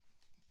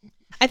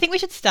I think we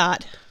should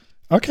start.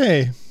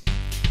 Okay.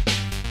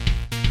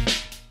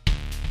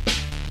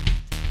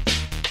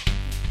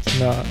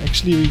 No,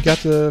 actually, we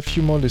got a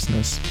few more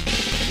listeners.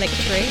 Like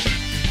 3?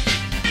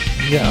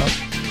 Yeah.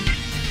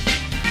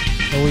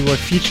 And we were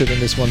featured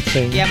in this one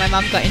thing. Yeah, my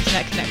mum got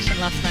internet connection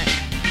last night.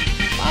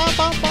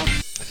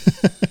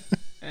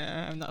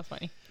 I'm not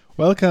funny.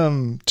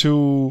 Welcome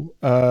to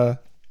the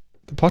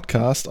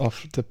podcast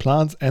of the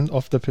plants and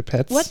of the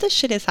pipettes. What the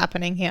shit is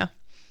happening here?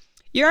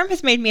 Yoram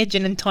has made me a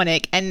gin and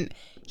tonic, and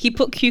he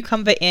put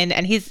cucumber in,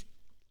 and he's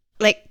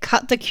like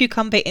cut the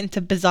cucumber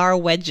into bizarre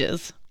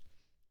wedges.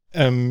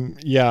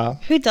 Yeah.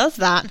 Who does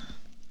that?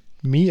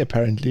 Me,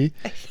 apparently.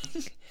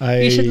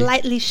 You should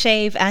lightly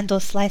shave and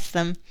or slice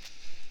them.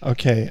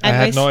 Okay, I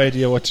had no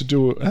idea what to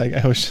do. Like,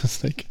 I was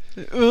just like,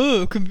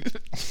 ooh.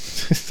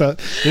 So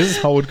this is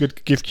how I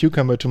would give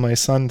cucumber to my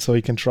son so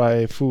he can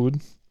try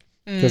food,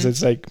 because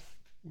it's like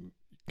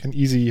can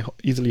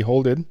easily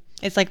hold it.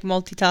 It's like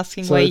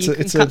multitasking, So where it's you a-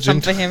 can it's a cut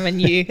gin- some for him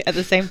and you at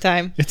the same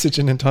time. It's a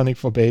gin and tonic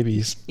for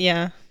babies.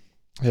 Yeah.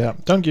 Yeah,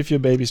 don't give your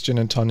babies gin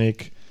and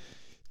tonic.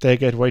 They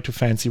get way too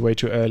fancy way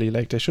too early.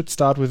 Like, they should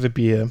start with a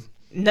beer.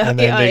 No, And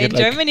then they in get,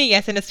 like- Germany,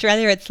 yes. In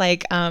Australia, it's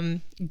like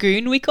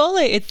Goon, we call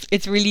it.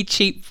 It's really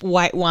cheap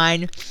white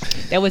wine.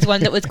 There was one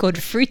that was called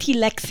Fruity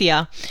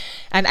Lexia.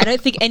 And I don't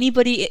think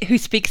anybody who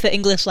speaks the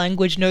English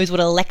language knows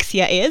what a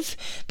Lexia is,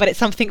 but it's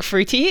something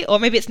fruity, or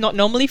maybe it's not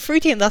normally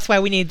fruity, and that's why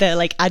we need the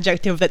like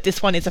adjective that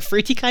this one is a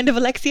fruity kind of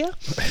Alexia.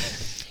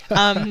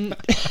 And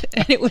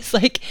it was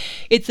like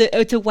it's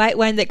a white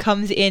wine that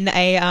comes in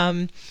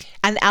an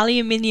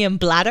aluminium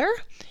bladder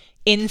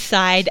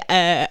inside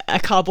a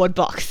cardboard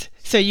box.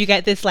 So you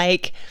get this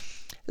like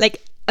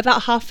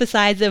about half the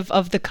size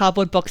of the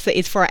cardboard box that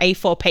is for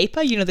A4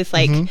 paper, you know, this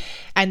like,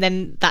 and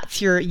then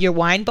that's your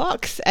wine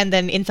box, and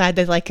then inside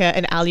there's like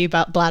an alu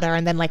bladder,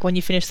 and then like when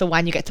you finish the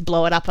wine you get to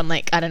blow it up and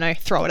like, I don't know,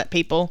 throw it at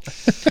people.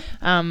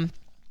 And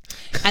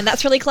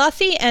that's really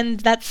classy, and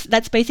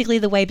that's basically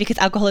the way, because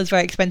alcohol is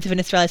very expensive in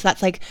Australia, so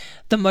that's like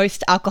the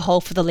most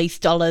alcohol for the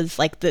least dollars,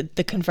 like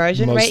the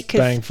conversion Most rate.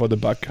 bang for the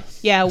buck.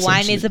 Yeah,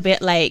 wine is a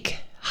bit like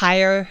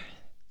higher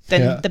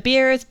than the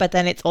beers, but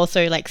then it's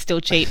also like still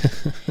cheap.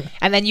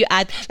 And then you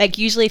add, like,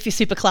 usually if you're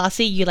super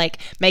classy, you like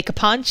make a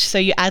punch, so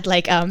you add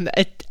like a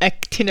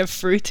tin of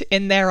fruit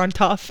in there on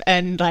top,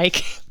 and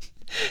like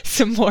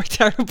some more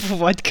terrible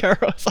vodka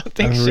or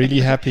something. I'm really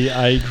happy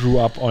I grew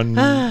up on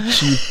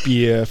cheap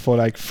beer for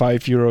like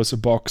 €5 a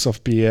box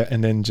of beer,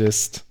 and then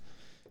just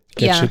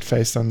get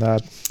shit-faced on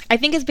that. I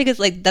think it's because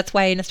like that's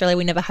why in Australia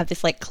we never have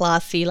this like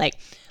classy like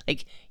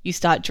you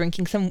start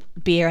drinking some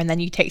beer and then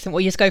you take some, or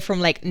you just go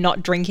from like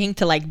not drinking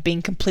to like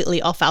being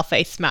completely off our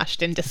face,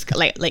 smashed, and just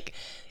like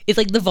it's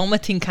like the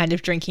vomiting kind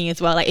of drinking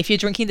as well. Like if you're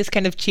drinking this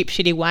kind of cheap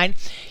shitty wine,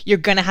 you're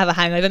gonna have a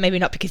hangover, maybe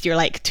not because you're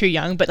like too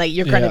young, but like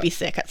you're gonna be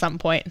sick at some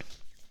point.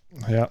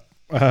 Yeah.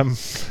 I'm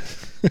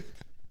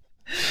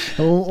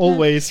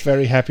always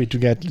very happy to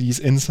get these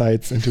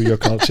insights into your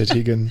culture,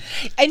 Tegan.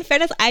 In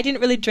fairness, I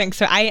didn't really drink,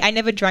 so I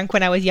never drank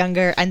when I was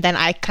younger, and then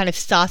I kind of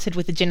started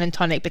with the gin and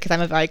tonic because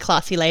I'm a very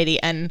classy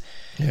lady, and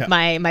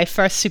my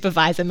first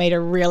supervisor made a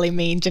really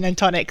mean gin and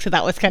tonic, so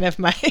that was kind of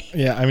my...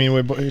 Yeah, I mean,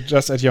 we're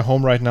just at your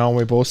home right now.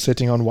 We're both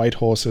sitting on white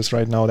horses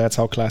right now. That's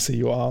how classy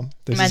you are.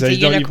 Man's a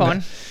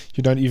unicorn.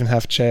 You don't even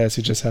have chairs.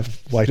 You just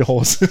have white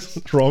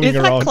horses roaming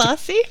around. Is that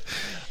classy?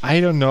 I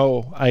don't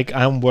know.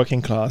 I'm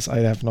working class.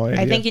 I have no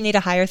idea. I think you need to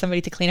hire somebody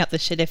to clean up the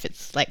shit if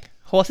it's like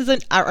horses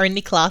are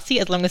only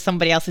classy as long as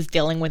somebody else is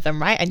dealing with them,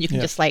 right? And you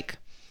can just like...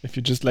 If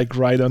you just like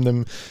ride on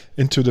them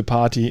into the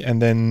party and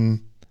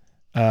then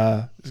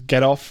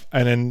get off,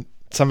 and then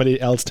somebody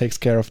else takes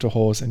care of the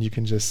horse, and you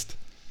can just...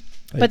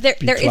 Like, but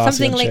there is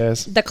something like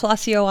chairs. The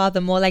classier you are,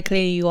 the more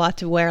likely you are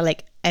to wear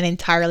like an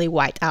entirely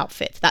white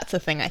outfit. That's the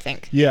thing, I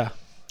think. Yeah.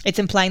 It's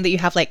implying that you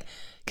have like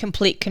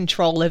complete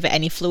control over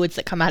any fluids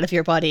that come out of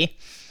your body.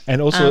 And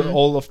also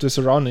all of the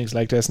surroundings,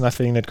 like there's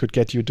nothing that could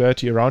get you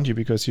dirty around you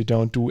because you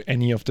don't do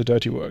any of the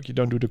dirty work. You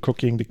don't do the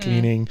cooking, the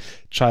cleaning,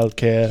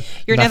 childcare.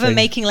 You're nothing. never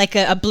making like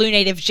a Blue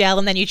Native gel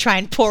and then you try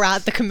and pour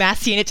out the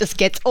Kumasi and it just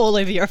gets all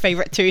over your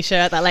favorite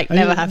t-shirt. That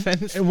never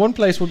happens. One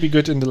place would be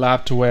good in the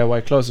lab to wear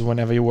white clothes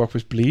whenever you work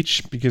with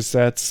bleach, because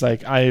that's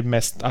like, I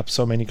messed up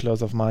so many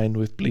clothes of mine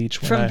with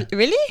bleach.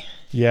 Really?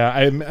 Yeah,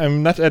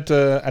 I'm not at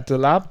the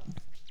lab,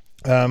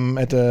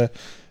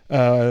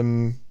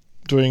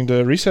 during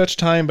the research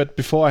time, but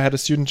before I had a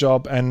student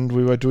job, and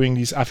we were doing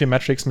these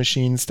Affymetrix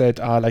machines that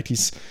are like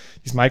these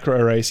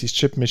microarrays, these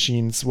chip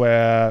machines,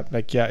 where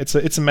like it's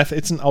a method.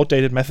 It's an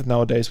outdated method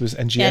nowadays with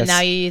NGS. Yeah,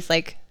 now you use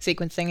like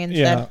sequencing instead.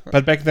 Yeah,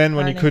 but back then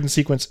when RNA. you couldn't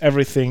sequence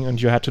everything and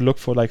you had to look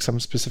for like some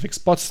specific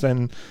spots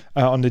then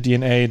on the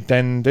DNA,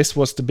 then this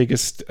was the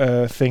biggest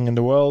thing in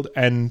the world.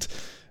 And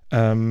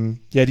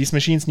these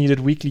machines needed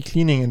weekly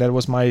cleaning, and that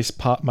was my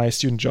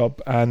student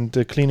job, and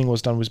the cleaning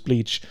was done with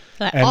bleach.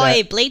 Like, And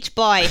oi, bleach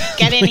boy,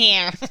 get in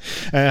here.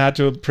 And I had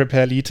to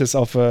prepare liters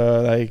of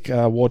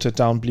watered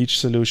down bleach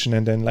solution,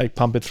 and then like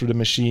pump it through the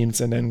machines,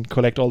 and then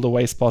collect all the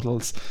waste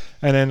bottles,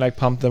 and then like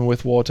pump them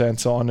with water and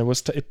so on.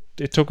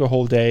 It took a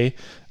whole day,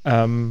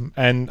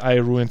 and I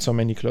ruined so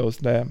many clothes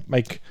there.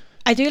 Like,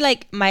 I do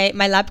like my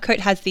lab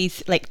coat has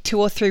these like 2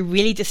 or 3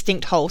 really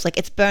distinct holes. Like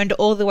it's burned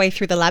all the way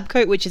through the lab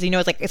coat, which is,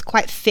 it's like it's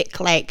quite thick,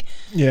 like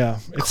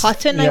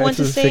cotton, I want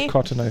to say. Thick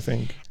cotton, I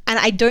think. And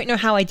I don't know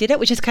how I did it,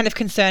 which is kind of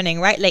concerning,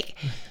 right? Like,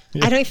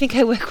 I don't think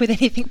I work with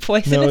anything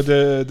poisonous.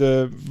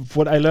 No,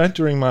 what I learned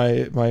during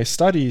my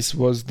studies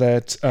was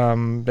that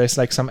there's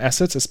like some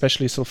acids,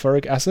 especially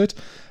sulfuric acid,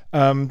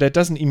 that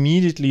doesn't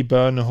immediately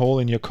burn a hole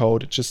in your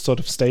coat. It just sort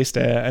of stays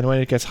there, and when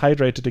it gets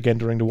hydrated again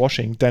during the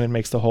washing, then it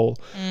makes the hole.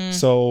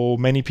 So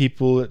many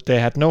people, they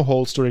had no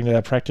holes during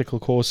their practical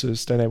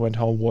courses, then they went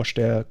home, washed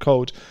their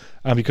coat,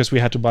 because we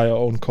had to buy our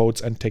own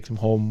coats and take them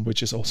home,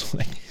 which is also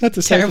like not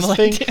the safest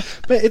thing.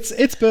 But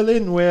it's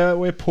Berlin,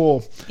 we're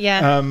poor.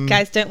 Yeah,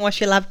 guys, don't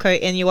wash your lab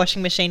coat in your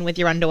washing machine with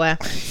your underwear.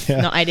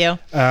 Not ideal.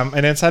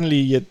 And then suddenly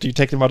you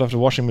take them out of the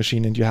washing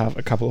machine and you have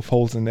a couple of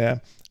holes in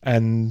there.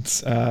 And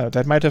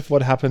that might have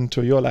what happened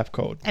to your lab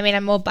coat. I mean,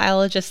 I'm more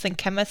biologist than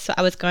chemist, so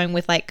I was going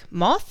with like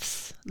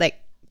moths,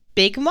 like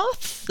big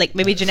moths, like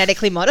maybe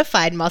genetically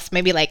modified moths,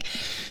 maybe like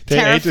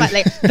terrified,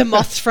 like the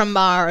moths from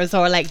Mars,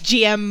 or like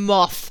GM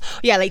moth.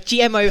 Yeah, like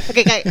GMO.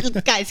 Okay,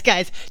 guys,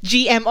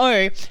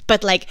 GMO,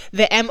 but like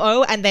the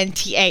MO and then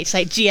TH,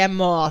 like GM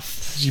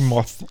moth.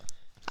 G-moth.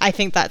 I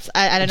think that's,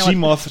 I don't know.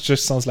 G-moth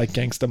just sounds like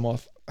gangster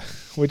moth,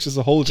 which is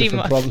a whole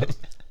different problem.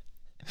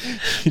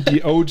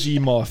 The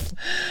OG moth.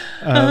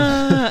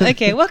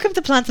 Okay, welcome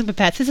to Plants and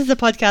Pipettes. This is a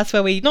podcast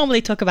where we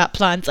normally talk about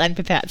plants and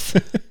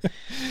pipettes.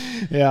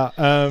 Yeah.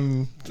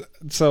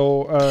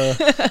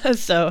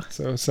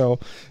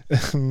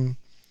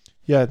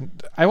 Yeah.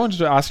 I wanted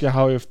to ask you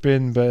how you've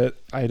been, but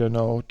I don't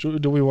know.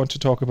 Do we want to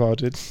talk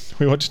about it?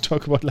 We want to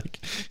talk about like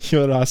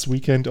your last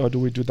weekend, or do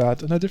we do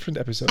that in a different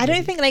episode? I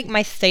don't think like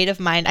my state of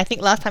mind. I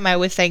think last time I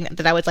was saying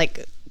that I was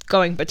like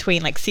going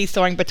between like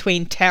seesawing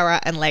between terror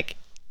and like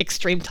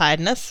extreme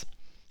tiredness,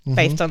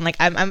 based on like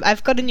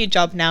I've got a new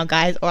job now,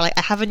 guys, or like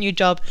I have a new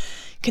job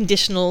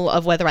conditional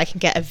of whether I can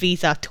get a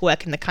visa to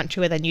work in the country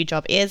where the new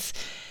job is,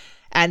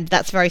 and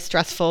that's very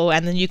stressful.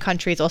 And the new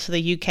country is also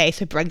the UK,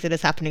 so Brexit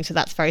is happening, so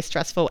that's very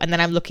stressful. And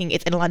then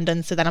it's in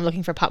London, so then I'm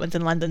looking for apartments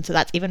in London, so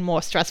that's even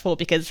more stressful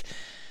because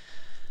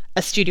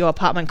a studio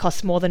apartment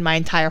costs more than my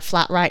entire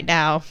flat right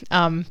now.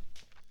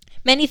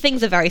 Many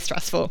things are very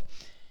stressful,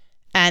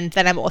 and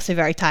then I'm also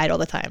very tired all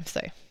the time, so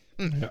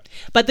yeah.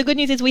 But the good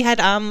news is we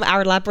had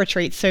our lab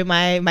retreat. So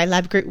my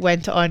lab group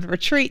went on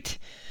retreat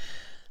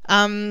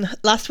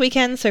last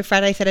weekend, so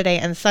Friday, Saturday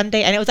and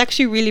Sunday, and it was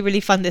actually really,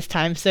 really fun this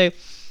time. So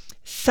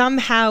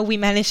somehow we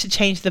managed to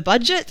change the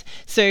budget.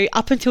 So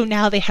up until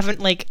now they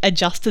haven't like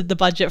adjusted the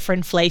budget for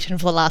inflation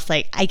for the last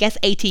like I guess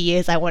 80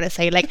 years, I want to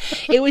say. Like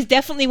it was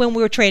definitely when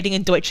we were trading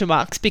in Deutsche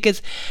Marks,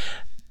 because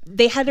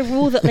they had a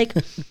rule that like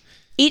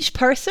each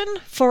person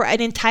for an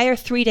entire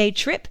 3-day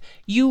trip,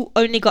 you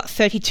only got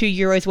 32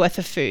 euros worth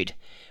of food,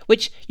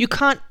 which you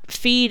can't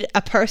feed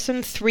a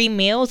person 3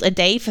 meals a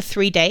day for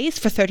 3 days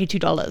for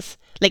 $32.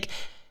 Like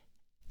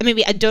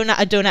maybe a donut,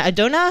 a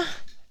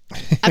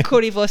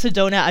currywurst, a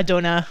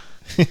donut.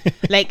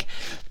 Like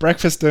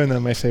breakfast dinner,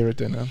 my favorite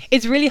dinner.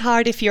 It's really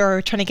hard if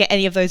you're trying to get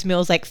any of those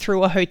meals like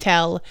through a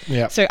hotel.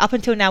 Yeah. So up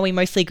until now, we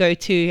mostly go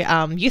to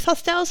youth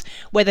hostels,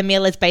 where the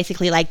meal is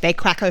basically like they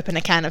crack open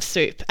a can of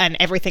soup and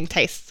everything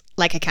tastes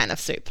like a can of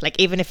soup. Like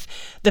even if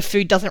the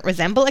food doesn't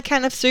resemble a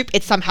can of soup,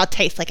 it somehow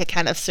tastes like a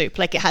can of soup.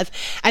 Like it has.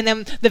 And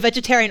then the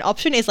vegetarian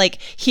option is like,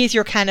 here's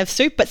your can of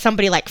soup, but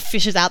somebody like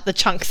fishes out the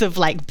chunks of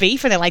like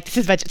beef and they're like, this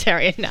is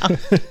vegetarian now.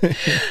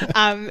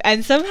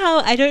 And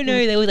somehow, I don't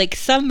know, there was like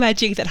some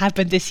magic that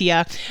happened this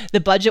year. The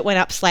budget went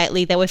up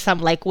slightly. There was some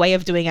like way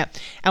of doing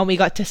it, and we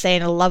got to stay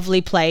in a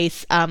lovely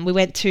place. We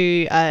went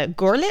to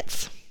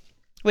Görlitz,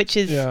 which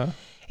is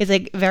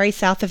like very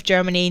south of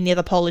Germany near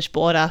the Polish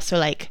border. So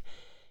like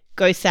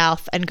go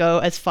south and go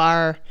as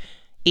far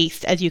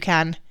east as you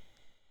can.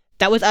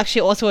 That was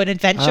actually also an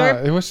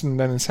adventure. It wasn't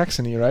then in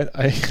Saxony, right?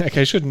 I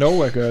should know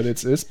where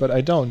Görlitz is, but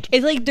I don't.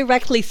 It's like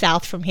directly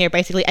south from here,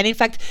 basically. And in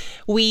fact,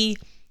 we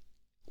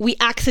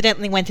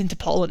accidentally went into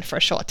Poland for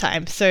a short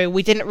time. So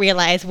we didn't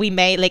realize we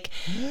may like...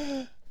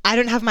 I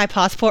don't have my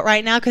passport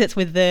right now because it's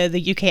with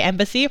the UK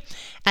embassy.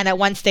 And at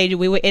one stage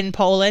we were in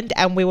Poland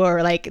and we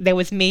were like, there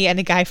was me and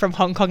a guy from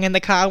Hong Kong in the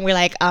car, and we're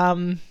like,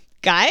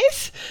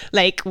 guys,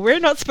 like we're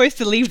not supposed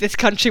to leave this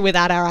country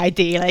without our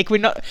ID. Like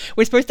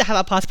we're supposed to have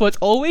our passports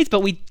always, but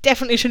we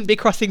definitely shouldn't be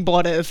crossing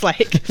borders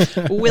like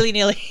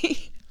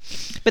willy-nilly.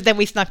 But then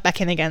we snuck back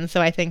in again,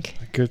 so I think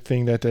a good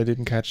thing that they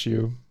didn't catch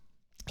you.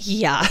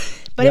 Yeah,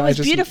 but it was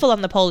beautiful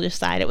on the Polish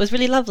side. It was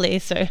really lovely.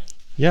 So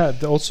yeah,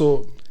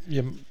 also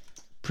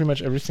pretty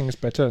much everything is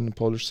better on the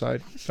Polish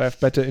side. They have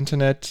better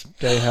internet.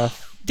 They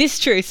have. This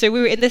true. So we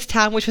were in this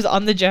town which was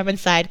on the German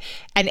side,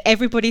 and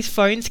everybody's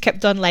phones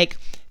kept on like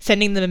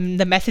sending them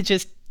the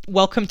messages,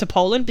 welcome to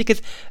Poland,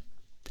 because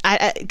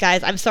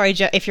guys, I'm sorry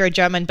if you're a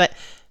German, but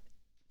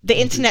the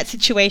internet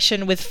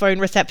situation with phone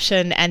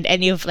reception and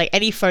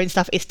any phone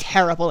stuff is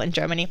terrible in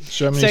Germany.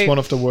 Germany is one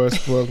of the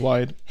worst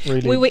worldwide,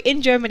 really. We were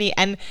in Germany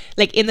and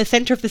like in the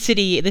center of the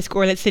city, this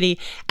Gorlitz city,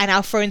 and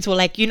our phones were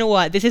like, you know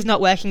what, this is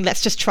not working.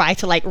 Let's just try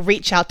to like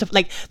reach out to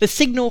like the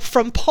signal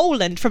from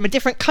Poland, from a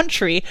different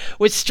country,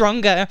 was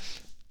stronger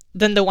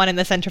than the one in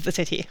the center of the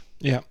city.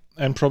 Yeah,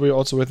 and probably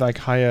also with like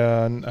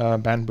higher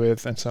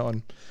bandwidth and so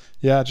on.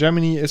 Yeah,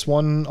 Germany is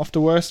one of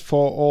the worst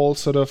for all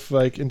sort of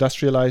like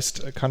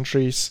industrialized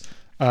countries.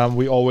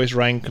 We always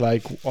rank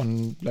like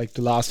on like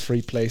the last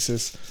 3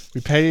 places.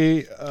 We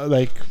pay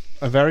like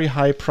a very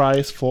high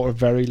price for a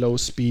very low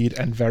speed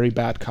and very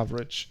bad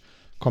coverage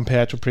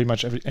compared to pretty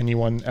much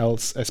anyone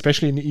else,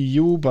 especially in the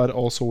EU, but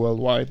also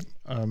worldwide.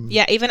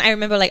 Yeah, even I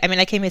remember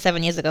I came here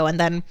 7 years ago, and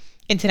then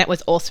internet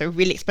was also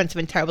really expensive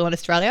and terrible in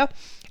Australia.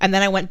 And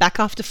then I went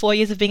back after 4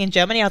 years of being in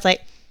Germany. I was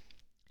like,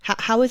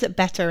 how is it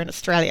better in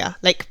Australia?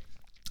 Like,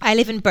 I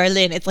live in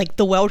Berlin. It's like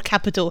the world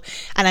capital,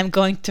 and I'm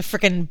going to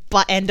freaking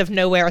butt end of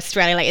nowhere,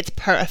 Australia. Like, it's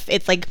Perth.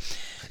 It's like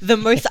the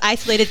most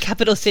isolated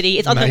capital city.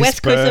 It's on the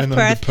west coast of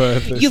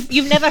Perth.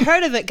 You've never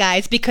heard of it,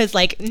 guys, because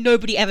like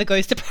nobody ever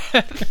goes to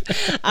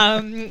Perth.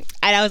 And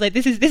I was like,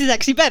 this is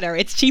actually better.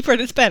 It's cheaper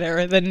and it's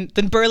better than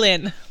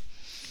Berlin.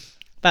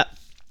 But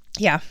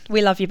yeah,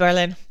 we love you,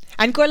 Berlin.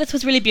 And Gorlitz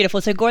was really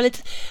beautiful. So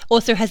Gorlitz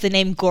also has the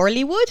name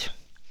Gorleywood.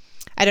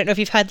 I don't know if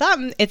you've heard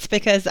that. It's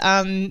because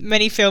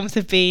many films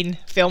have been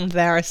filmed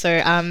there. So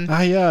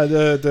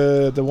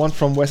the one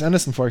from Wes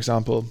Anderson, for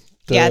example.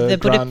 The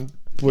Grand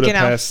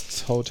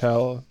Budapest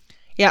Hotel.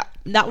 Yeah,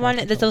 that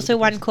one. There's also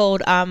one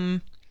called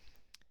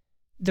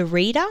The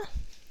Reader.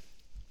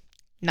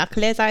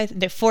 Nachleser,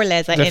 the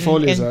Vorleser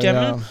in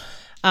German.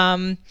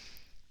 Yeah.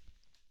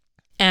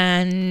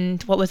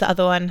 And what was the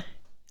other one?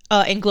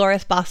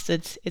 Inglourious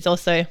Bastards is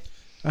also.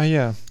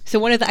 Yeah. So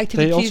one of the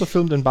activities... They also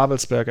filmed in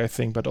Babelsberg, I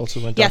think, but also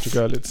went down to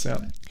Görlitz,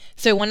 yeah.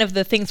 So one of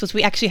the things was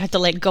we actually had to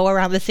like go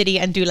around the city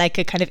and do like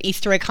a kind of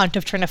Easter egg hunt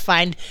of trying to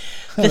find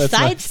the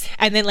sites, nice.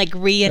 And then like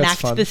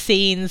reenact the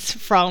scenes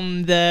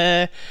from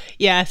the...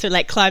 Yeah, so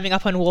like climbing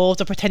up on walls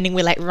or pretending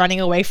we're like running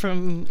away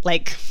from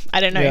like,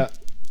 I don't know,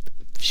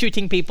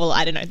 shooting people.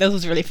 I don't know. That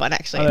was really fun,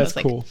 actually. That's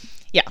cool.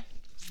 Yeah.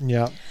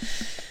 Yeah.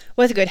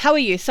 Was good. How are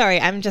you? Sorry,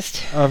 I'm just...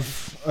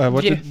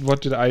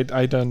 What did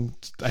I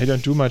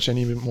don't do much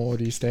anymore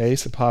these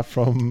days apart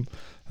from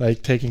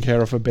like taking care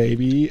of a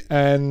baby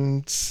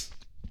and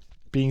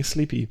being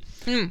sleepy.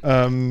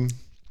 I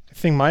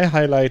think my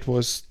highlight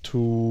was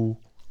to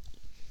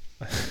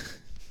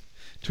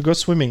go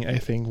swimming. I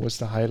think was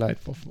the highlight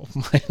of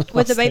my last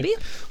with the baby.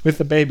 Day. With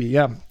the baby,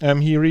 yeah.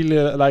 He really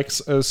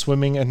likes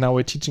swimming, and now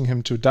we're teaching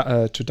him to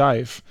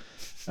dive.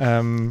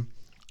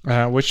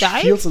 Which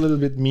dive? Feels a little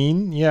bit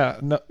mean.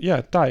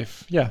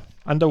 Dive. Yeah,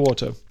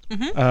 underwater.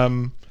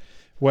 Mm-hmm.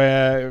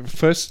 Where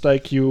first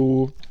like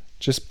you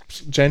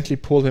just gently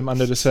pull him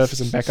under the surface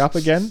and back up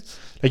again.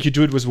 Like you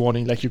do it with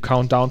warning, like you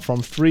count down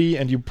from 3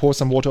 and you pour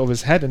some water over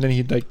his head, and then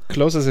he like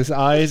closes his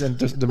eyes and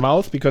the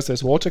mouth because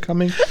there's water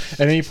coming,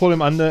 and then you pull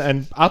him under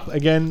and up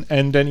again,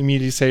 and then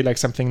immediately say like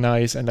something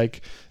nice and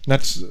like not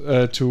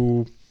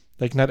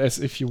as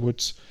if you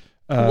would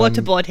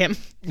waterboard him.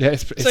 Yeah,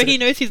 so he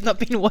knows he's not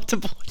being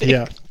waterboarded.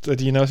 Yeah,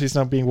 that he knows he's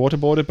not being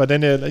waterboarded. But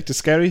then like the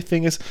scary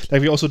thing is like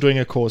we're also doing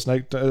a course.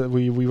 Like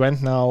we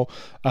went now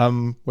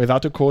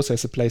without a course.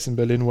 There's a place in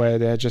Berlin where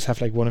they just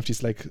have like one of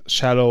these like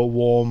shallow,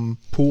 warm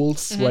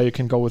pools where you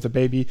can go with the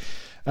baby.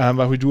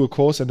 But we do a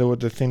course, and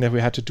the thing that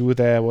we had to do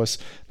there was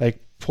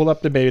like pull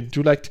up the baby,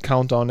 do like the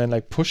countdown, and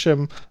like push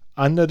him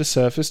under the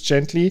surface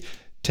gently.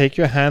 Take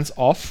your hands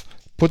off.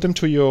 Put them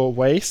to your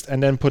waist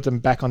and then put them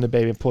back on the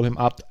baby and pull him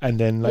up and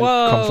then like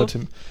comfort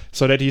him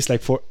so that he's like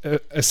for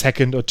a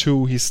second or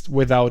two he's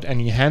without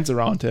any hands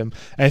around him.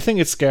 And I think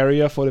it's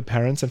scarier for the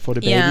parents and for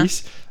the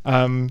babies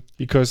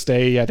because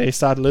they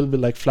start a little bit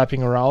like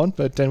flapping around.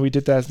 But then we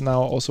did that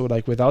now also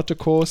like without the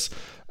course,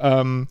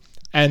 and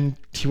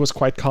he was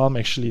quite calm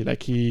actually.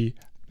 Like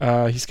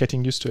he's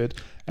getting used to it.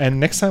 And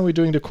next time we're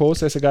doing the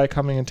course, there's a guy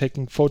coming and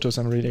taking photos.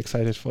 I'm really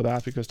excited for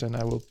that because then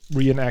I will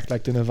reenact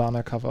like the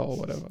Nirvana cover or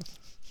whatever.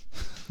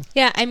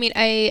 Yeah, I mean,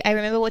 I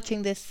remember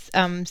watching this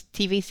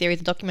TV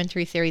series, a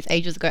documentary series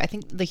ages ago. I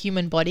think The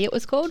Human Body it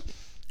was called.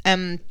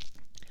 The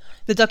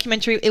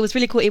documentary, it was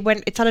really cool.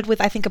 It started with,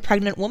 I think, a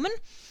pregnant woman,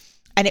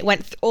 and it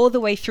went all the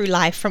way through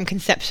life from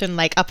conception,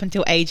 like up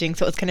until aging.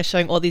 So it was kind of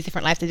showing all these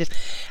different life stages.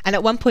 And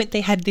at one point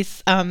they had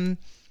this, a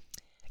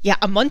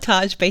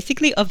montage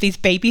basically of these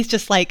babies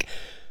just like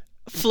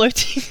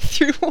floating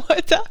through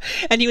water.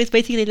 And he was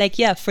basically like,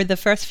 for the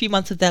first few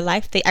months of their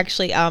life, they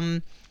actually,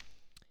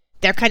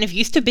 they're kind of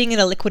used to being in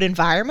a liquid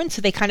environment,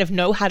 so they kind of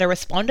know how to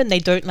respond, and they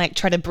don't like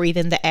try to breathe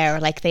in the air.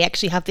 Like they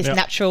actually have this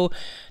natural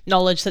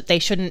knowledge that they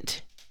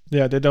shouldn't.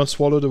 Yeah, they don't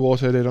swallow the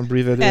water, they don't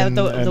breathe it in.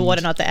 The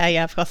water, not the air,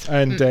 yeah, of course.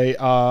 And they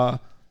are,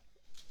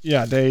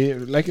 they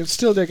like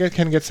still they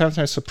can get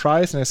sometimes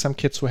surprised, and there's some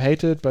kids who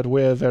hate it, but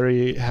we're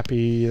very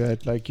happy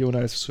that like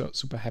Yona is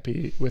super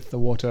happy with the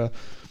water.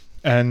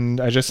 And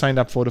I just signed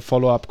up for the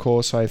follow-up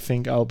course, so I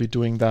think I'll be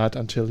doing that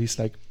until he's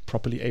like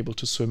properly able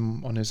to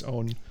swim on his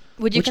own.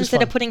 Would you which is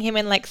consider fun. putting him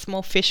in like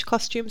small fish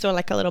costumes or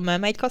like a little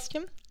mermaid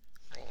costume?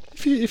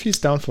 If he's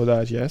down for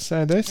that, yes.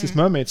 There's this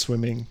mermaid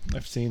swimming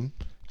I've seen,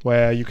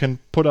 where you can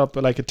put up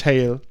like a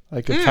tail,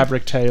 like a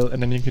fabric tail,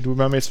 and then you can do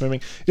mermaid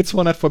swimming. It's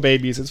for not for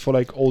babies, it's for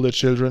like older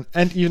children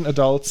and even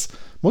adults,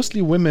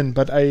 mostly women,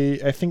 but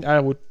I think I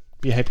would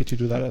be happy to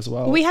do that as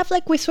well.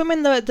 We swim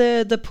in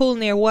the pool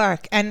near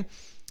work, and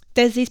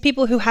there's these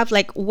people who have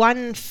like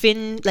one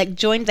fin, like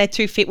joined their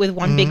 2 feet with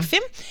one big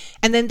fin,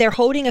 and then they're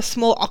holding a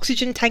small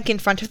oxygen tank in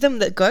front of them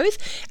that goes,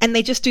 and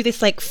they just do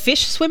this like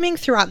fish swimming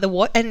throughout the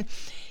water, and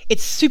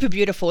it's super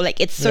beautiful. Like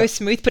it's so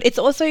smooth, but it's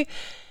also,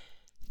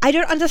 I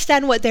don't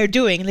understand what they're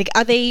doing. Like,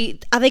 are they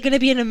going to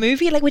be in a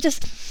movie? Like,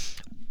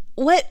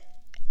 what?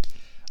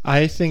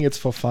 I think it's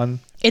for fun.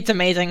 It's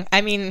amazing.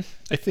 I mean,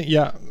 I think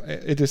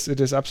it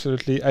is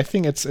absolutely. I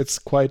think it's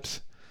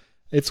quite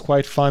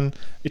fun.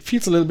 It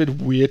feels a little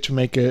bit weird to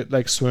make it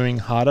like swimming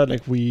harder.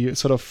 Like we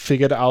sort of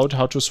figured out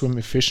how to swim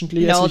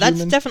efficiently. no, as a that's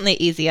human. definitely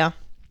easier.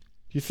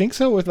 You think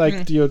so? With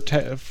like your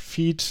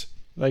feet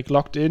like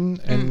locked in,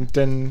 and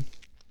then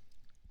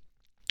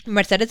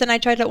Mercedes and I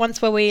tried it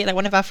once where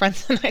one of our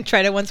friends and I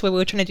tried it once where we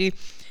were trying to do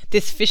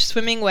this fish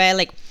swimming where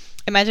like,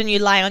 imagine you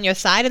lie on your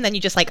side and then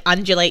you just like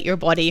undulate your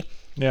body.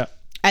 yeah.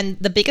 And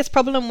the biggest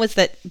problem was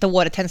that the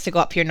water tends to go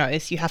up your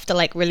nose. You have to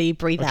like really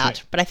breathe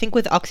out. But I think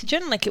with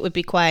oxygen, like it would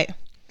be quite...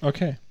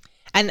 Okay.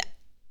 And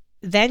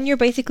then you're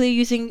basically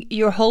using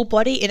your whole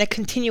body in a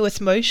continuous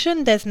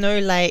motion. There's no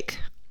like...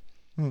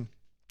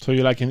 So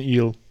you're like an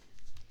eel.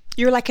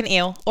 You're like an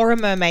eel or a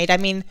mermaid. I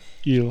mean,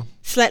 Eel.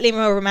 slightly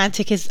more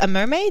romantic is a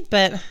mermaid,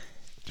 but...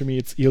 To me,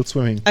 it's eel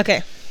swimming.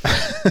 Okay.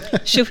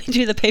 Should we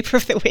do the paper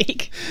of the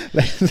week?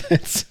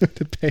 Let's do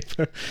the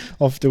paper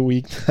of the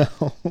week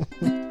now.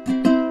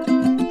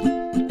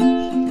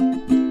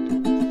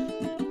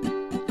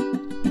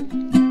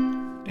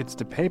 It's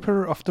the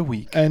paper of the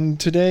week. And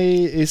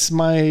today is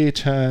my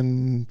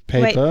turn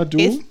paper.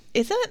 Wait,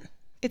 is it?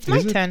 It's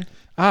my turn.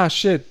 Ah,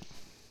 shit.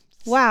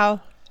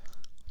 Wow.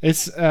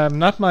 It's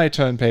not my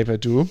turn paper,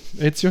 do.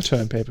 It's your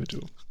turn paper,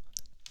 do.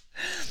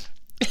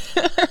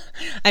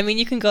 I mean,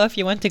 you can go if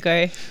you want to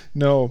go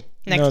No.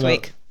 next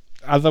week.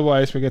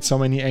 Otherwise, we get so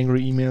many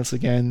angry emails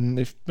again.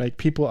 If like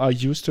people are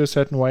used to a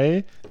certain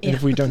way, and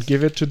if we don't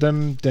give it to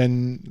them,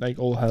 then like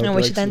all hell No, we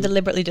breaks should then loose.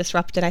 deliberately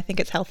disrupt it. I think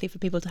it's healthy for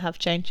people to have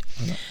change.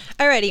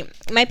 Alrighty,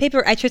 my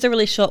paper, I chose a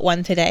really short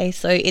one today.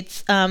 So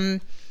it's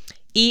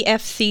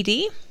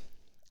EFCD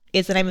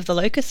is the name of the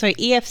locus. So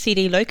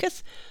EFCD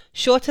locus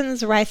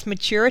shortens rice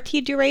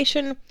maturity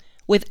duration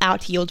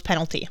without yield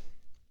penalty.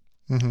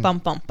 Bum,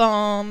 bum,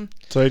 bum.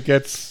 So it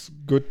gets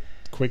good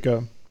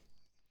quicker.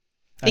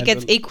 It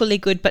gets equally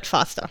good, but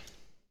faster.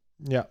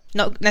 Yeah.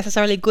 Not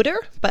necessarily gooder,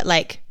 but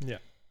like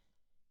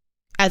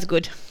as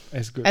good.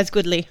 As good. As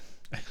goodly.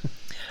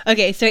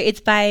 Okay, so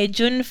it's by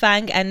Jun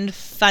Fang and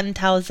Fan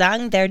Tao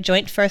Zhang. They're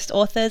joint first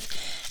authors.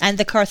 And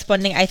the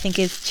corresponding, I think,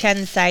 is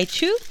Chen Sai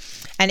Chu.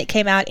 And it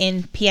came out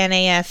in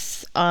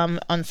PNAS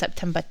on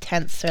September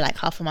 10th, so like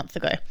half a month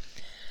ago.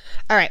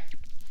 All right.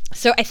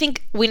 So I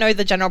think we know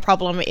the general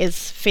problem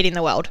is feeding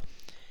the world.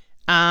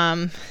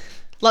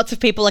 Lots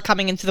of people are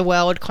coming into the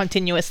world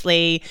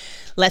continuously.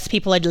 Less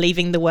people are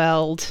leaving the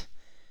world.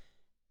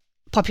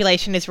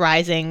 Population is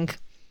rising.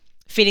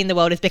 Feeding the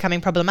world is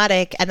becoming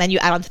problematic. And then you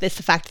add on to this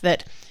the fact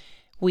that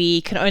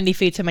we can only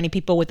feed so many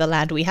people with the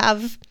land we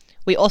have.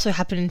 We also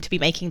happen to be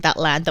making that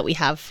land that we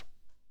have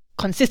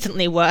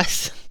consistently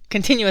worse,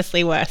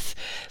 continuously worse,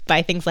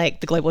 by things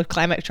like the global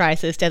climate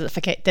crisis,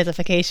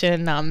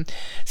 desertification,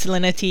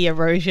 salinity,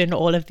 erosion,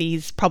 all of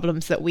these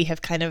problems that we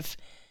have kind of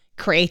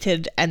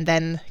created and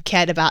then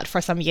cared about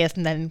for some years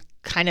and then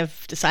kind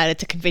of decided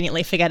to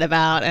conveniently forget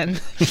about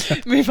and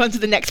move on to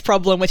the next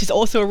problem, which is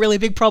also a really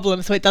big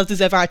problem, so it does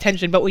deserve our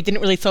attention, but we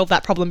didn't really solve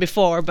that problem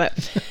before, but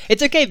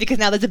it's okay because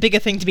now there's a bigger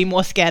thing to be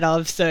more scared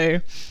of. So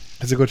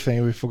it's a good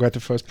thing we forgot the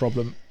first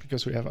problem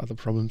because we have other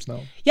problems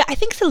now. Yeah, I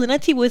think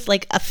salinity was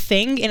like a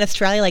thing in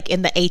Australia like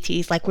in the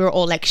 80s. Like we were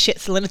all like, shit,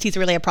 salinity is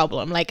really a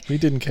problem. Like we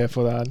didn't care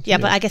for that. Yeah,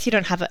 but I guess you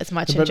don't have it as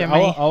much in but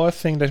Germany. Our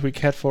thing that we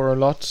cared for a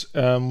lot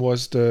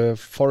was the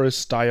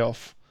forest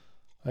die-off.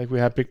 Like we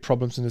had big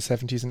problems in the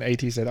 70s and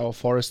 80s that our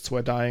forests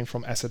were dying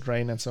from acid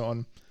rain and so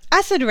on.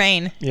 Acid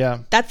rain? Yeah.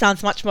 That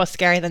sounds much more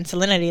scary than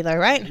salinity though,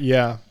 right?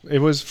 Yeah. It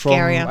was from,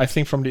 Scarier. I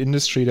think from the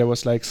industry, there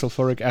was like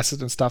sulfuric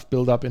acid and stuff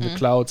build up in the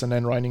clouds and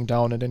then raining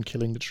down and then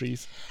killing the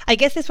trees. I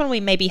guess this one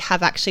we maybe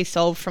have actually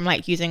solved from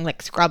like using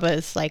like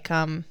scrubbers, like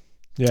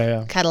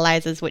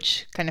catalyzers,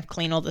 which kind of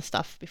clean all the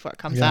stuff before it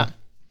comes out.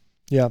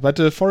 Yeah, but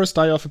the forest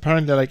die-off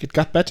apparently like it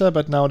got better,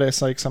 but now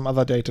there's like some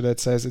other data that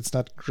says it's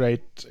not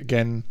great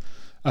again.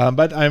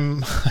 But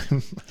I'm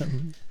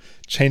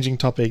changing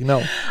topic.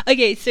 No.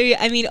 Okay, so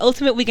I mean,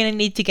 ultimately, we're going to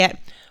need to get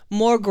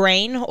more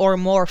grain or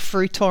more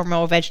fruit or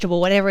more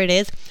vegetable, whatever it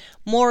is,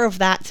 more of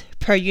that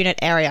per unit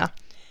area.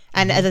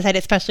 And as I said,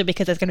 especially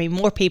because there's going to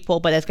be more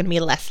people, but there's going to be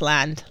less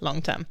land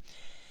long term.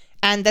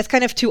 And there's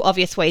kind of two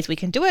obvious ways we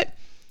can do it.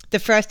 The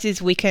first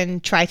is we can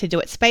try to do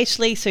it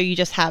spatially, so you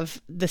just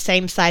have the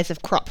same size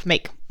of crop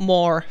make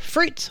more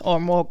fruit or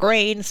more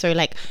grain. So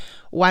like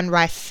one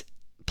rice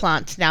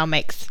plant now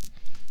makes,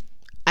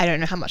 I don't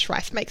know how much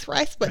rice makes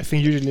rice, but I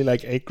think usually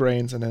like 8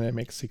 grains and then it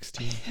makes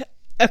 16.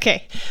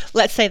 okay,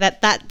 let's say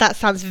that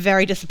sounds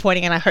very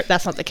disappointing, and I hope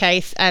that's not the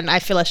case, and I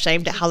feel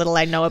ashamed at how little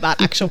I know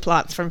about actual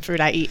plants from food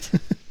I eat.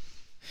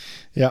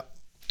 Yeah.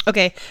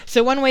 Okay,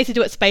 so one way to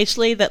do it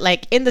spatially, that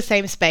like in the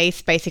same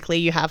space, basically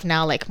you have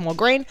now like more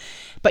grain,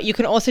 but you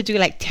can also do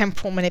like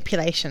temporal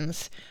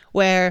manipulations,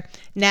 where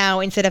now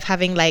instead of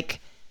having like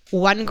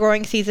one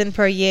growing season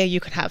per year, you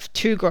can have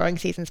 2 growing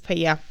seasons per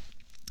year.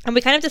 And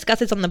we kind of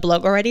discussed this on the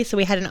blog already. So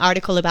we had an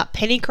article about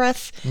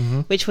pennycress,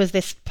 which was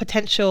this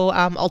potential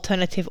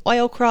alternative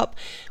oil crop,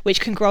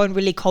 which can grow in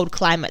really cold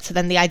climates. So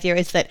then the idea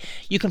is that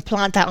you can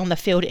plant that on the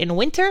field in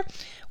winter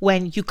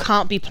when you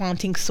can't be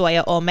planting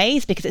soya or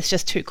maize because it's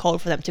just too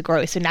cold for them to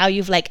grow. So now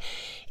you've like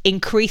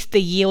increased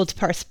the yield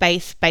per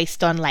space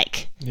based on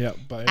like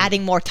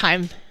adding more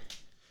time.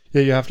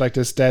 Yeah, you have like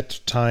this dead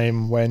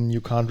time when you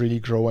can't really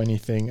grow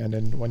anything. And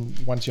then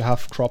once you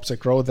have crops that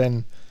grow,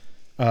 then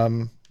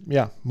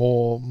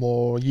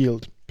more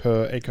yield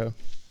per acre.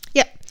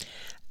 Yeah.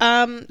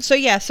 So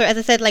as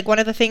I said, like one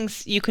of the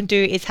things you can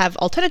do is have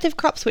alternative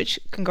crops which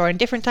can grow in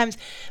different times,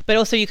 but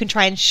also you can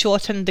try and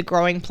shorten the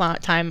growing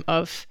plant time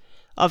of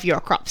your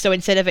crop. So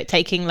instead of it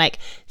taking like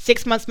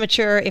 6 months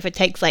mature, if it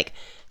takes like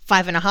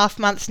 5.5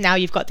 months, now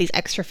you've got these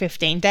extra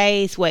 15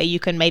 days where you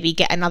can maybe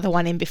get another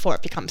one in before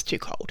it becomes too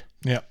cold.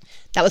 Yeah.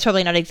 That was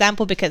probably not an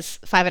example because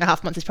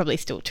 5.5 months is probably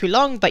still too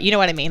long, but you know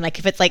what I mean? Like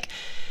if it's like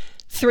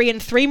 3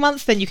 and 3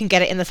 months, then you can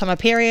get it in the summer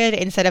period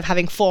instead of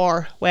having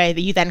 4 where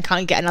you then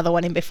can't get another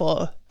one in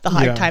before the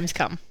hard times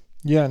come.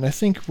 Yeah, and I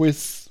think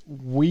with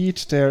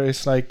wheat there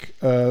is like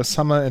a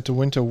summer and a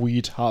winter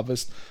wheat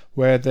harvest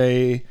where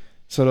they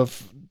sort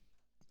of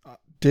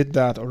did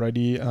that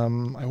already.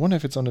 I wonder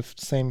if it's on the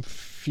same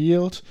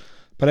field,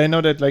 but I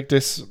know that like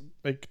this,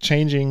 like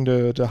changing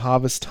the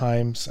harvest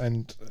times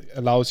and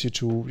allows you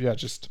to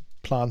just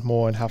plant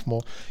more and have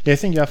more. Yeah, I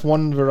think you have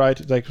one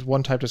variety, like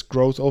one type that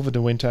grows over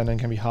the winter and then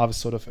can be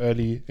harvested sort of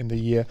early in the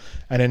year,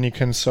 and then you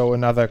can sow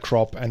another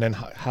crop and then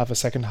have a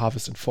second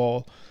harvest in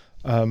fall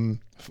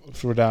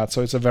through that.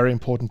 So it's a very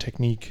important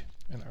technique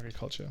in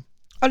agriculture.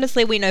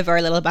 Honestly, we know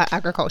very little about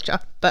agriculture,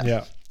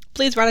 but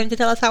please write in to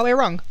tell us how we're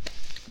wrong.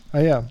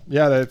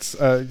 That's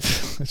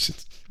it's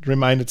just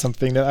reminded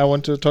something that I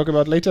want to talk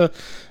about later.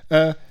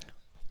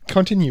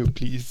 Continue,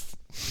 please.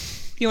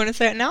 You want to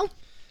say it now?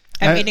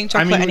 I'm eating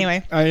chocolate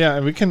anyway.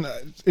 We can.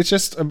 It's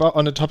just about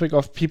on the topic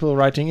of people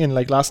writing in.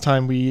 Like last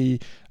time, we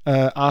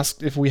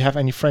asked if we have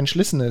any French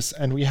listeners,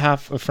 and we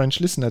have a French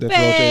listener that wrote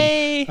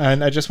in.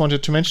 And I just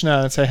wanted to mention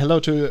that and say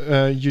hello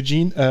to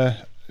Eugene.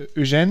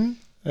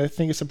 I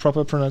think it's a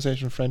proper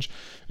pronunciation in French.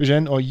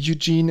 Eugene or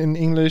Eugene in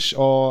English,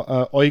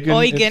 or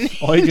Eugen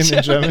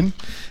in German.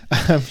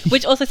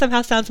 Which also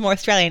somehow sounds more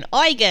Australian.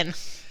 Eugen.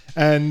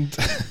 And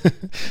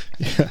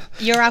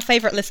you're our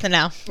favorite listener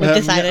now. We've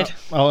decided.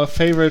 Our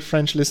favorite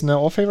French listener,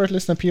 or favorite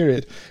listener,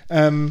 period.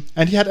 And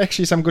he had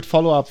actually some good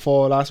follow-up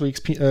for last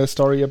week's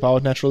story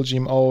about natural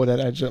GMO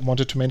that I just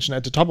wanted to mention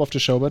at the top of the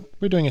show, but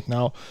we're doing it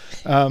now.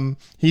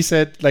 He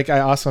said, like I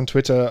asked on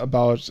Twitter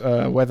about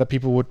whether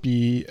people would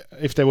be,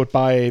 if they would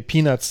buy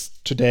peanuts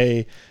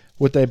today,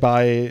 would they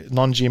buy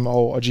non-GMO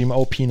or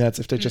GMO peanuts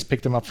if they just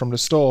pick them up from the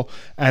store?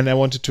 And I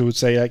wanted to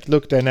say, like,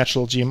 look, they're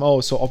natural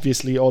GMO, so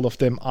obviously all of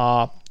them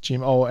are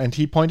GMO. And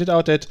he pointed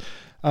out that,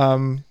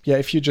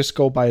 if you just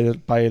go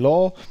by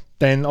law,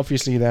 then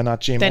obviously they're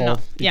not GMO. They're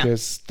not,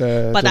 because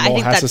the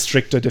law has a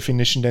stricter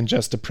definition than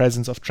just the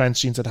presence of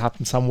transgenes that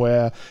happened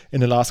somewhere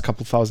in the last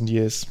couple thousand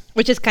years.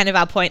 Which is kind of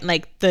our point.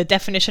 Like, the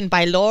definition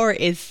by law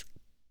is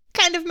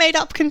kind of made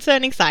up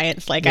concerning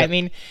science. Like, I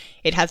mean,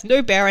 it has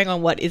no bearing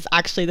on what is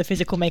actually the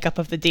physical makeup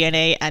of the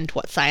DNA and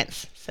what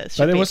science says.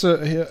 But it was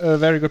a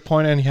very good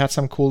point, and he had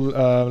some cool,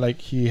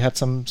 he had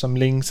some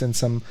links and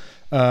some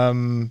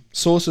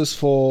sources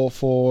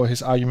for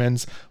his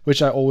arguments,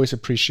 which I always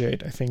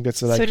appreciate. I think that's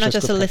so not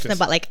just a listener,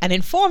 but like an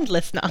informed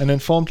listener,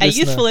 a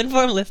useful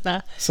informed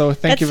listener. So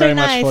thank you very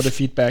much for the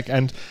feedback.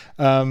 And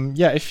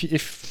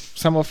if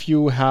some of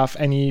you have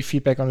any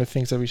feedback on the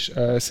things that we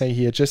say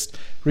here, just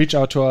reach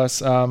out to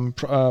us.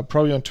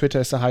 Probably on Twitter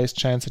is the highest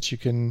chance that you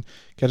can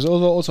get it.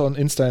 Also on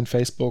Insta and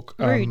Facebook.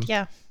 Rude,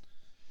 yeah.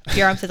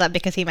 Joram says that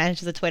because he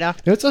manages a Twitter.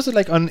 It's also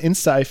like on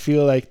Insta, I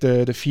feel like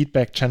the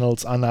feedback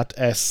channels are not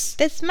as...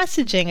 There's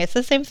messaging. It's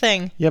the same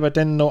thing. Yeah, but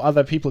then no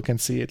other people can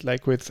see it.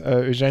 Like with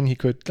Eugene, he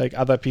could, like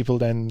other people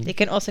then... They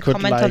can also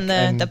comment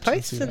on the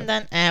posts and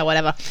then...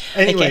 whatever.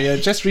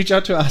 Anyway, just reach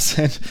out to us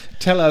and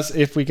tell us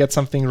if we get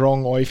something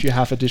wrong or if you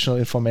have additional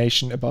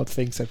information about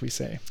things that we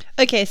say.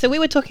 Okay, so we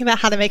were talking about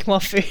how to make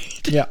more food.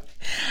 Yeah.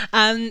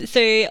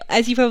 So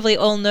as you probably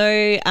all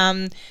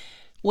know...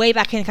 way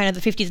back in kind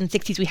of the 50s and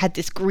 60s, we had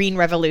this green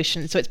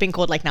revolution. So it's been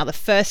called like now the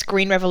first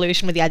green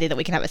revolution, with the idea that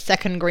we can have a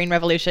second green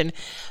revolution.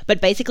 But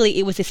basically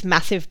it was this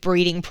massive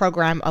breeding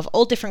program of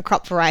all different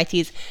crop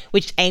varieties,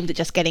 which aimed at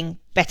just getting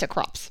better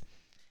crops.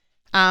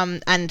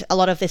 And a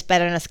lot of this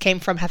betterness came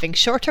from having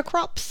shorter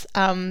crops,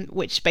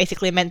 which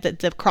basically meant that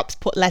the crops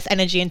put less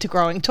energy into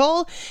growing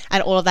tall,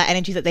 and all of that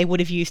energy that they would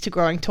have used to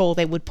growing tall,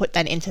 they would put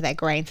then into their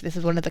grain. So this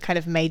is one of the kind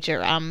of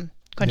major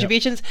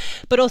contributions,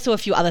 but also a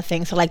few other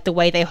things. So like the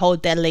way they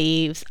hold their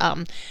leaves,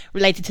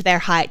 related to their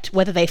height,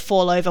 whether they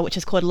fall over, which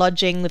is called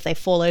lodging, if they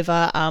fall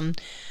over,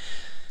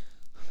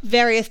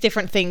 various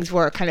different things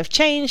were kind of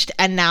changed,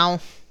 and now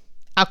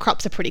our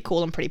crops are pretty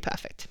cool and pretty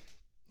perfect.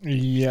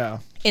 Yeah.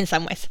 In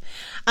some ways.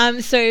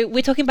 So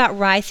we're talking about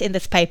rice in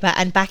this paper,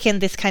 and back in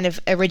this kind of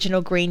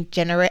original green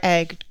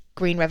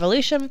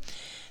revolution,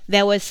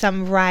 there was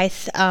some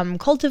rice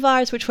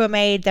cultivars which were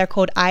made. They're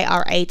called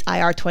IR8,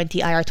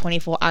 IR20,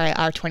 IR24,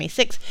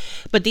 IR26.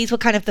 But these were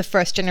kind of the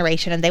first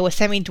generation, and they were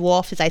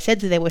semi-dwarfed, as I said,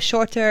 so they were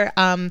shorter,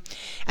 and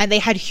they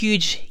had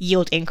huge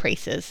yield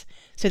increases.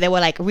 So they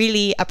were like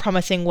really a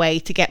promising way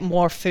to get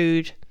more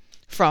food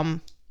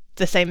from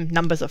the same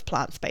numbers of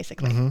plants,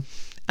 basically.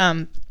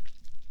 Mm-hmm.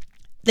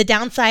 The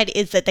downside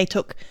is that they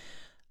took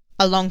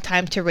a long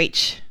time to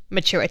reach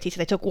maturity. So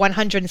they took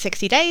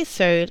 160 days,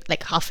 so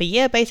like half a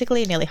year,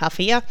 basically, nearly half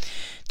a year,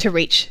 to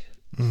reach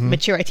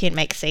maturity and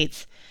make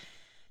seeds.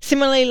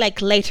 Similarly,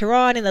 like later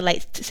on in the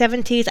late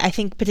 70s, I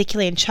think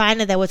particularly in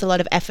China, there was a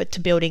lot of effort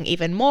to building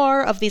even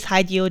more of these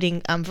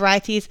high-yielding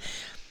varieties.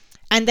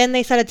 And then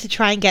they started to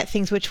try and get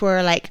things which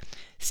were like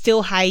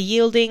still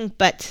high-yielding,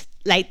 but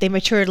like they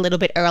matured a little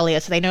bit earlier.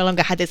 So they no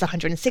longer had this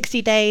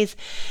 160 days,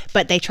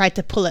 but they tried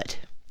to pull it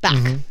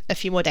back a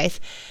few more days.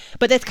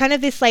 But there's kind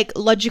of this like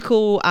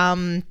logical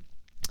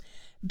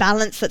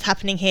balance that's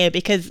happening here,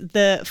 because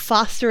the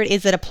faster it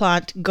is that a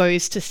plant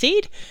goes to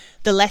seed,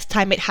 the less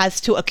time it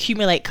has to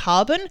accumulate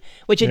carbon,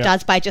 which it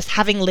does by just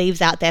having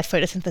leaves out there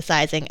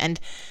photosynthesizing. And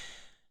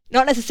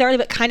not necessarily,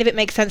 but kind of it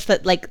makes sense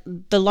that like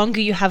the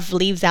longer you have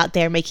leaves out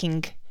there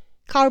making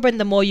carbon,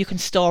 the more you can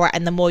store it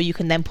and the more you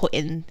can then put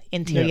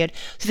into your yield.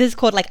 So this is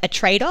called like a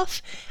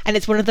trade-off, and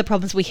it's one of the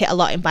problems we hit a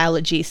lot in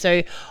biology.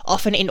 So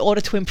often in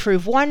order to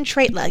improve one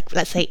trait, like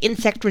let's say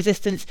insect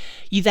resistance,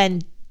 you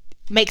then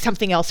make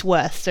something else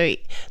worse. So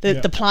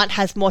the plant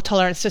has more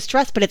tolerance to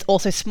stress, but it's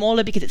also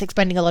smaller because it's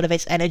expending a lot of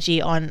its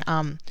energy on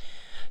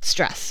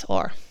stress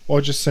or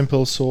just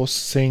simple source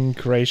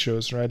sink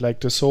ratios, right?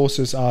 Like the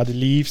sources are the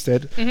leaves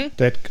that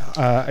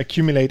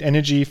accumulate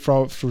energy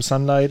through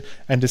sunlight,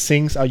 and the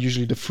sinks are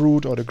usually the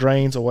fruit or the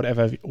grains or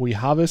whatever we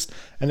harvest.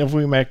 And if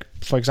we make,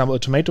 for example, a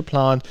tomato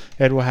plant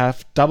that will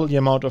have double the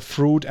amount of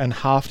fruit and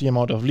half the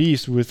amount of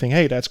leaves, we will think,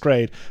 hey, that's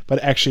great.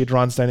 But actually it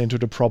runs then into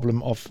the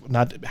problem of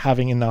not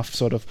having enough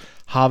sort of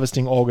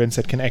harvesting organs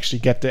that can actually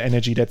get the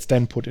energy that's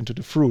then put into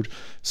the fruit.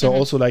 So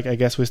also, like, I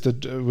guess with the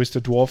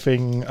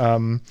dwarfing,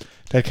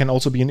 that can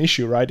also be an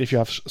issue, right? If you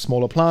have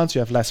smaller plants, you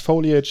have less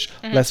foliage.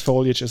 Less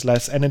foliage is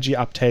less energy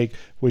uptake,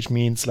 which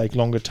means like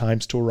longer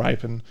times to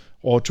ripen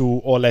or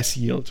less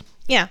yield.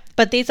 Yeah,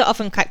 but these are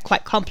often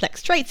quite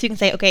complex traits. You can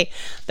say, okay,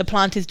 the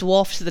plant is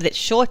dwarfed so that it's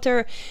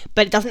shorter,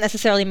 but it doesn't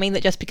necessarily mean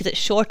that just because it's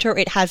shorter,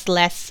 it has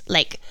less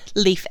like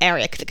leaf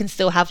area, because it can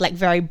still have like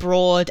very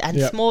broad and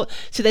small.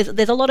 So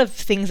there's a lot of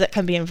things that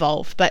can be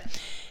involved. But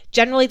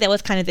generally, there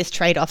was kind of this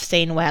trade-off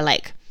scene where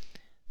like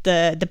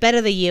the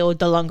better the yield,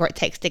 the longer it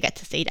takes to get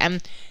to seed.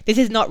 And this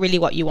is not really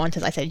what you want,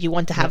 as I said. You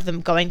want to have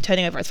them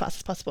turning over as fast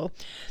as possible.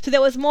 So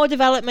there was more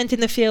development in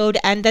the field,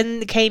 and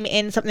then came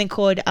in something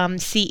called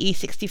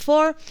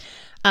CE64.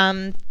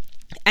 And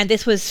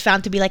this was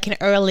found to be like an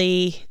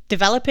early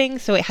developing,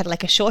 so it had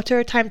like a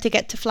shorter time to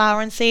get to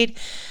flower and seed.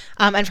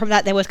 And from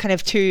that, there was kind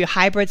of two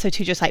hybrids, so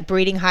two just like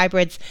breeding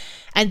hybrids.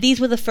 And these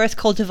were the first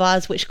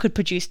cultivars which could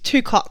produce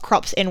two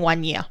crops in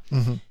 1 year.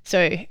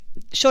 So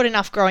short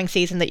enough growing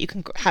season that you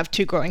can have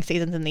two growing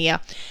seasons in the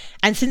year.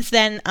 And since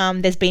then,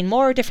 there's been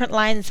more different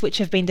lines which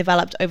have been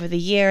developed over the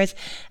years.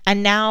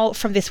 And now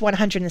from this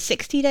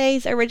 160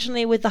 days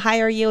originally with the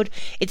higher yield,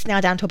 it's now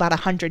down to about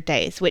 100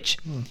 days, which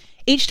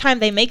each time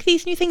they make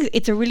these new things,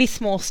 it's a really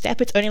small step.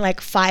 It's only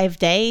like 5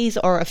 days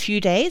or a few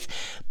days.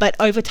 But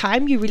over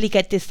time, you really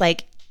get this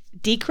like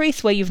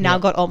decrease where you've now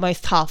got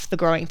almost half the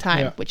growing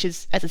time, which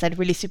is, as I said,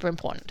 really super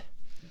important.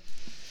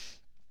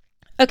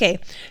 Okay,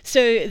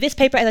 so this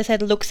paper, as I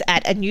said, looks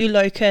at a new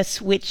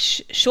locus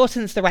which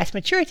shortens the rice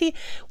maturity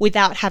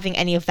without having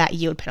any of that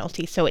yield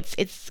penalty. So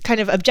it's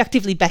kind of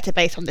objectively better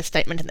based on this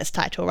statement in this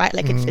title, right?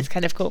 Like it's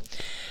kind of cool.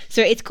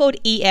 So it's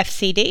called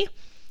EFCD.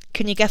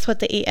 Can you guess what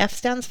the EF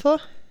stands for?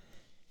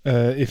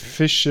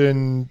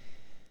 Efficient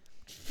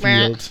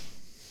field.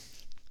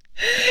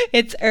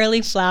 It's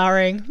early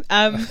flowering.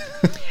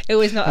 It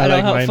was not I at all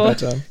like helpful. mine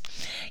better.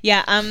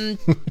 Yeah,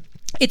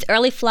 it's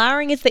early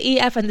flowering is the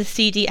EF, and the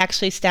CD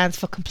actually stands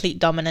for complete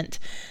dominant.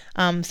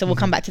 So we'll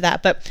come back to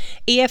that. But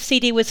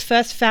EFCD was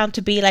first found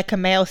to be like a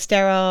male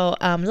sterile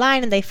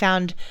line, and they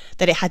found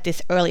that it had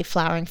this early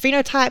flowering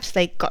phenotype, so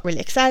they got really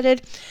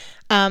excited.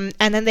 And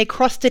then they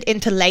crossed it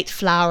into late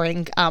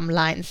flowering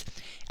lines.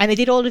 And they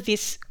did all of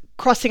this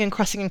crossing,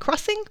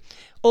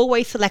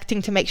 always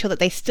selecting to make sure that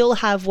they still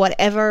have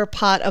whatever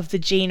part of the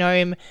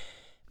genome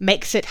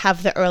makes it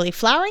have the early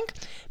flowering.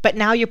 But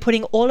now you're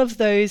putting all of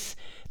those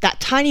that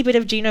tiny bit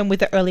of genome with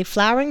the early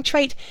flowering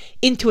trait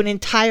into an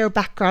entire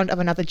background of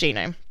another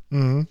genome.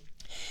 Mm-hmm.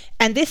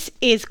 And this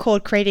is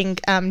called creating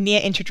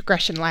near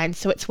introgression lines.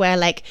 So it's where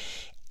like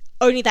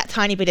only that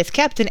tiny bit is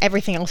kept and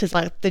everything else is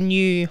like the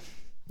new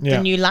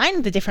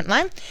line, the different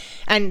line.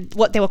 And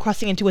what they were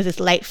crossing into was this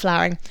late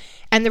flowering.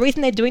 And the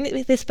reason they're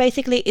doing this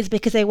basically is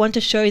because they want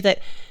to show that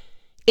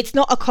it's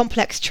not a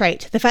complex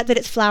trait. The fact that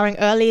it's flowering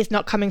early is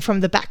not coming from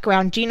the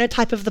background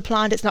genotype of the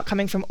plant. It's not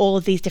coming from all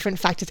of these different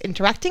factors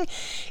interacting.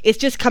 It's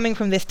just coming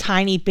from this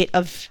tiny bit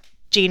of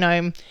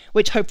genome,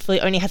 which hopefully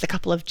only has a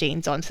couple of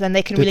genes on. So then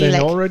they can Did really they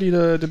know already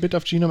the bit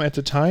of genome at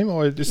the time,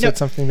 or is that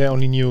something they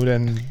only knew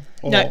then?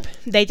 Nope,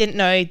 they didn't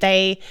know.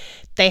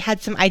 They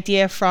had some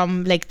idea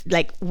from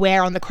like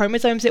where on the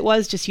chromosomes it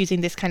was, just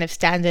using this kind of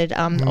standard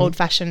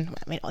old-fashioned.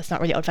 I mean, it's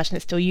not really old-fashioned;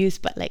 it's still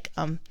used, but like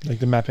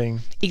the mapping.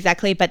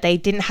 Exactly, but they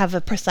didn't have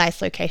a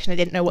precise location. They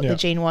didn't know what the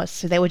gene was,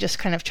 so they were just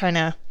kind of trying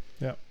to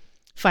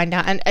find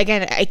out. And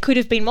again, it could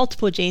have been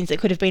multiple genes. It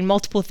could have been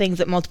multiple things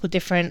at multiple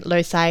different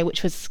loci,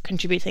 which was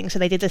contributing. So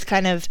they did this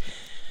kind of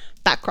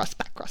back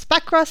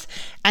cross,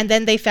 and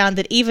then they found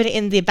that even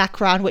in the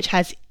background, which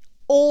has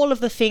all of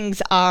the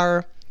things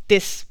are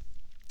this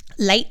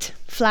late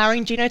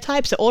flowering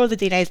genotype, so all of the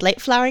DNA is late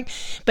flowering,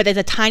 but there's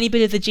a tiny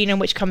bit of the genome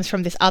which comes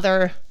from this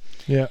other.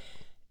 Yeah.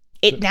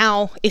 It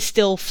now is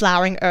still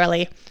flowering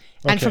early.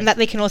 And from that,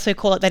 they can also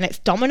call it then it's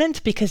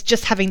dominant, because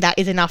just having that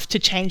is enough to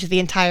change the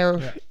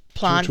entire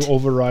plant. To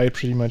override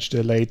pretty much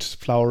the late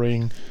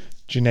flowering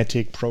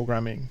genetic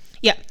programming.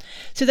 Yeah.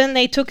 So then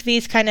they took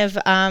these kind of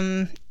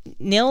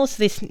NILs,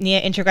 this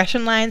near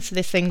introgression lines, so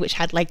this thing which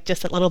had like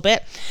just a little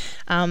bit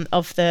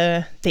of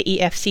the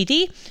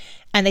EFCD,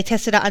 and they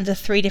tested it under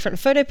 3 different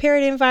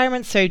photoperiod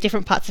environments, so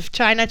different parts of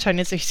China.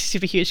 China's a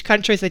super huge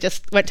country, so they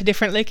just went to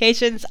different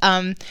locations,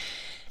 and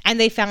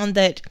they found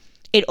that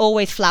it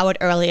always flowered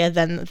earlier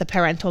than the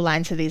parental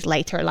lines, so these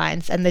later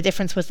lines, and the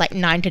difference was like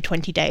 9 to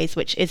 20 days,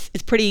 which is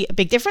pretty a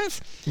big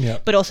difference. Yeah.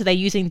 But also they're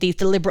using these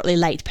deliberately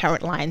late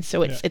parent lines,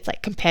 so it's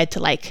like compared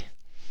to like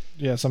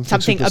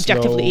something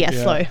objectively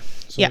slow.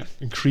 So it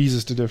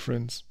increases the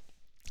difference.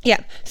 Yeah.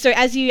 So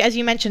as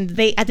you mentioned,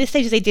 they at this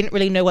stage they didn't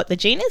really know what the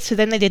gene is. So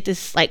then they did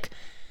this like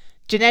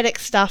genetic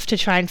stuff to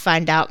try and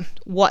find out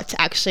where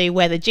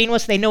the gene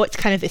was. So they know it's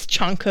kind of this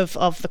chunk of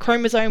the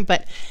chromosome,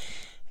 but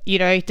you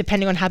know,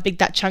 depending on how big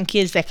that chunk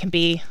is, there can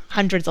be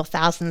hundreds or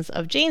thousands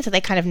of genes. So they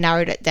kind of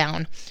narrowed it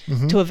down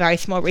to a very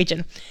small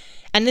region.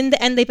 And in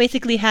the end, they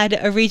basically had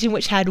a region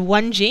which had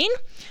one gene,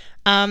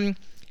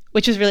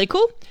 which was really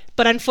cool.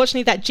 But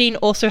unfortunately, that gene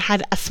also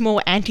had a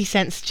small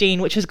antisense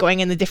gene, which was going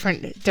in a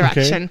different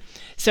direction. Okay.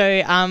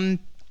 So,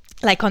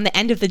 like on the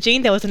end of the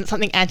gene, there was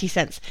something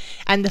antisense.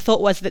 And the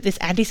thought was that this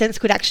antisense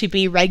could actually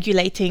be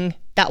regulating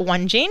that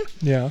one gene.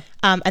 Yeah.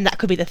 And that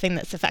could be the thing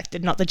that's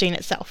affected, not the gene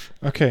itself.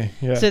 Okay,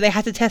 yeah. So they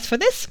had to test for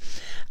this.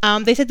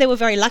 They said they were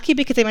very lucky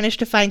because they managed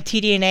to find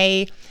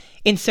tDNA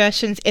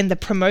insertions in the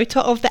promoter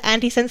of the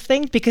antisense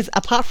thing, because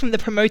apart from the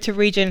promoter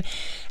region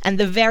and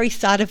the very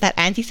start of that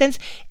antisense,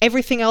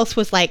 everything else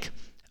was like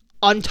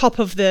on top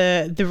of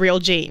the real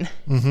gene.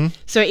 Mm-hmm.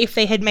 So if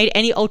they had made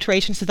any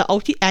alterations to the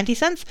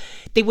antisense,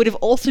 they would have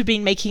also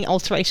been making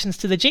alterations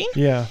to the gene.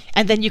 Yeah.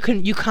 And then you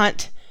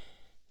can't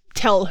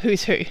tell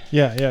who's who.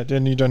 Yeah.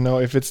 Then you don't know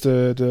if it's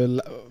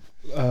the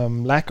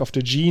lack of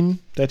the gene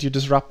that you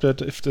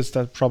disrupted, if there's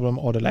that problem,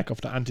 or the lack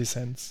of the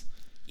antisense.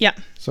 Yeah.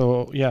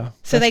 So yeah.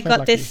 So they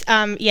got lucky. This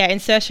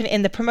insertion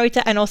in the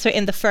promoter and also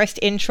in the first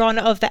intron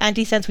of the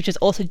antisense, which is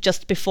also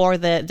just before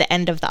the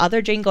end of the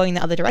other gene going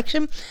the other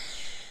direction.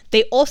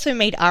 They also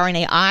made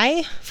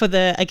RNAi for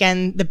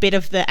the bit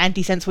of the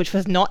antisense which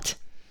was not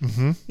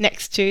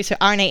next to. So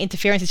RNA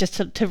interference is just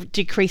to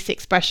decrease the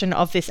expression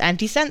of this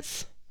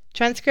antisense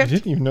transcript. I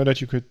didn't even know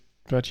that you could,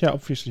 but yeah,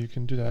 obviously you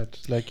can do that.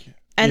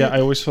 I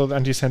always thought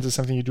antisense is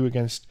something you do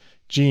against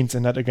genes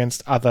and not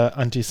against other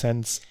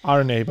antisense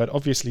RNA, but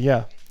obviously,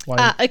 yeah.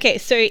 Why? Okay,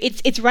 so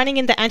it's running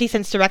in the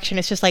antisense direction.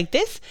 It's just like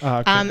this.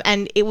 Okay.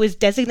 And it was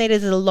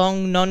designated as a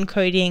long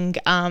non-coding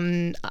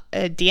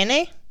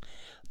DNA.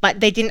 But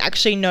they didn't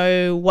actually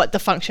know what the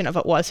function of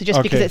it was. So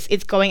just because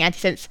it's going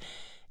antisense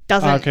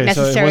doesn't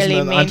necessarily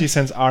mean... So it wasn't an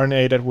antisense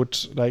RNA that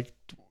would,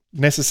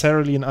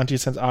 necessarily an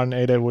antisense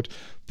RNA that would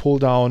pull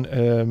down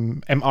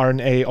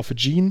mRNA of a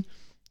gene.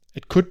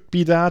 It could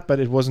be that,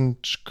 but it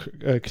wasn't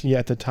clear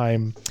at the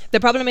time. The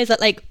problem is that,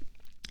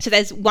 so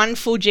there's one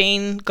full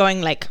gene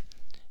going,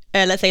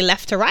 let's say,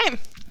 left to right.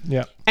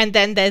 Yeah. And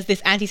then there's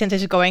this antisense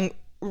that's going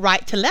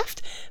right to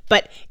left,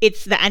 but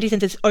it's the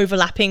antisense is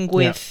overlapping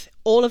with... Yeah.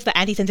 All of the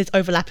antisense is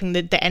overlapping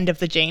the end of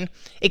the gene,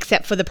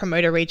 except for the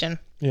promoter region.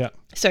 Yeah.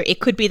 So it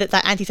could be that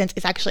antisense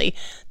is actually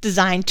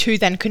designed to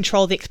then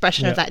control the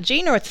expression of that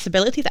gene or its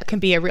stability. That can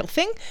be a real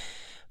thing,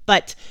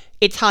 but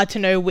it's hard to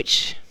know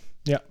which.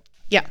 Yeah.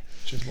 Yeah.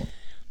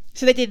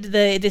 So they did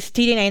this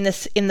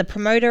tDNA in the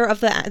promoter of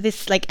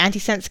this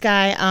antisense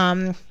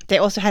guy. They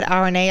also had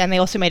RNA, and they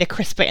also made a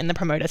CRISPR in the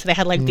promoter. So they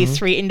had these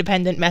 3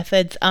 independent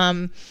methods.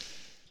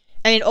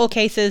 And in all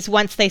cases,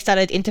 once they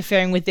started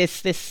interfering with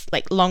this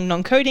like long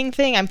non-coding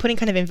thing, I'm putting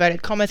kind of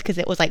inverted commas because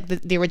it was like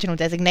the original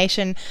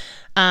designation,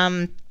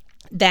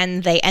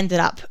 then they ended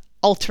up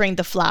altering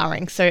the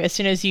flowering. So as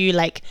soon as you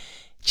like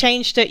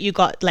changed it, you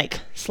got like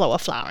slower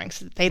flowering.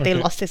 So they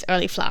lost this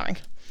early flowering.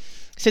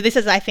 So this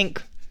is, I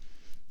think,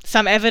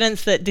 some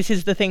evidence that this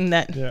is the thing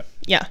that,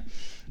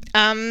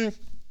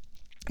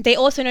 they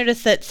also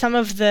noticed that some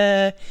of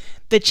the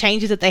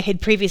changes that they had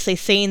previously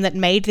seen that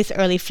made this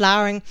early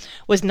flowering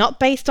was not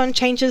based on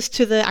changes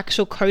to the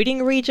actual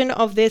coding region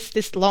of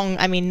this long,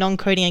 I mean,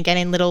 non-coding again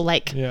in little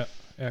like air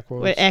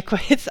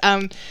quotes.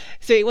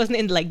 So it wasn't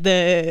in like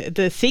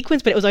the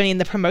sequence, but it was only in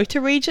the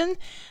promoter region.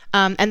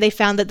 And they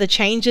found that the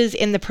changes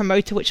in the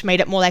promoter, which made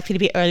it more likely to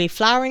be early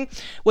flowering,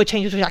 were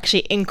changes which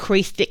actually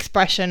increased the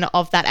expression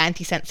of that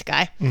antisense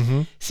guy.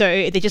 Mm-hmm. So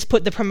they just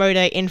put the promoter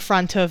in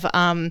front of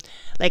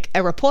like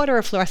a reporter,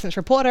 a fluorescence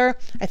reporter.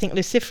 I think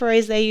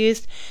luciferase they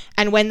used.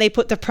 And when they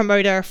put the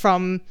promoter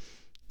from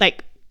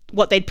like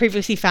what they'd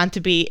previously found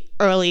to be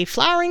early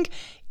flowering,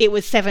 it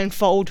was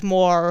 7-fold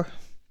more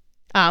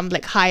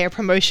like higher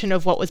promotion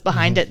of what was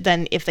behind it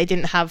than if they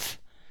didn't have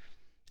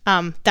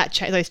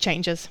those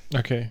changes.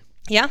 Okay.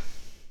 Yeah?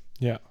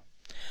 Yeah.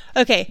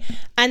 Okay.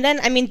 And then,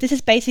 I mean, this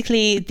is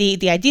basically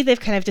the idea. They've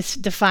kind of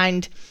just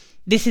defined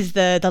this is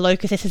the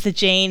locus, this is the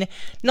gene.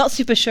 Not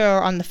super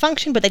sure on the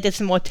function, but they did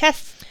some more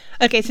tests.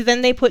 Okay, so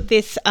then they put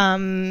these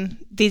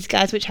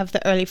guys which have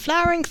the early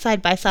flowering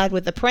side by side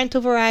with the parental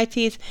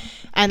varieties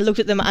and looked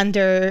at them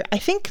under, I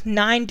think,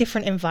 9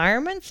 different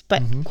environments,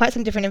 but quite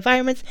some different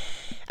environments.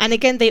 And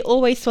again, they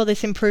always saw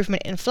this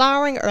improvement in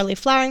flowering, early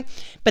flowering,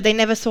 but they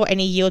never saw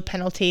any yield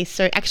penalties.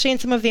 So actually in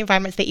some of the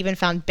environments, they even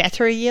found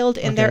better yield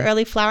in their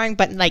early flowering,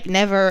 but like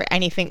never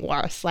anything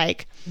worse.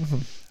 Like,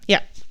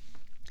 yeah.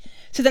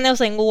 So then they were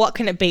saying, well, what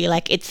can it be?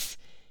 Like it's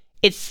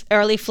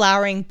early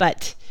flowering,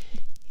 but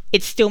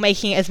it's still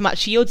making as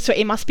much yield, so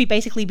it must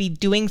basically be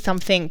doing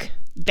something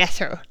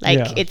better.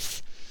 Like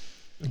it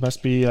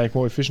must be like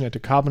more efficient at the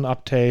carbon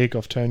uptake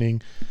of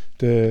turning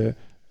the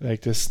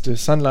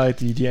sunlight,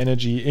 the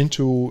energy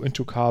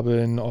into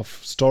carbon, of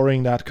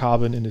storing that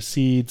carbon in the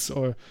seeds,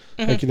 or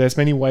like there's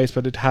many ways,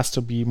 but it has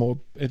to be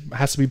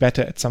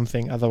better at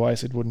something.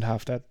 Otherwise, it wouldn't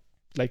have that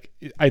like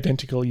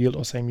identical yield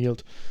or same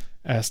yield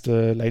as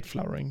the late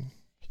flowering.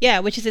 Yeah,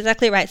 which is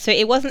exactly right. So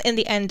it wasn't in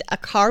the end a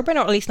carbon,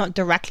 or at least not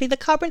directly the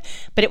carbon,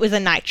 but it was a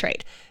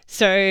nitrate,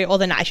 or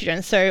the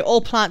nitrogen. So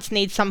all plants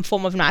need some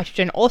form of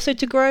nitrogen also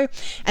to grow.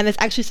 And there's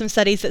actually some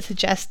studies that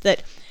suggest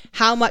that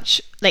how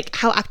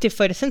active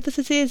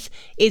photosynthesis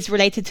is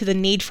related to the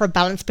need for a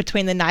balance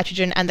between the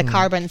nitrogen and the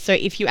carbon. So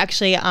if you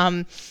actually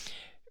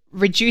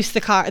reduce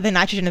the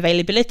nitrogen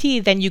availability,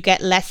 then you get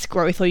less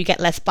growth or you get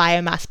less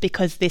biomass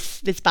because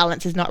this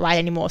balance is not right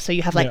anymore. So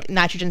you have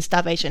nitrogen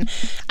starvation,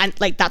 and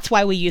like that's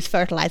why we use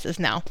fertilizers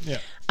now.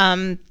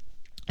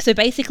 So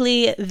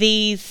basically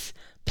these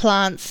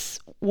plants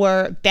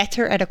were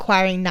better at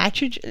acquiring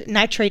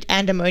nitrate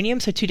and ammonium,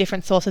 so 2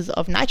 different sources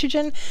of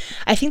nitrogen.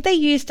 I think they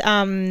used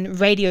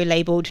radio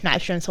labeled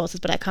nitrogen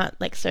sources, but I can't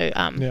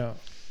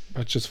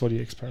but just for the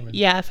experiment.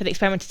 Yeah, for the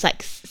experiment to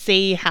like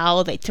see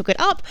how they took it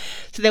up.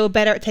 So they were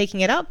better at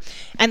taking it up.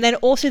 And then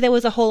also there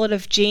was a whole lot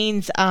of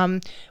genes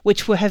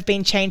which have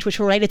been changed, which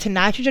were related to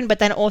nitrogen, but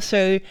then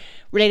also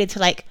related to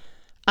like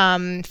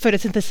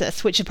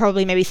photosynthesis, which are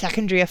probably maybe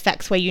secondary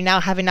effects where you now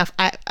have enough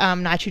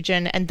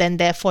nitrogen, and then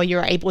therefore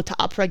you're able to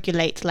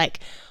upregulate like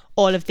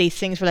all of these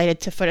things related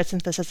to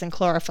photosynthesis and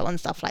chlorophyll and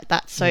stuff like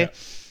that. So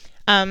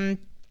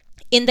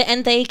in the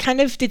end, they kind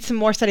of did some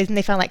more studies and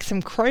they found like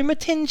some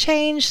chromatin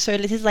change. So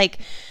this is like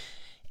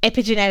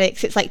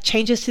epigenetics. It's like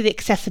changes to the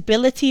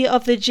accessibility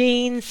of the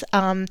genes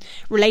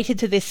related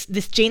to this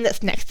gene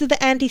that's next to the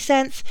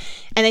antisense.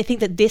 And they think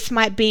that this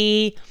might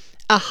be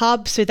a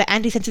hub. So the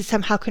antisense is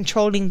somehow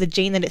controlling the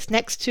gene that it's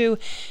next to.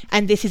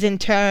 And this is in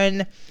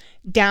turn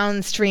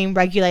downstream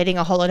regulating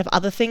a whole lot of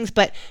other things.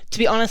 But to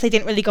be honest, they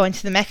didn't really go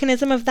into the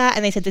mechanism of that.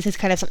 And they said this is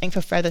kind of something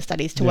for further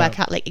studies to work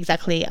out like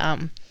exactly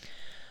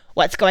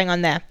what's going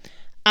on there.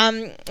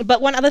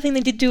 But one other thing they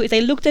did do is they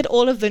looked at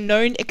all of the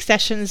known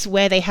accessions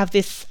where they have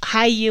this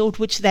high yield,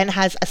 which then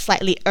has a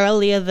slightly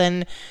earlier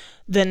than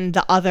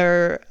the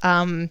other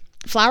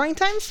flowering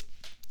times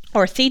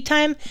or seed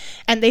time.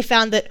 And they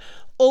found that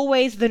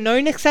always the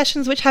known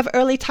accessions which have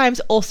early times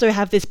also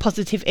have this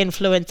positive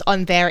influence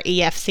on their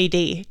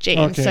EFCD gene.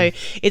 Okay. So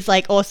it's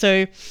like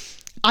also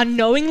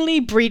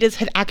unknowingly breeders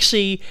had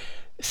actually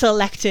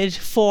selected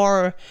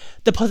for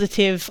the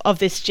positive of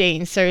this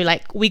gene. So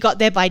like we got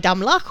there by dumb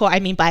luck, or I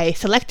mean by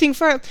selecting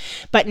for it,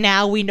 but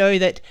now we know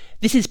that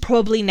this is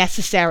probably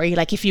necessary.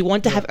 Like if you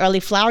want to have early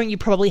flowering, you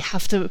probably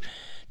have to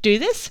do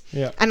this.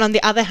 And on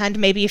the other hand,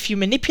 maybe if you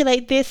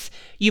manipulate this,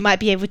 you might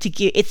be able to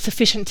give, it's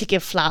sufficient to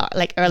give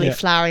early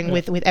flowering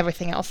with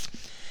everything else.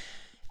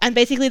 And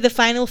basically the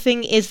final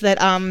thing is that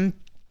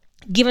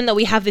given that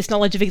we have this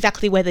knowledge of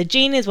exactly where the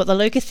gene is, what the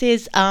locus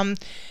is,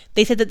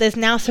 they said that there's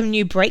now some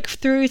new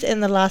breakthroughs in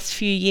the last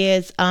few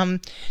years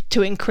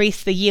to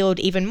increase the yield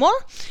even more.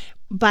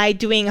 by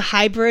doing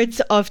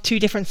hybrids of two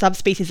different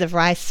subspecies of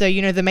rice. So,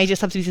 the major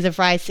subspecies of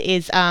rice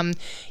is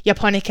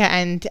Japonica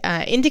and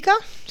Indica.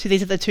 So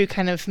these are the two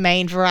kind of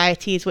main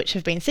varieties which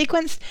have been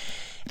sequenced.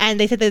 And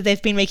they said that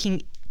they've been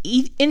making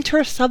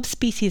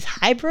inter-subspecies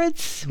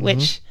hybrids,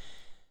 which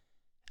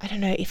I don't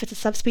know if it's a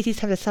subspecies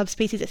times a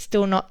subspecies, it's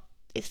still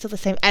the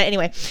same.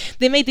 Anyway,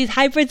 they made these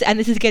hybrids and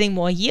this is getting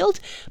more yield.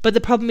 But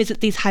the problem is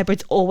that these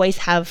hybrids always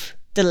have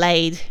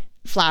delayed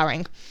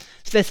flowering.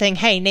 So they're saying,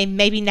 hey,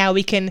 maybe now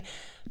we can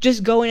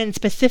just go in and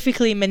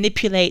specifically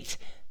manipulate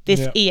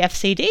this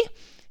EFCD,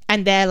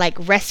 and they're like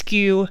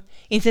rescue,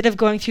 instead of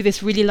going through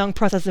this really long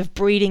process of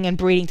breeding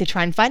to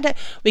try and find it,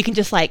 we can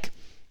just like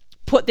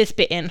put this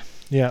bit in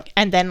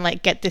and then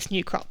like get this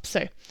new crop.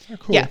 So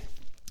cool.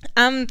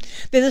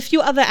 There's a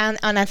few other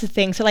unanswered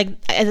things. So like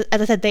as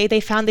I said,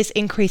 they found this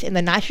increase in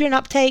the nitrogen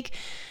uptake,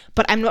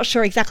 but I'm not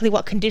sure exactly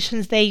what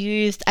conditions they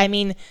used. I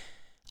mean,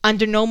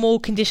 under normal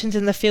conditions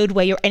in the field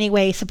where you're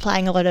anyway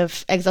supplying a lot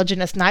of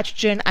exogenous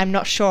nitrogen, I'm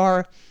not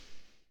sure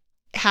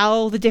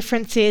how the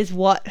difference is.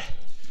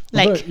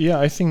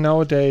 I think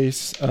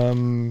nowadays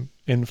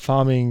in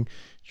farming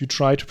you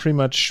try to pretty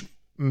much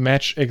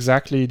match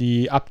exactly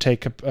the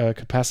uptake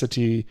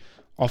capacity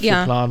of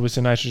your plant with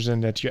the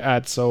nitrogen that you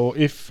add. So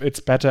if it's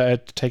better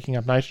at taking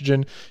up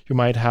nitrogen, you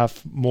might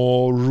have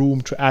more room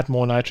to add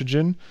more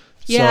nitrogen.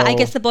 Yeah, I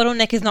guess the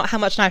bottleneck is not how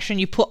much nitrogen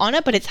you put on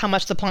it, but it's how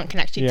much the plant can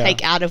actually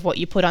take out of what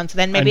you put on. So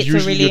then maybe it's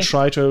usually you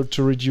try to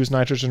reduce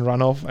nitrogen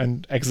runoff,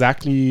 and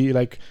exactly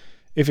like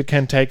if it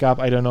can take up,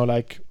 I don't know,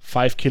 like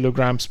 5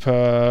 kilograms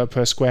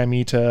per square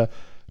meter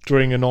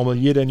during a normal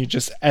year, then you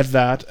just add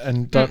that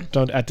and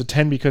don't add the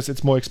 10 because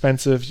it's more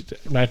expensive.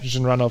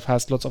 Nitrogen runoff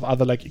has lots of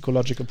other like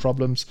ecological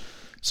problems.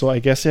 So I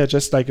guess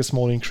just like a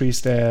small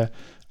increase there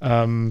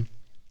then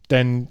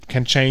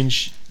can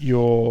change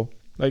your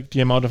like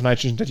the amount of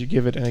nitrogen that you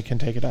give it, and it can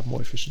take it up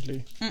more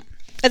efficiently.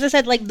 As I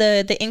said, like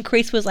the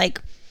increase was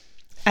like,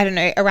 I don't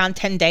know, around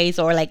 10 days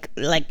or like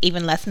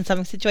even less in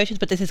some situations,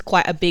 but this is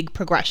quite a big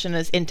progression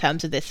as in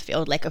terms of this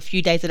field. Like a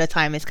few days at a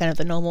time is kind of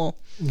the normal.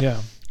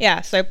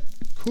 Yeah. So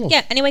cool.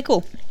 Yeah. Anyway,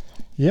 cool.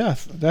 Yeah,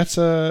 that's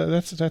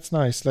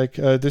nice. Like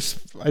this,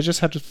 I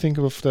just had to think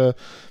of the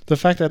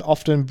fact that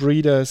often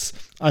breeders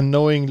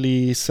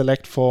unknowingly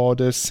select for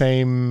the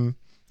same,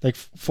 like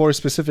for a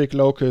specific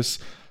locus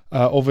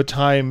over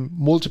time,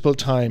 multiple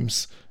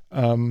times,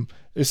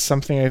 is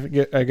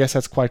something I guess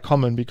that's quite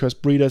common, because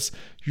breeders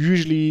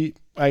usually,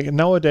 like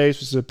nowadays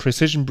with the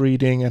precision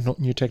breeding and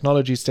new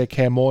technologies, they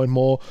care more and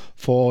more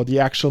for the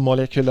actual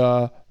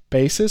molecular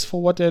basis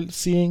for what they're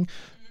seeing.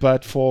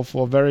 But for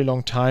a very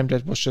long time,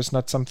 that was just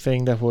not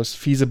something that was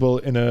feasible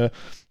in a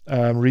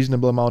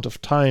reasonable amount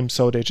of time,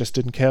 so they just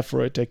didn't care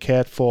for it. They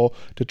cared for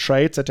the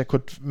traits that they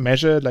could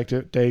measure, like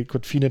they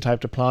could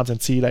phenotype the plants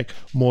and see like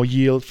more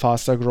yield,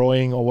 faster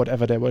growing, or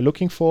whatever they were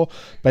looking for,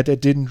 but they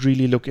didn't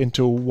really look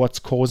into what's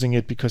causing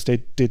it because they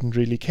didn't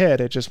really care.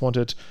 They just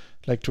wanted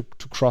like to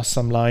cross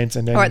some lines,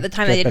 and then or at the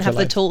time they didn't have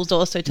the tools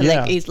also to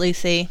like easily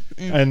see.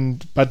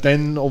 But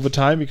then over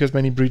time, because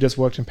many breeders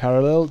worked in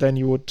parallel, then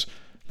you would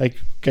like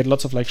get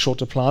lots of like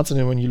shorter plants, and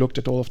then when you looked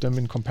at all of them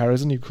in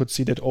comparison, you could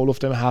see that all of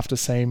them have the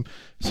same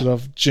sort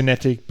of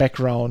genetic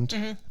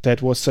background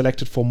that was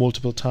selected for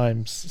multiple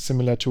times,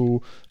 similar to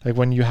like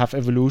when you have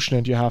evolution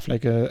and you have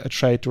like a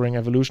trait during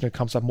evolution, it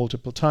comes up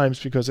multiple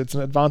times because it's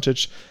an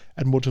advantage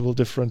at multiple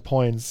different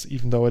points,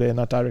 even though they're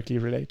not directly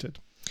related.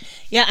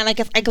 Yeah, and I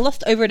guess I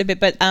glossed over it a bit,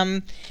 but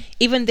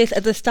even this,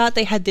 at the start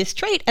they had this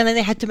trait, and then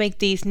they had to make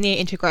these near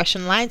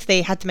integration lines.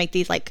 They had to make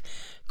these like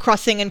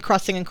crossing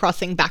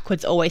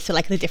backwards always to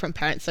like the different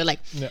parents. So like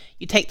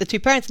you take the two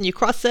parents and you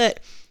cross it,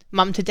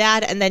 mum to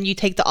dad, and then you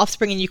take the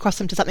offspring and you cross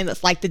them to something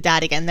that's like the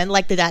dad again, then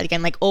like the dad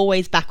again, like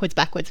always backwards.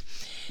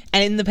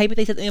 And in the paper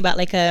they said something about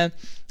like a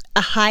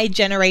high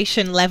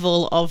generation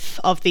level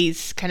of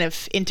these kind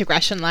of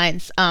integration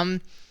lines.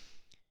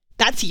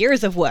 That's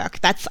years of work.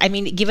 I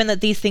mean, given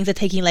that these things are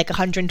taking like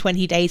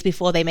 120 days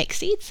before they make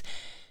seeds,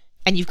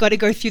 and you've got to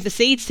go through the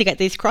seeds to get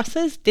these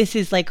crosses, this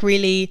is like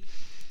really...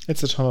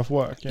 It's a ton of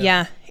work.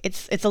 Yeah,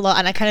 it's a lot.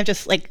 And I kind of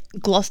just like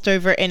glossed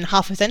over it in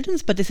half a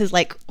sentence, but this is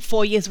like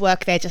 4 years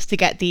work there just to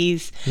get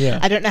these. Yeah.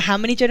 I don't know how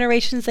many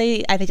generations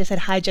I think just said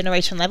high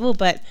generation level,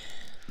 but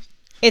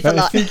it's a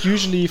lot. I think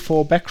usually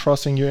for back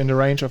crossing, you're in the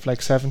range of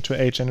like 7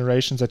 to 8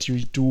 generations that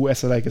you do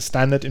as a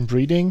standard in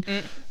breeding.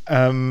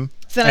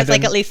 So it's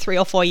like at least 3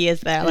 or 4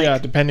 years there. Yeah,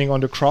 depending on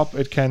the crop,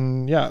 it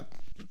can,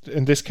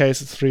 in this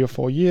case, it's 3 or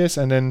 4 years.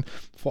 And then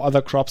for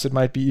other crops, it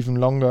might be even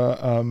longer.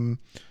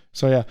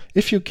 So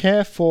if you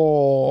care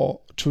to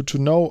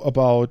know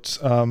about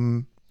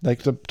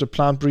like the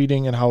plant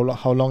breeding and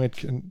how long it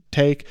can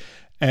take,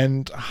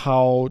 and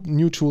how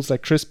new tools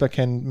like CRISPR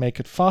can make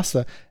it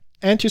faster,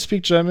 and you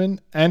speak German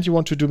and you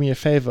want to do me a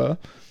favor,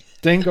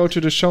 then go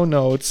to the show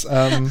notes.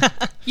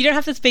 You don't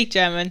have to speak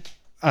German.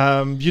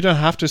 You don't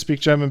have to speak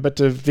German, but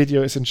the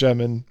video is in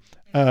German.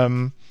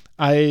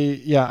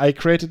 I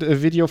created a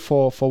video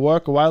for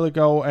work a while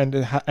ago, and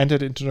it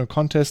entered into a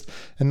contest,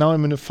 and now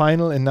I'm in a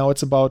final, and now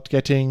it's about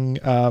getting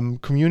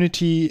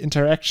community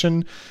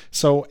interaction.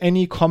 So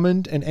any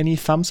comment and any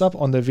thumbs up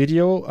on the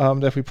video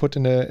that we put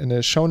in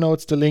the show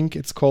notes, the link,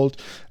 it's called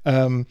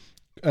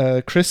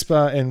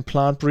CRISPR in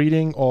plant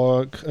breeding,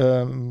 or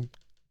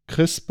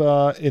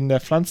CRISPR in der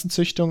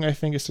Pflanzenzüchtung, I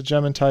think is the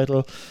German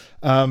title.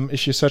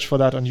 If you search for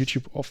that on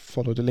YouTube or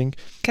follow the link.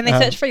 Can they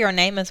search for your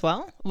name as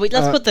well?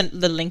 Let's put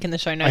the link in the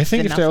show notes. I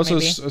think if they also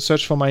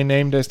search for my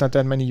name, there's not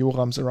that many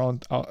Jorams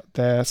around out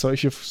there. So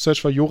if you search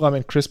for Joram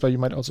and CRISPR, you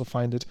might also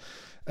find it.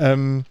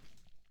 And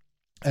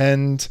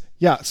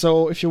yeah,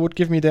 so if you would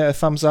give me there a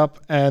thumbs up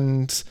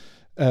and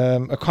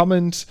a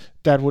comment,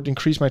 that would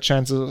increase my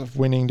chances of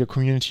winning the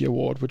community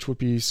award, which would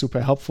be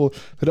super helpful.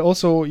 But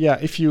also, yeah,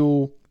 if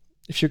you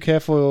care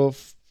for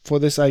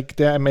this, like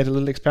there I made a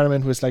little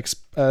experiment with like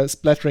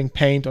splattering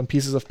paint on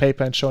pieces of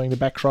paper and showing the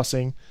back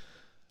crossing.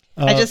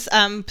 I just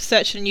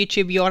searched on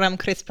YouTube Joram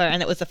CRISPR,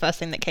 and it was the first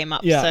thing that came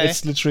up. Yeah, so.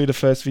 It's literally the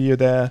first video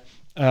there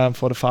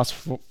for the Fast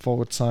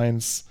Forward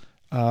Science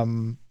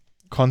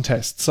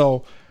contest.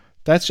 So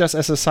that's just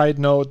as a side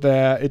note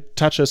there. It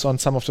touches on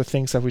some of the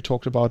things that we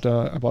talked about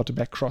the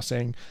back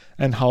crossing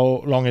and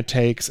how long it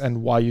takes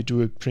and why you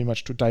do it pretty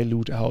much to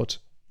dilute out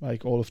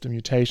like all of the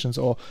mutations,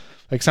 or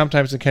like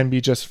sometimes it can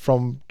be just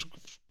from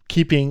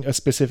keeping a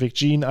specific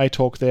gene. I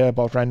talk there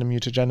about random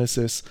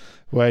mutagenesis,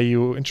 where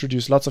you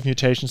introduce lots of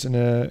mutations in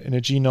a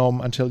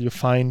genome until you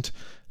find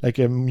like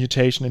a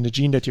mutation in the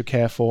gene that you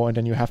care for, and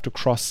then you have to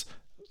cross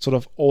sort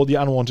of all the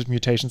unwanted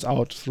mutations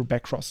out through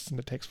back crosses, and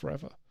it takes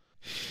forever.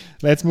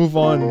 Let's move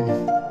on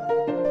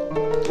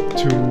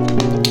to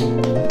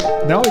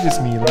now. It is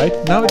me, right?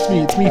 Now it's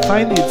me.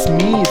 Finally, it's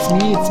me.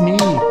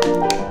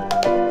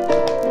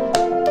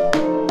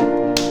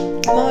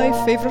 My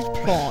favorite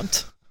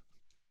plant.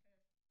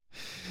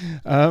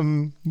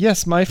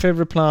 Yes, my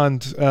favorite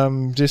plant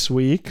this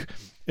week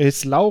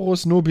is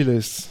Laurus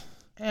nobilis.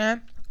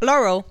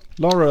 Laurel.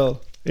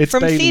 It's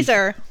from bay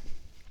Caesar.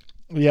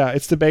 Leaf. Yeah,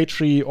 it's the bay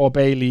tree or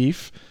bay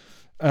leaf.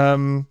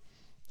 I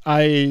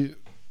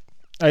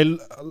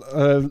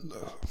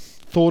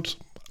thought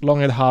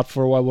long and hard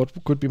for a while what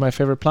could be my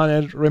favorite plant.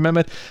 I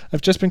remembered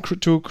I've just been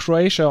to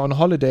Croatia on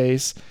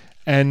holidays,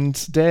 and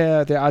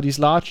there are these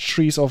large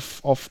trees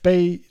of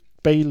bay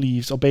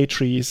leaves or bay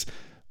trees,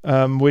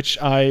 which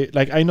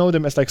I know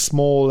them as like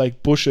small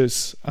like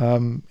bushes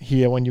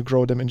here when you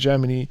grow them in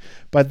Germany,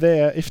 but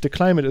there, if the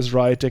climate is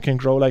right, they can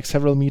grow like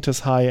several meters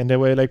high, and there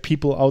were like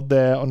people out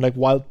there on like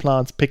wild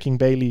plants picking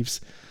bay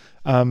leaves,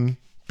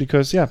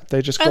 because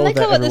they just grow there everywhere. I like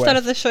how at the start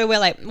of the show we're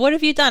like, what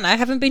have you done? I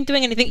haven't been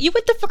doing anything. You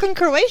went to fucking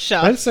Croatia.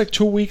 That's like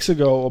 2 weeks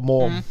ago or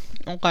more.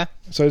 Okay.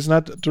 So it's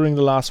not during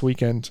the last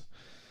weekend.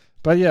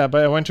 But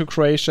I went to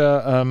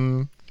Croatia.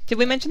 Did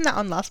we mention that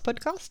on last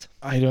podcast?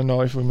 I don't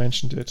know if we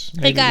mentioned it.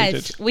 Maybe hey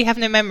guys, we have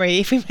no memory.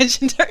 If we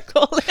mentioned it,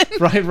 call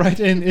in. Right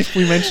in if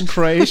we mentioned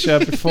Croatia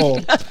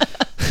before.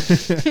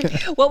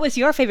 What was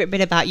your favorite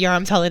bit about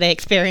Joram's holiday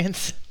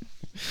experience?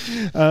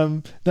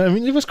 No, I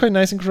mean, it was quite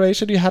nice in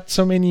Croatia. You had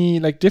so many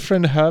like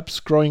different herbs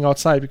growing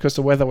outside because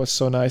the weather was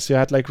so nice. You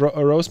had like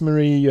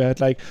rosemary, you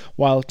had like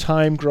wild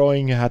thyme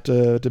growing, you had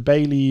the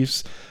bay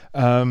leaves.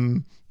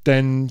 Then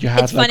you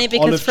had like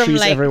olive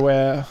trees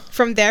everywhere.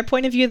 From their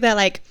point of view, they're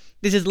like,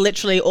 this is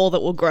literally all that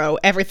will grow.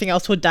 Everything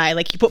else will die.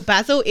 Like you put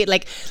basil, it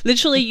like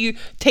literally you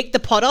take the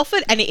pot off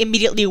it and it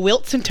immediately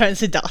wilts and turns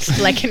to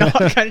dust, like in a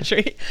hot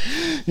country.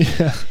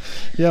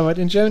 Yeah, but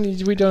in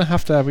Germany we don't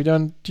have that.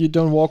 You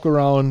don't walk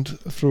around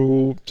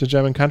through the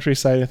German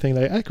countryside and think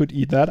like, I could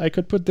eat that. I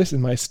could put this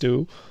in my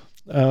stew.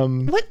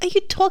 What are you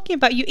talking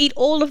about? You eat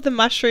all of the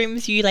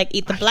mushrooms. You like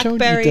eat the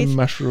blackberries. I don't eat the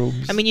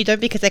mushrooms. I mean, you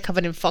don't because they're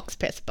covered in fox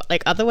piss, but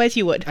like otherwise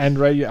you would. And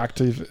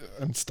radioactive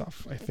and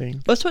stuff, I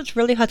think. Also, it's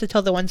really hard to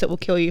tell the ones that will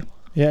kill you.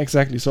 Yeah,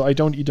 exactly. So I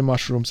don't eat the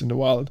mushrooms in the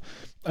wild.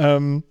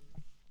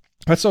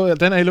 But so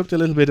then I looked a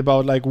little bit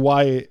about like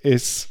why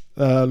is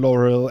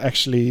laurel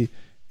actually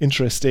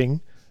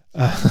interesting.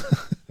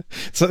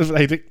 So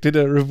I did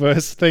a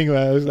reverse thing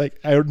where I was like,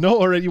 I know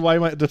already why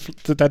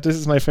that this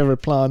is my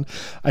favorite plant.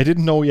 I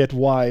didn't know yet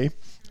why.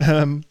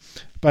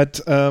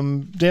 But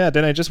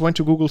then I just went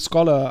to Google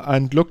Scholar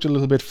and looked a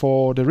little bit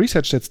for the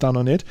research that's done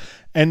on it.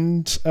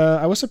 And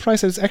I was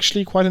surprised that it's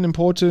actually quite an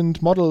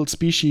important model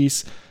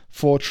species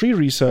for tree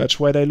research,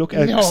 where they look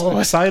at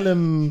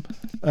xylem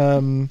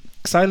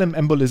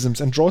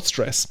embolisms and drought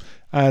stress.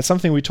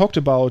 Something we talked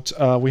about.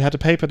 We had a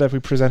paper that we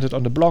presented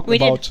on the blog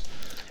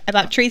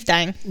about trees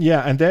dying.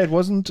 Yeah, and there it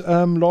wasn't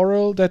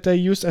laurel that they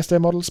used as their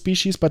model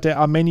species, but there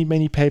are many,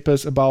 many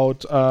papers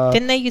about...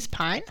 Didn't they use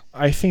pine?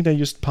 I think they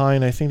used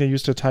pine. I think they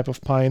used a type of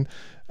pine.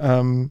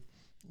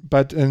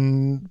 But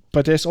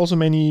there's also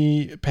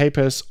many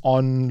papers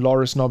on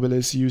Laurus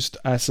nobilis used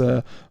as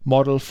a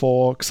model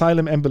for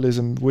xylem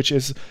embolism, which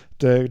is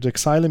the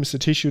xylem is the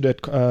tissue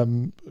that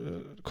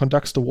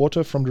conducts the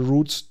water from the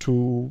roots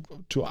to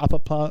upper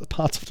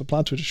parts of the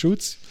plant, to the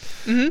shoots.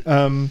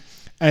 Mm-hmm.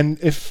 And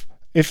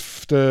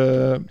if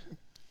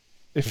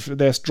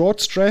there's drought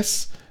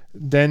stress,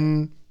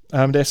 then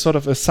there's sort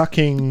of a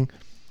sucking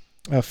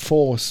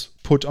force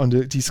put on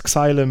these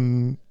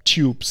xylem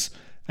tubes,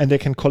 and they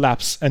can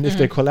collapse. And if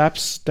they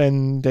collapse,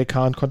 then they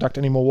can't conduct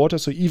any more water.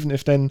 So even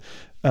if then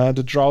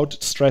the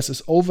drought stress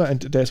is over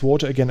and there's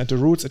water again at the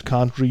roots, it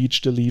can't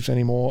reach the leaves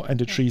anymore, and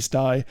the trees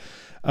die,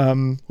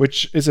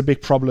 which is a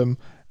big problem.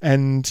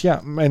 And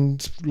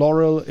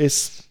laurel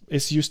is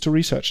used to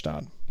research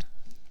that.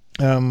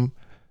 Then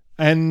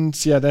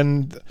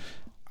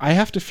I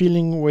have the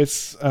feeling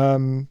with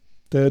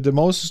the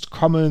most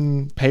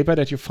common paper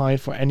that you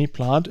find for any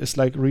plant is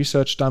like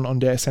research done on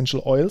their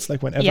essential oils,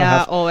 like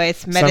whenever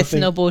always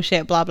medicinal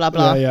bullshit, blah blah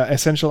blah.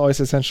 Essential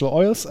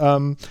oils.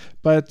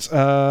 But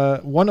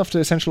one of the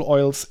essential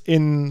oils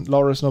in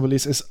Laurus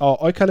nobilis is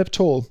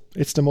eucalyptol.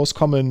 It's the most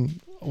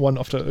common one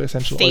of the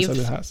essential oils that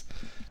it has.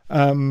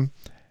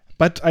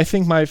 But I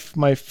think my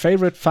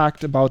favorite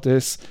fact about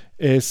this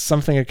is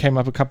something that came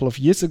up a couple of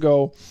years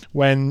ago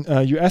when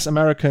US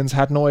Americans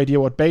had no idea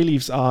what bay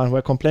leaves are and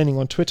were complaining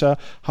on Twitter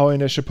how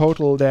in a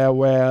chipotle there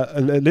were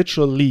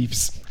literal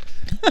leaves.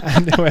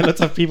 And there were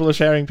lots of people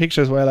sharing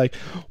pictures where like,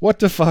 what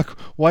the fuck?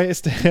 Why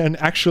is there an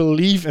actual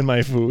leaf in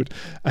my food?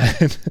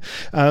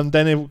 And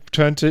then it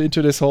turned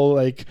into this whole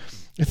like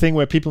thing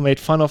where people made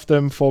fun of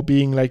them for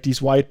being like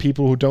these white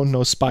people who don't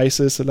know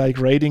spices, like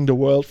raiding the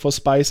world for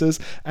spices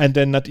and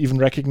then not even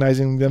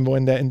recognizing them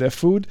when they're in their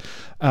food.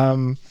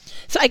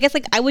 So I guess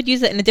like I would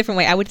use it in a different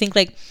way. I would think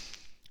like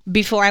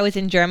before I was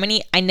in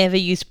Germany, I never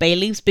used bay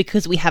leaves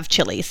because we have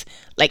chilies.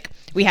 Like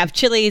we have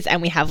chilies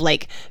and we have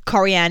like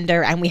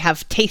coriander and we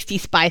have tasty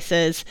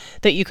spices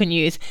that you can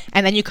use.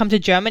 And then you come to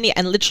Germany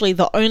and literally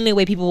the only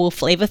way people will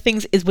flavor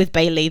things is with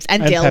bay leaves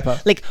and dill. Pepper.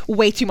 Like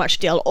way too much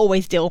dill,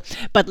 always dill.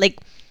 But like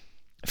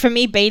for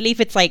me, bay leaf,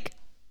 it's like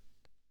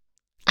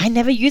I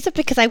never use it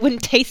because I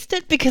wouldn't taste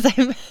it because I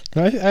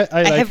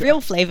have real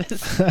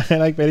flavors. I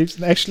like bay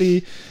leaves.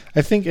 Actually,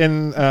 I think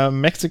in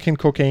Mexican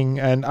cooking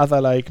and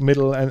other like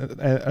middle and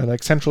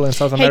like Central and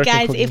South American cooking. Hey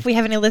guys, cooking, if we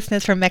have any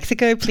listeners from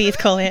Mexico, please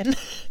call in.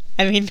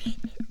 I mean,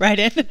 write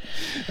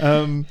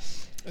in.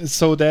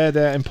 So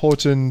they're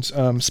important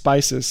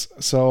spices.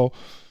 So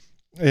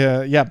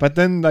but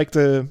then like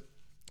the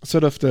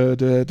sort of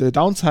the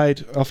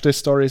downside of this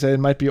story is that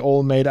it might be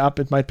all made up.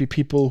 It might be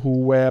people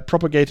who were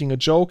propagating a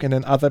joke, and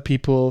then other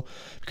people,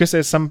 because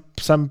there's some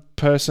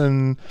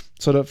person,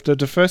 sort of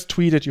the first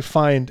tweet that you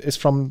find is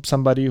from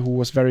somebody who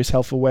was very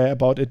self-aware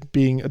about it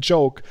being a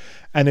joke,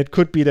 and it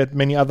could be that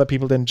many other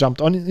people then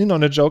jumped in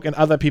on a joke, and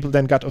other people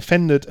then got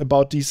offended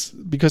about these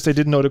because they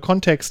didn't know the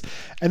context,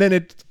 and then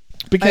it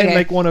became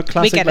like one of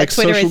classic like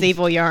Twitter is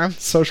evil, Yarm.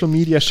 Social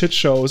media shit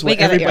shows where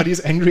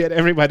everybody's angry at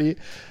everybody.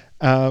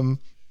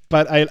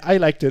 But I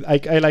liked it.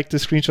 I liked the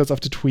screenshots of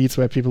the tweets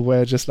where people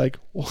were just like,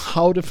 well,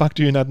 how the fuck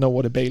do you not know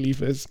what a bay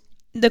leaf is?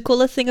 The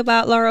coolest thing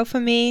about laurel for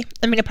me,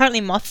 I mean,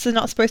 apparently moths are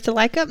not supposed to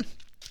like it.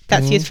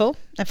 That's useful.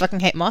 I fucking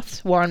hate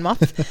moths. War on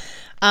moths.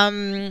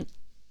 In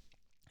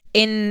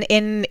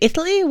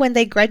Italy, when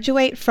they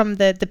graduate from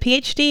the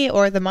PhD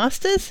or the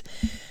master's,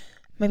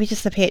 maybe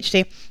just the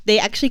PhD, they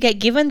actually get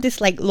given this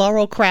like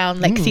laurel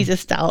crown, like Caesar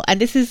style. And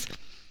this is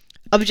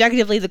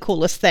objectively the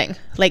coolest thing.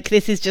 Like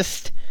this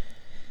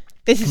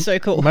is so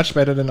cool. Much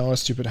better than our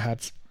stupid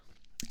hats.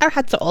 Our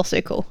hats are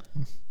also cool.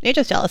 You're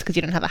just jealous because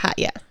you don't have a hat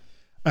yet.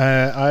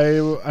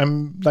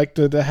 I'm like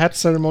the hat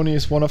ceremony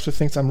is one of the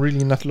things I'm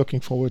really not looking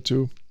forward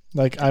to.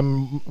 Like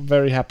I'm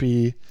very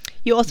happy.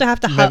 You also have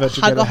to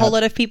hug a whole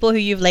lot of people who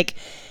you've like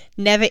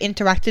never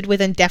interacted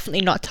with and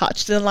definitely not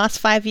touched in the last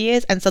 5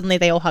 years, and suddenly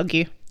they all hug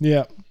you.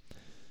 Yeah.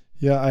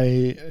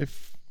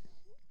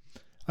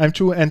 I'm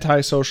too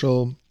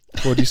antisocial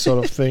for these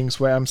sort of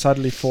things where I'm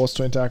suddenly forced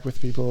to interact with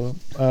people.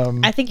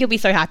 I think you'll be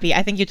so happy.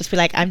 I think you'll just be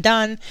like, I'm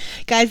done.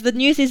 Guys, the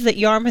news is that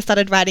Yarm has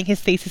started writing his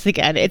thesis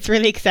again. It's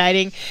really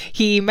exciting.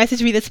 He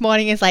messaged me this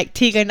morning and is like,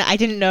 Tegan, I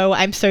didn't know.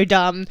 I'm so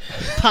dumb.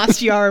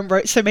 Past Yarm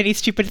wrote so many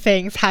stupid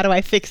things. How do I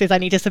fix this? I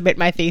need to submit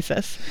my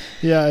thesis.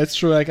 Yeah, it's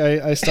true. Like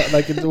I start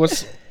like it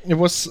was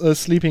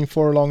sleeping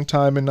for a long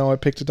time, and now I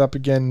picked it up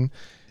again.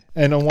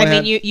 And on one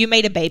hand, you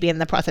made a baby in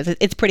the process.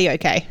 It's pretty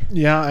okay.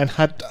 Yeah, and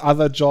had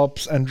other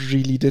jobs and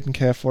really didn't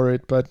care for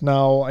it. But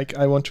now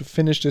I want to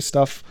finish this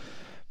stuff.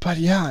 But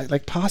yeah,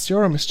 like Past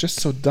Yarm is just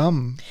so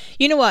dumb.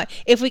 You know what?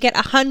 If we get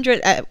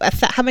 100,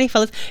 how many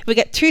followers? If we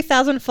get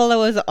 2,000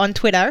 followers on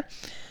Twitter,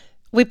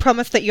 we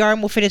promise that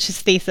Yarm will finish his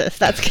thesis.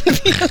 That's going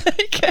to be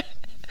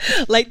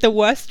like the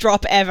worst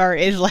drop ever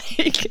is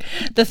like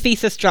the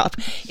thesis drop.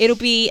 It'll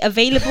be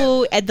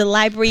available at the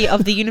library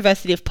of the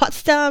University of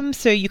Potsdam,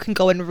 so you can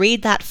go and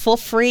read that for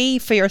free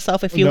for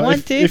yourself if you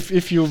want to.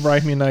 If you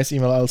write me a nice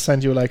email, I'll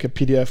send you like a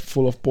PDF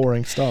full of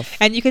boring stuff.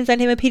 And you can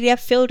send him a PDF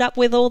filled up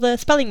with all the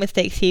spelling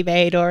mistakes he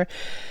made, or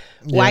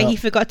why he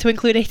forgot to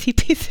include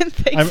ATPs and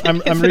things.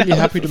 I'm really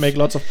happy to make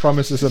lots of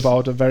promises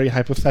about a very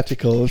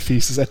hypothetical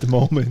thesis at the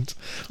moment.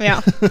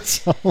 Yeah.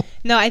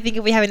 No, I think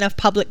if we have enough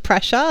public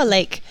pressure,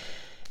 like,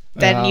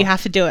 then you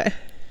have to do it.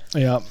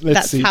 Yeah,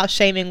 let's see. That's how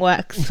shaming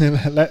works.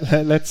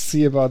 Let's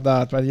see about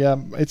that. But yeah,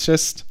 it's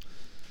just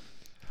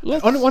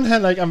on the one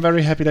hand, like I'm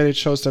very happy that it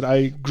shows that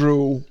I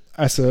grew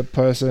as a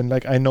person,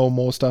 like I know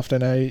more stuff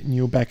than I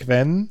knew back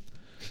then,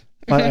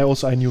 but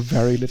I knew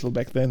very little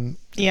back then.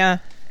 Yeah.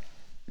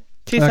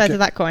 Two sides of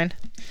that coin.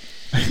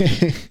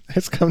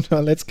 Let's come to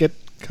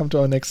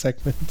our next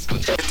segment.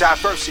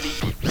 Diversity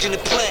in the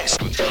class.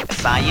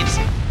 Science.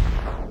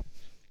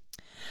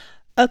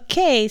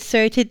 Okay,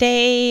 so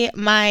today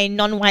my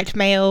non-white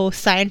male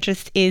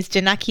scientist is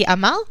Janaki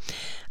Ammal.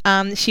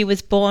 She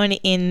was born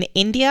in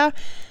India.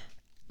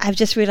 I've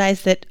just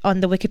realized that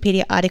on the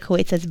Wikipedia article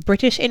it says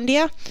British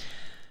India.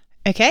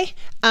 Okay.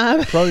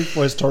 Probably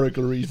for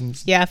historical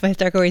reasons. Yeah, for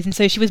historical reasons.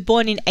 So she was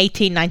born in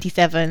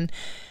 1897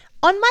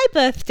 on my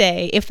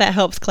birthday, if that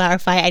helps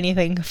clarify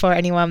anything for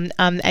anyone.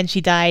 And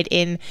she died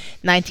in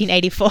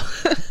 1984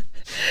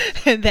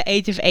 at the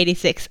age of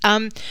 86.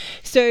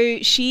 So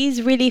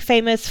she's really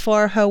famous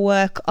for her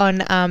work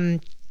on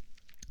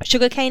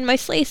sugarcane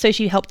mostly. So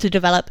she helped to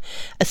develop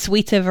a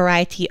sweeter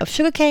variety of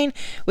sugarcane,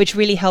 which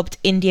really helped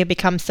India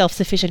become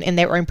self-sufficient in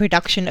their own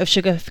production of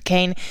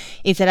sugarcane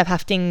instead of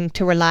having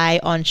to rely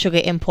on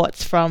sugar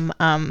imports from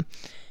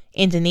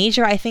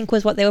Indonesia, I think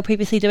was what they were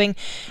previously doing.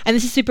 And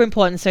this is super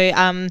important. So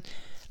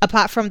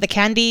apart from the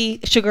candy,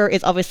 sugar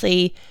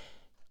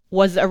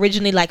was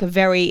originally like a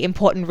very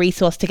important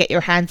resource to get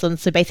your hands on.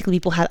 So basically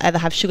people either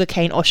have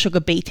sugarcane or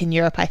sugar beet in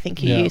Europe, I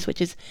think you use, which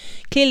is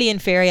clearly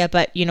inferior,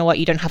 but you know what,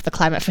 you don't have the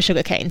climate for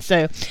sugarcane.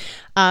 So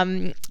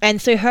and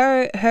so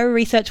her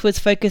research was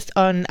focused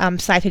on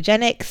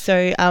cytogenics,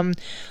 so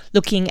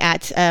looking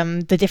at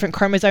the different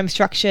chromosome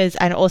structures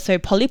and also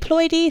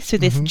polyploidy, so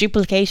this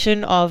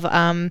duplication of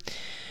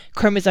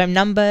chromosome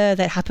number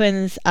that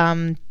happens,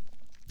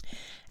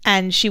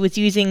 and she was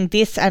using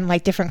this and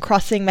like different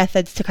crossing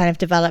methods to kind of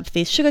develop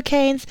these sugar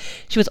canes.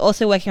 She was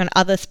also working on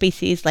other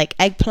species like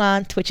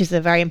eggplant, which is a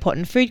very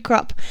important food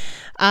crop.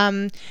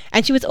 And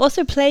she was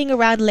also playing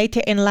around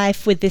later in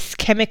life with this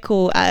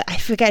chemical, I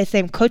forget its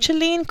name,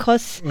 colchicine.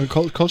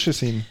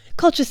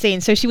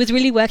 Colchicine. So she was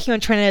really working on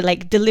trying to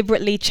like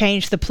deliberately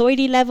change the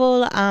ploidy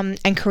level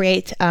and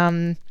create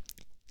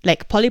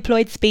like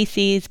polyploid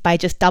species by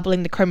just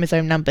doubling the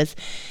chromosome numbers.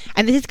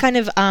 And this is kind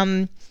of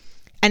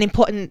an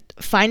important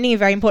finding, a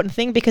very important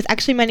thing, because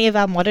actually many of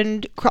our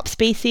modern crop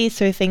species,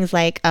 so things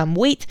like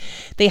wheat,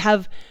 they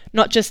have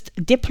not just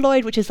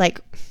diploid, which is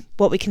like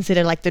what we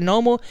consider like the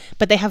normal,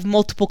 but they have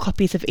multiple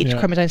copies of each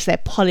chromosome, so they're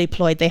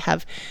polyploid. They're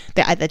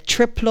either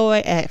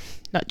tetraploid.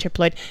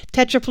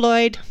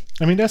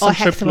 I mean, there's some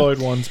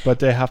triploid ones, but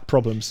they have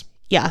problems.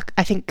 Yeah,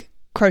 I think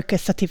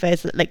Crocus sativa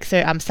is like,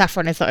 so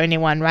saffron is the only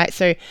one, right?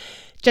 So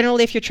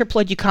generally, if you're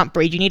triploid, you can't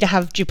breed. You need to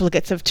have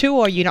duplicates of 2,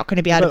 or you're not going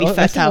to be able to be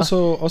fertile. I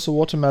think also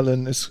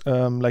watermelon is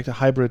like the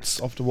hybrids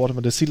of the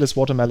watermelon. The seedless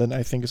watermelon,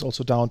 I think, is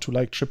also down to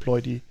like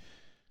triploidy.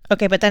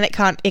 Okay, but then it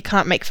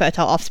can't make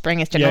fertile offspring.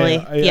 Is generally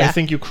I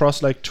think you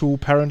cross like 2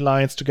 parent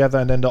lines together,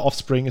 and then the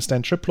offspring is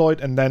then triploid,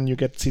 and then you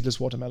get seedless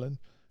watermelon,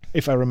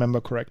 if I remember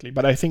correctly.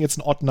 But I think it's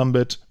an odd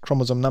numbered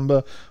chromosome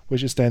number,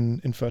 which is then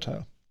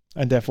infertile,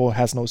 and therefore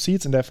has no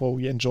seeds, and therefore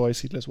we enjoy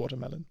seedless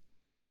watermelon.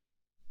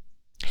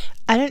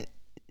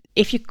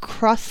 If you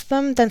cross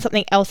them, then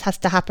something else has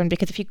to happen,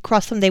 because if you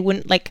cross them, they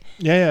wouldn't like...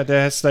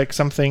 there's like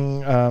something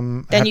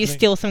then happening. You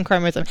steal some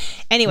chromosome.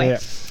 Anyway,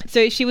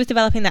 so she was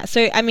developing that.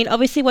 So, I mean,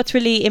 obviously what's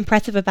really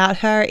impressive about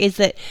her is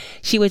that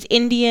she was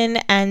Indian,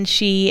 and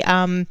she,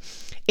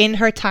 in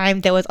her time,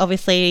 there was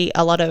obviously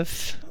a lot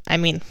of... I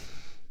mean,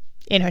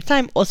 in her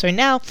time, also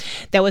now,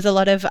 there was a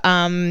lot of...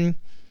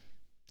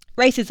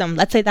 racism,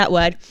 let's say that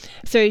word.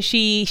 So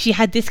she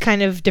had this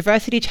kind of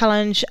diversity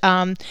challenge,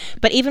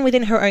 but even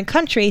within her own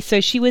country, so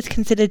she was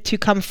considered to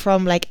come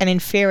from like an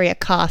inferior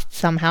caste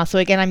somehow. So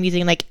again, I'm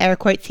using like air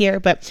quotes here,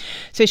 but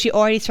so she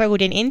already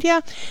struggled in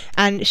India,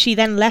 and she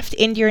then left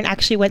India and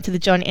actually went to the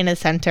John Innes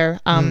Centre.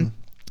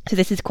 So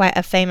this is quite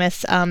a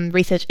famous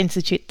research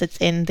institute that's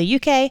in the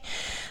UK.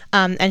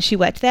 And she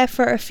worked there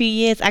for a few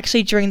years,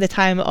 actually during the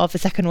time of the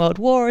Second World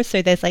War.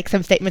 So there's like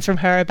some statements from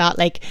her about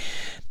like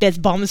there's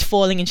bombs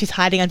falling and she's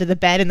hiding under the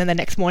bed, and then the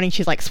next morning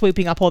she's like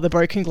swooping up all the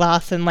broken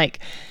glass and like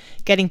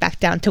getting back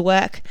down to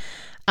work.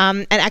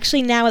 And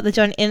actually now at the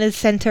John Innes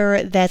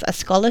Centre, there's a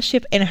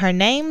scholarship in her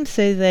name,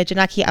 so the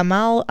Janaki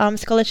Ammal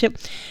Scholarship,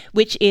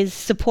 which is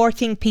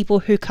supporting people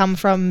who come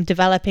from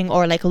developing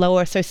or like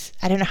lower, so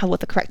I don't know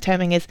what the correct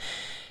terming is,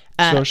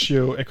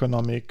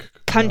 socioeconomic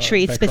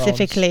countries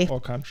specifically,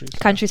 or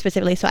countries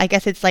specifically. So I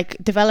guess it's like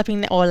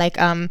developing, or like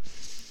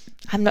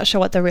I'm not sure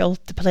what the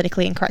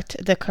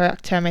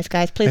correct term is,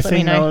 guys. Please let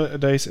me know.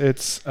 Nowadays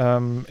it's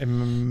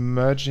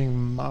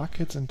emerging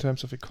markets in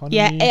terms of economy.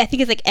 Yeah, I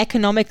think it's like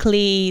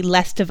economically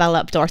less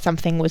developed or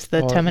something was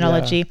the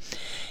terminology. Yeah.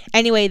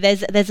 Anyway,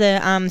 there's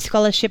a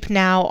scholarship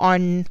now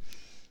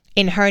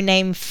in her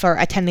name for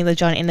attending the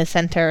John Innes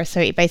Centre. So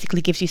it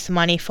basically gives you some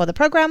money for the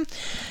program.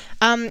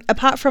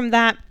 Apart from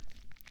that,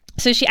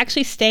 so she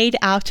actually stayed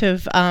out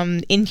of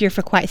India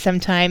for quite some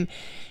time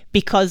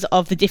because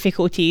of the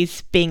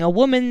difficulties being a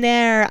woman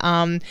there,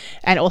 and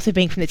also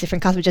being from the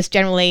different castes, which just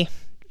generally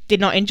did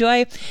not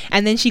enjoy.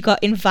 And then she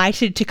got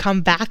invited to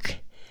come back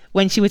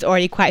when she was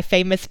already quite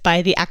famous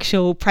by the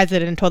actual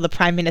president or the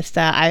prime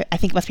minister. I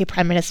think it must be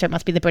prime minister, it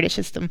must be the British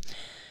system.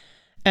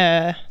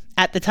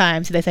 at the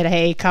time, so they said,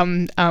 hey,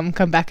 come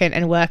back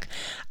and work.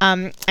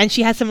 And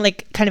she has some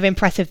like kind of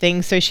impressive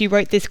things. So she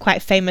wrote this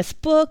quite famous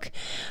book.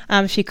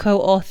 She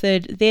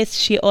co-authored this.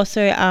 She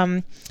also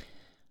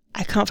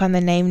I can't find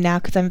the name now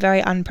because I'm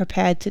very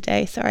unprepared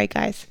today, sorry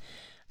guys.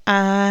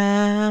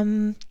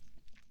 So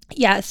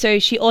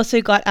she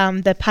also got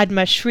the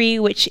Padma Shri,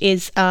 which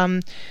is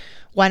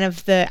one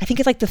of the, I think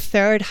it's like the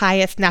third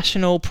highest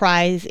national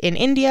prize in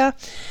India.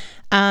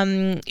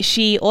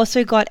 She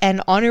also got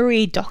an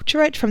honorary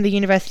doctorate from the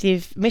University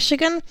of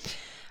Michigan,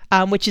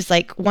 which is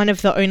like one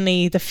of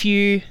the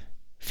few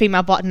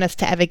female botanists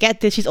to ever get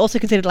this. She's also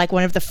considered like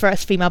one of the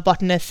first female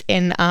botanists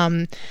in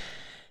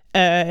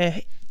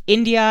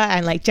India,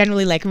 and like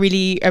generally like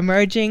really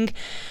emerging.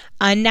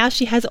 And now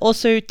she has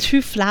also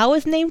 2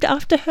 flowers named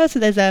after her. So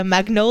there's a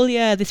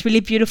magnolia, this really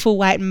beautiful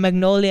white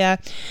magnolia.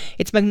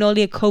 It's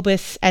Magnolia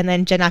Cobus, and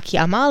then Janaki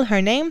Amal, her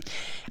name.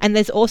 And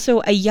there's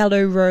also a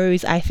yellow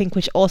rose, I think,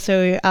 which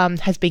also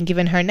has been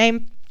given her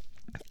name.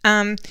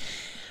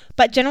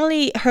 But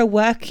generally, her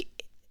work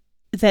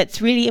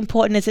that's really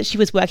important is that she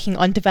was working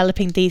on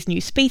developing these new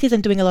species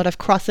and doing a lot of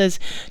crosses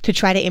to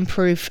try to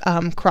improve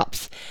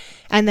crops.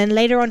 And then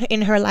later on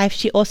in her life,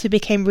 she also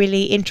became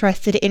really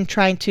interested in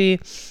trying to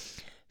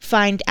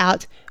find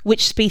out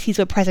which species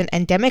were present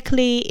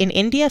endemically in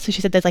India. So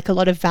she said there's like a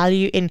lot of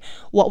value in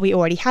what we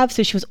already have.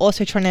 So she was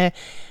also trying to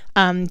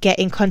get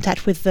in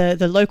contact with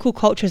the local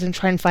cultures and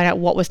try and find out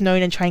what was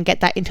known and try and get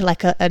that into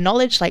like a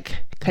knowledge, like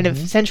kind of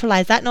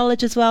centralize that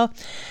knowledge as well.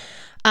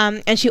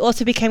 And she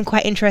also became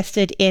quite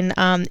interested in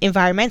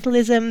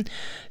environmentalism.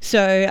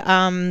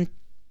 So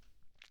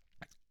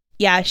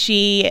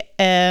she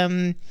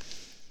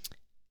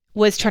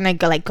was trying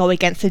to go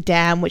against a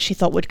dam, which she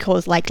thought would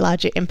cause like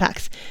larger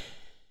impacts.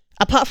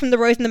 Apart from the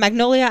rose and the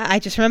magnolia, I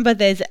just remember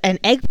there's an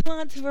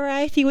eggplant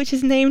variety which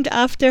is named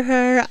after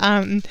her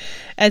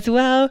as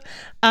well.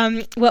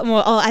 What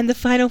more? Oh, and the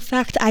final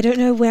fact, I don't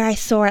know where I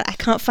saw it. I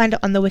can't find it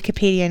on the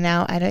Wikipedia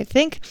now, I don't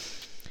think.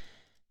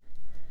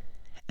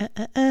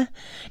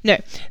 No,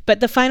 but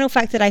the final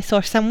fact that I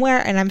saw somewhere,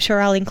 and I'm sure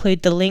I'll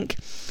include the link,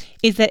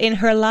 is that in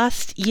her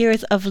last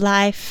years of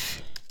life...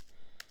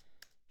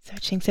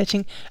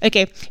 Searching.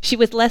 Okay, she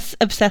was less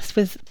obsessed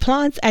with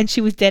plants and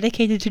she was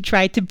dedicated to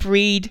try to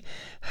breed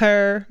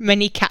her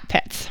many cat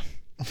pets.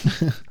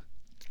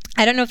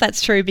 I don't know if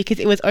that's true because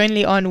it was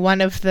only on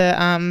one of the...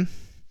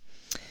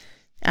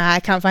 I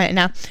can't find it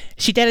now.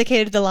 She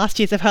dedicated the last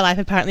years of her life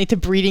apparently to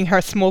breeding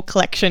her small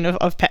collection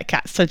of pet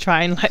cats to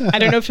try and I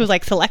don't know if she was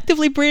like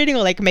selectively breeding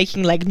or like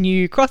making like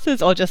new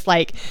crosses or just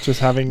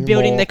having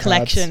building more the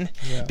collection.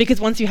 Yeah.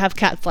 Because once you have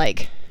cats,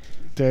 like...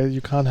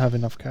 you can't have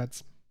enough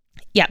cats.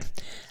 Yeah.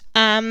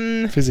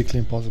 Physically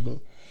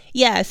impossible.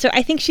 Yeah, so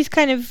I think she's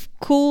kind of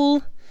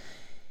cool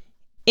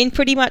in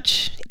pretty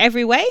much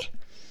every way.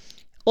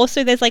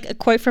 Also, there's like a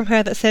quote from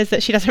her that says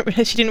that she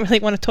didn't really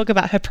want to talk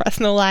about her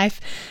personal life,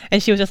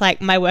 and she was just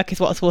like, my work is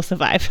what will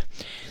survive.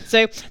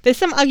 So there's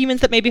some arguments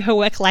that maybe her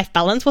work-life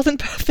balance wasn't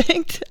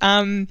perfect.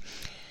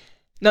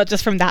 Not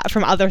just from that,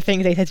 from other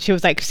things. They said she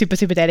was like super,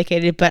 super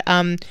dedicated, but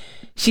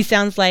she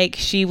sounds like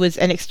she was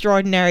an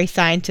extraordinary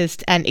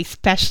scientist, and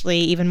especially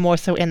even more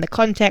so in the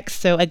context.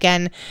 So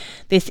again,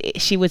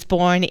 she was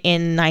born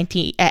in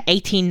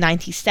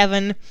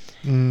 1897.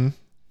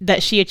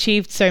 That she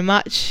achieved so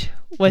much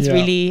was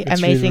really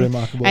amazing. Really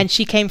remarkable. And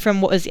she came from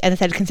what was, as I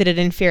said, considered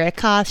an inferior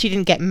caste. She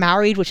didn't get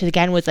married, which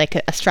again was like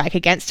a strike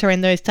against her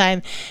in those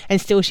times.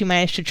 And still she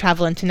managed to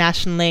travel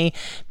internationally,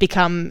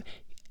 become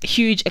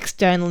huge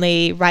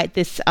externally, write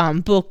this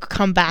book,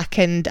 come back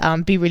and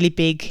be really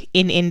big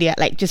in India.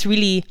 Like just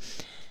really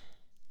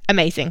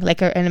amazing,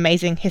 like an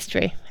amazing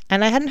history.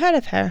 And I hadn't heard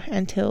of her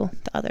until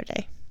the other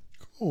day.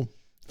 Cool.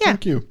 Yeah.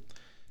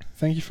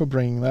 Thank you for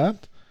bringing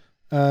that.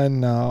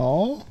 And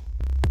now...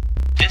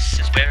 This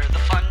is where the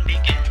fun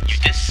begins.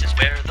 This is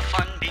where the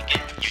fun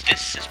begins.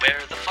 This is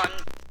where the fun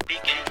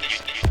begins.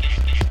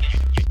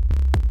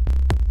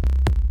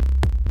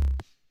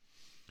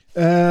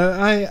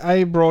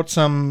 I brought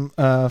some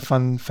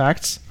fun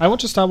facts. I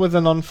want to start with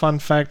a non-fun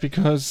fact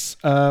because,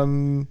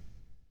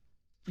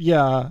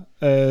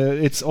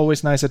 it's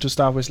always nicer to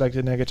start with like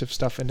the negative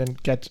stuff and then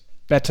get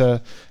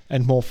better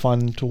and more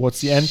fun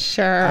towards the end.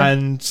 Sure.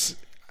 And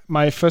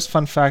my first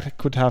fun fact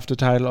could have the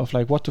title of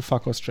like, what the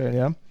fuck,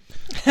 Australia?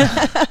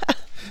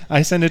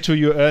 I sent it to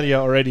you earlier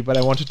already, but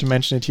I wanted to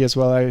mention it here as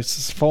well. I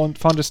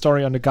found a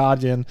story on The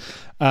Guardian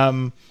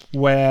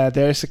where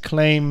there is a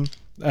claim,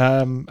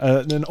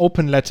 an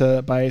open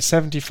letter by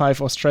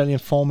 75 Australian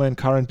former and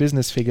current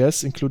business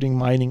figures, including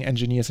mining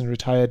engineers and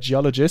retired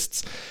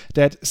geologists,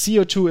 that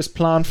CO2 is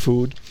plant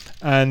food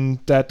and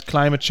that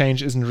climate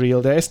change isn't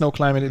real. There is no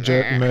climate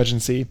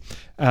emergency,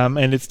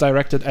 and it's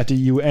directed at the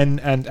UN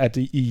and at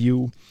the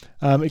EU.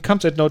 It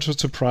comes at no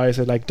surprise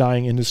that like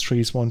dying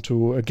industries want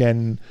to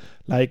again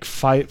like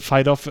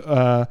fight off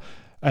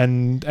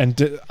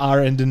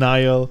are in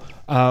denial.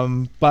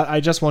 But I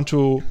just want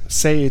to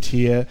say it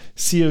here.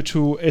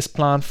 CO2 is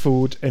plant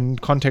food in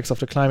context of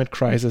the climate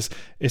crisis.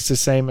 It's the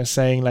same as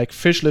saying like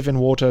fish live in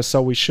water,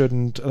 so we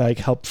shouldn't like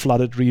help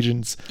flooded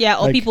regions. Yeah,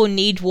 or like, people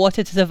need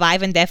water to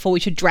survive and therefore we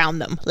should drown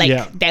them.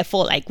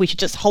 Therefore like we should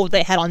just hold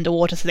their head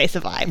underwater so they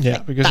survive. Yeah,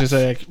 like, because you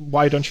say like,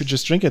 why don't you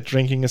just drink it?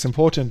 Drinking is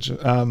important.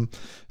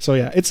 So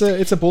yeah, it's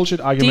a bullshit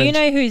argument. Do you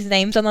know whose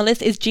name's on the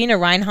list? Is Gina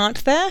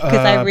Reinhardt there?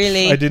 Because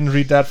I didn't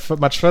read that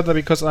much further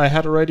because I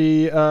had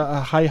already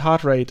a high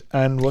heart rate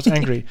and was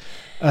angry.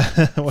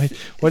 Wait,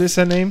 what is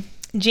her name?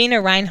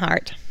 Gina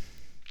Reinhardt.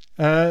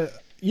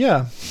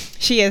 Yeah.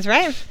 She is,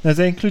 right? Now,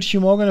 they include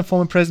Hugh Morgan, a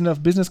former president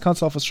of Business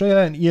Council of Australia,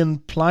 and Ian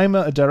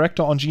Plimer, a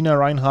director on Gina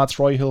Reinhardt's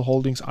Roy Hill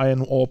Holdings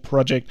iron ore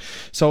project.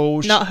 So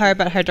not her,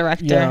 but her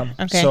director. Yeah.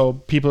 Okay. So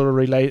people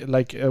relate,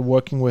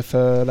 working with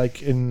her,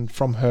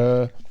 from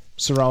her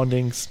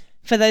surroundings.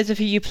 For those of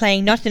you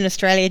playing not in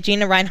Australia,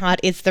 Gina Reinhardt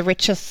is the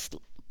richest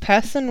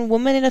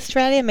woman in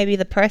Australia, maybe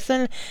the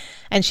person,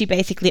 and she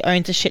basically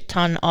owns a shit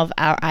ton of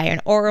our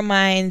iron ore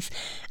mines,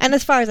 and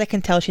as far as I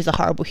can tell, she's a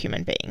horrible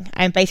human being.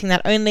 I'm basing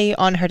that only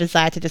on her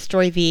desire to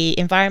destroy the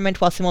environment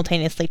while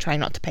simultaneously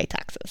trying not to pay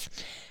taxes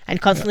and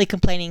constantly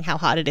complaining how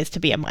hard it is to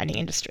be a mining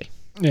industry.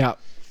 Yeah.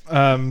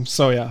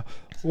 So yeah,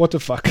 what the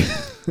fuck.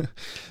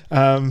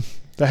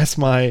 That's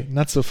my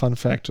not so fun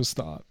fact to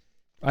start.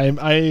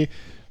 I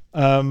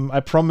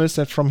promise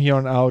that from here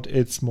on out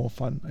it's more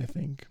fun, I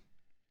think.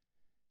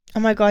 Oh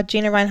my god,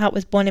 Gina Reinhardt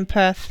was born in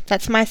Perth.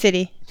 That's my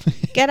city.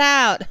 Get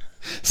out.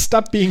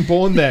 Stop being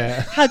born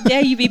there. How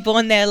dare you be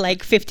born there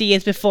like 50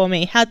 years before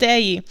me? How dare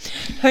you?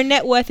 Her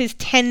net worth is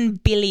 10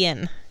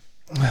 billion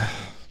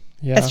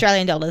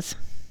Australian dollars.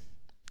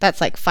 That's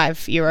like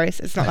 €5.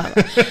 It's not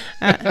that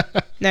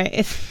much. No,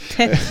 it's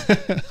 10.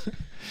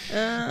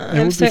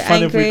 It would be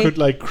fun if we could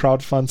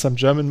crowdfund some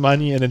German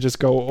money and then just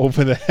go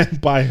over there and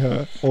buy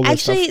her all that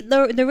stuff. Actually,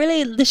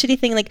 the shitty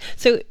thing,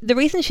 so the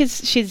reason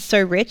she's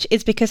so rich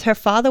is because her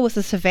father was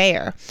a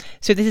surveyor.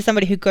 So this is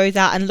somebody who goes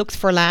out and looks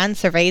for land,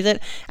 surveys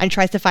it, and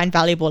tries to find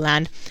valuable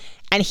land.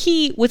 And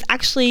he was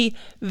actually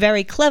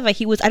very clever. I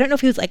don't know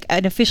if he was like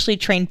an officially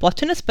trained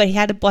botanist, but he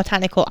had a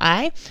botanical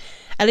eye.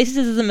 At least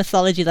this is a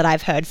mythology that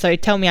I've heard, so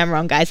tell me I'm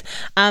wrong, guys.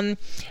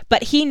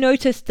 But he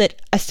noticed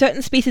that a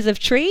certain species of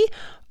tree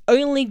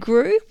only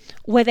grew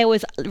where there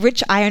was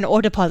rich iron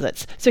ore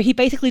deposits. So he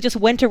basically just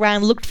went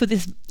around, looked for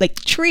this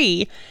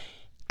tree,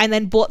 and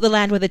then bought the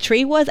land where the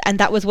tree was, and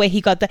that was where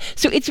he got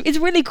so it's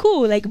really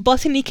cool.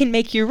 Botany can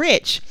make you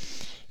rich.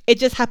 It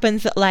just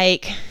happens that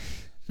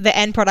the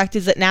end product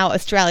is that now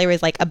Australia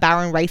is a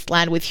barren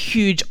wasteland with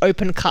huge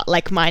open cut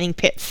mining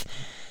pits.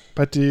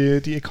 But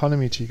the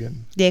economy,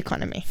 Tegan. The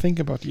economy. Think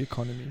about the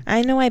economy.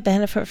 I know I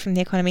benefit from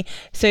the economy.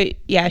 So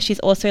yeah, she's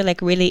also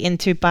really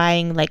into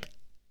buying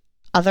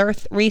other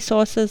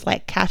resources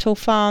like cattle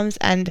farms,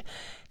 and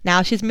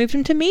now she's moved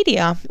into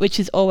media, which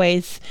is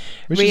always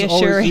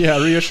reassuring.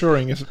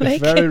 Reassuring. If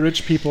very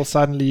rich people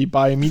suddenly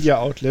buy media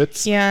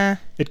outlets,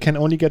 it can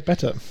only get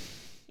better.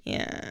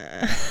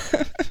 Yeah.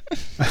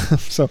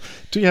 So,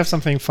 do you have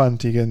something fun,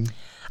 Tegan?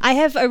 I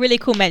have a really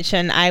cool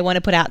mention I want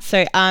to put out.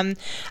 So,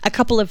 a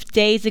couple of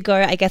days ago,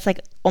 I guess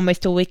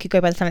almost a week ago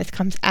by the time this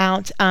comes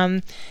out,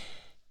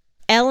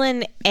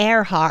 Ellen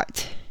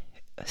Earhart,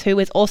 who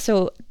is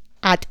also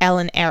at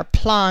Ellen Air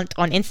Plant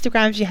on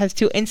Instagram. She has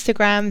 2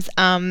 Instagrams.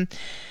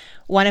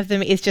 One of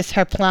them is just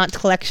her plant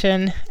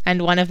collection,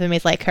 and one of them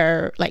is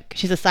her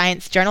she's a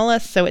science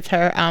journalist, so it's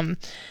her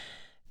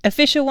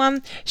official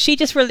one. She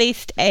just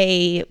released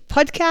a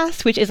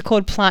podcast which is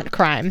called Plant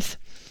Crimes.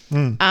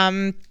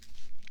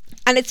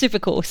 And it's super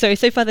cool. So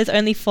far there's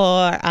only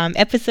 4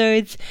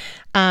 episodes,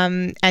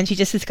 and she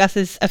just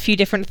discusses a few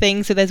different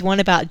things. So there's one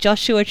about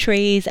Joshua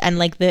trees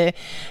and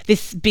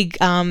this big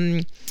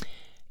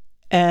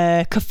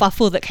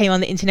kerfuffle that came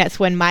on the internet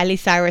when Miley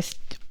Cyrus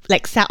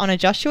sat on a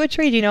Joshua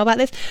tree. Do you know about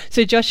this?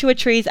 So Joshua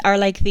trees are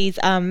these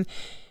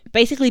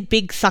basically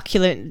big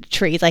succulent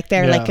trees.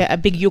 They're a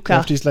big yucca. They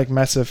have these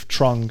massive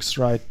trunks,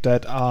 right,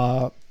 that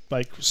are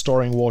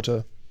storing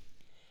water.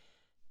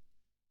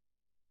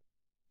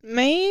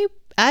 Maybe,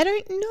 I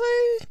don't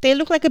know. They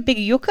look like a big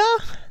yucca.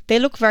 They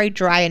look very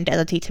dry and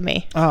deserty to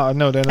me. Oh,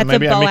 no, then that's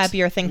maybe a boab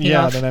you're thinking of.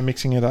 Yeah, then I'm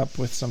mixing it up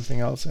with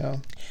something else, yeah.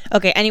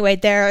 Okay, anyway,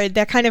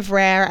 they're kind of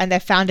rare, and they're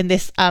found in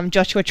this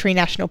Joshua Tree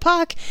National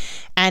Park,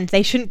 and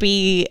they shouldn't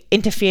be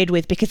interfered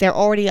with because they're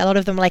already, a lot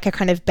of them are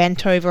kind of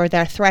bent over,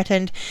 they're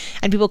threatened,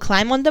 and people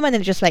climb on them, and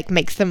then it just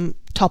makes them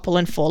topple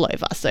and fall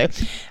over. So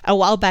a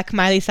while back,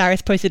 Miley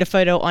Cyrus posted a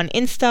photo on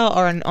Insta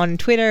or on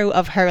Twitter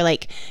of her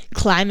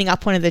climbing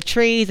up one of the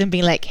trees and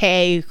being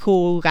hey,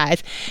 cool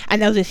guys,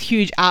 and there was this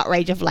huge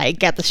outrage of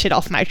get the shit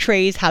off my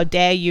trees, how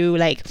dare you,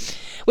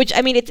 which,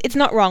 I mean, it's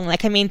not wrong.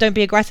 Don't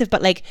be aggressive,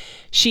 but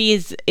she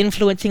is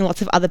influencing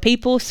lots of other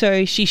people,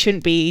 so she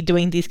shouldn't be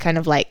doing these kind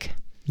of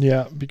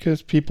yeah,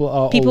 because people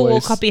will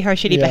copy her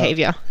shitty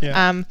behavior.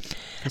 Yeah. And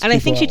I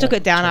think she took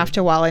it down after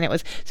a while, and it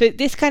was so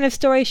this kind of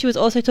story. She was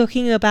also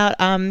talking about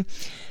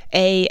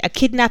a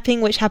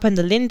kidnapping which happened,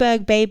 the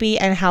Lindbergh baby,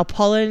 and how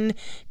pollen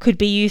could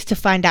be used to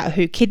find out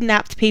who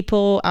kidnapped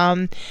people.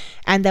 And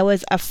there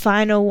was a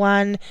final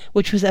one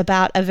which was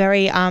about a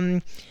very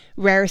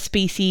rare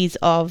species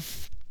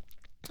of,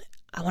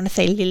 I want to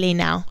say lily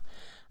now,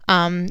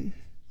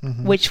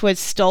 which was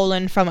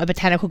stolen from a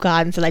botanical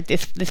garden. So like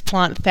this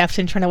plant theft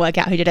and trying to work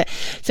out who did it.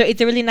 So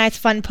it's a really nice,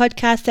 fun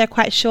podcast. They're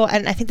quite short,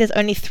 and I think there's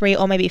only 3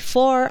 or maybe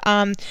 4.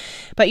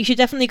 But you should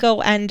definitely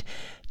go and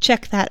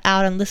check that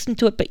out and listen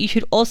to it. But you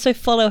should also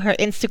follow her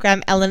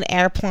Instagram, Ellen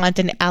Airplant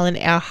and Alan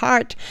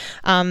Earhart.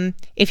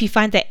 If you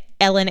find the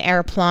Ellen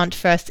Airplant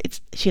first,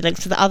 she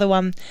links to the other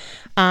one.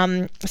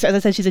 So as I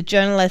said, she's a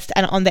journalist,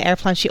 and on the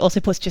Airplant she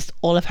also puts just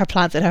all of her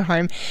plants at her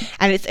home,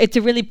 and it's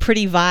a really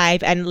pretty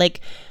vibe, and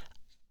like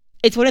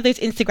it's one of those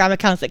Instagram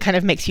accounts that kind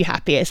of makes you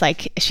happy. It's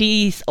like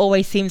she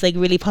always seems like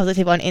really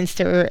positive on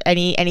Insta, or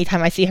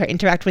anytime I see her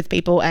interact with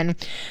people, and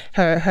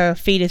her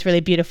feed is really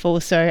beautiful.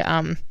 So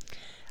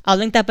I'll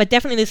link that, but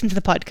definitely listen to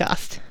the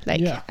podcast.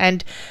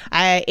 And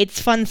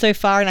it's fun so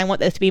far, and I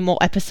want there to be more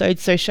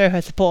episodes. So show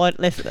her support.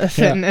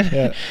 Listen.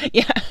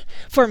 Yeah.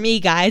 For me,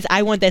 guys,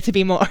 I want there to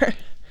be more.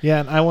 Yeah,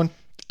 and I want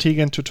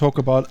Tegan to talk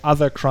about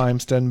other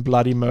crimes than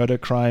bloody murder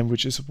crime,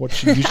 which is what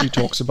she usually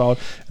talks about.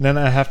 And then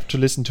I have to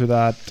listen to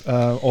that,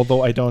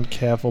 although I don't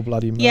care for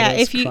bloody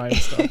murder crime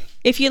stuff.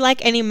 If you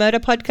like any murder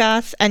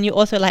podcasts and you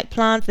also like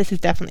plants, this is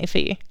definitely for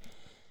you.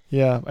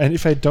 Yeah, and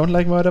if I don't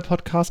like murder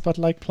podcasts but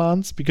like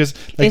plants, because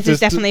like this is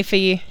definitely for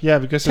you. Yeah,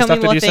 because the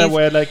stuff that you said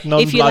were like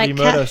non-bloody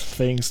murder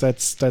things,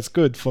 that's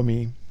good for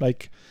me.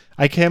 Like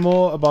I care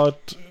more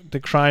about the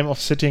crime of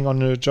sitting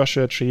on a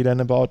Joshua tree than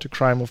about the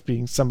crime of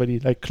being somebody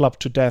like clubbed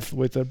to death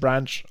with a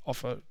branch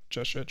of a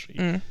Joshua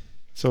tree.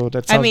 So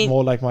that sounds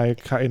more like my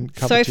cup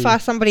so far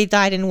somebody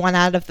died in 1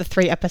 out of the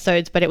 3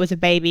 episodes, but it was a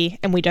baby,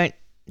 and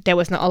there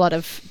was not a lot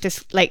of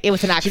it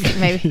was an accident.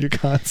 Maybe you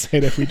can't say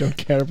that we don't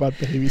care about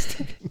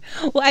babies.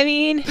 Well, I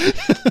mean,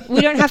 we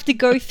don't have to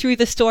go through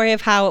the story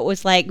of how it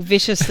was like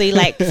viciously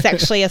like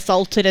sexually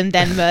assaulted and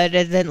then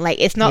murdered, and like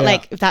it's not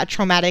like that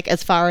traumatic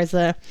as far as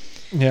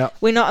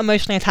we're not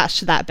emotionally attached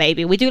to that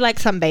baby. We do like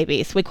some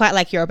babies. We quite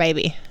like your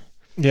baby.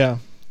 Yeah,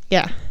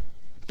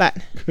 but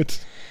good.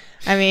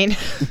 I mean,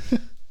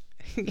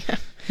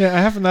 Yeah,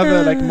 I have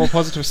another like more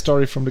positive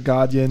story from The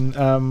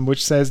Guardian,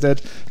 which says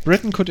that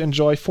Britain could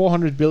enjoy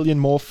 400 billion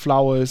more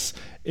flowers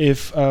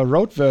if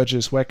road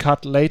verges were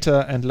cut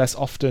later and less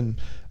often.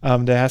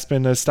 There has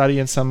been a study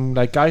and some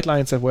like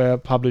guidelines that were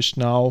published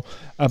now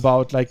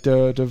about like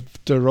the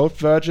road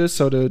verges,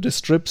 so the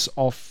strips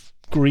of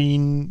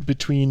green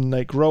between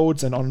like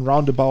roads and on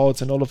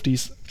roundabouts and all of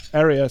these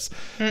areas.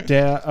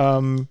 There,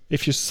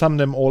 if you sum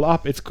them all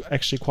up, it's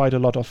actually quite a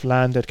lot of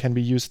land that can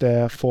be used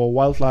there for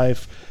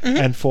wildlife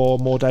and for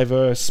more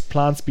diverse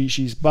plant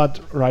species. But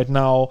right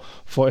now,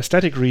 for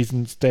aesthetic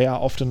reasons, they are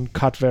often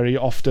cut very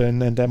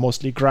often, and they're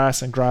mostly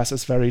grass, and grass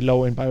is very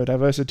low in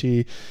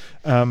biodiversity.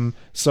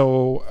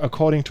 So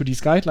according to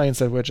these guidelines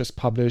that were just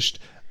published,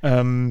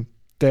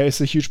 there is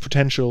a huge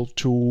potential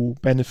to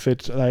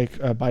benefit like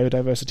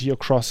biodiversity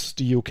across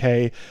the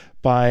UK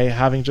by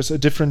having just a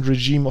different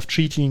regime of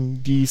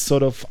treating these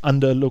sort of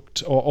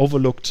underlooked or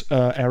overlooked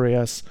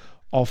areas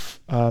of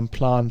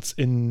plants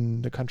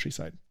in the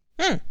countryside.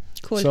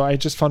 Cool. So I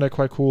just found that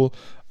quite cool.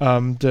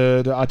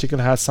 The article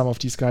has some of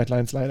these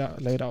guidelines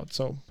laid out,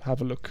 so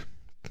have a look.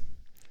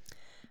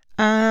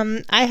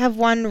 I have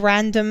one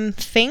random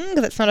thing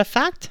that's not a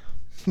fact.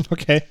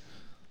 Okay.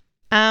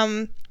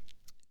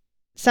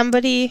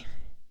 Somebody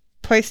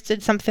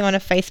posted something on a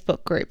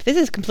Facebook group. This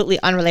is completely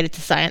unrelated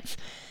to science.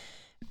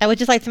 I would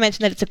just like to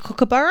mention that it's a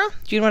kookaburra.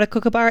 Do you know what a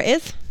kookaburra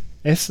is?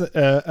 It's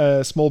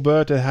a small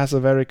bird that has a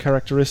very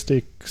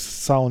characteristic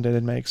sound that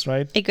it makes,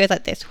 right? It goes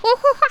like this.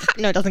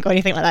 No, it doesn't go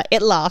anything like that.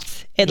 It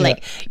laughs.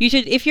 You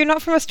should, if you're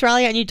not from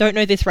Australia and you don't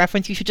know this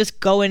reference, you should just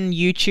go and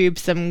YouTube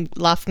some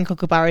laughing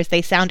kookaburras.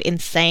 They sound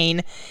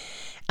insane.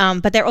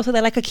 But they're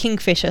like a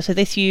kingfisher. So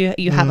this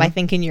you have, I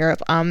think, in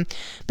Europe.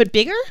 But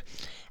bigger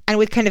and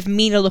with kind of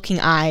meaner looking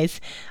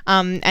eyes.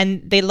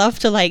 And they love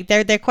to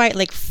they're quite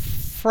like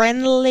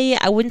friendly.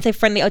 I wouldn't say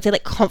friendly, I would say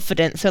like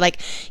confident. So like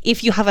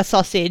if you have a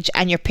sausage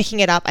and you're picking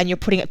it up and you're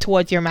putting it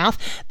towards your mouth,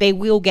 they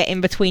will get in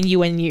between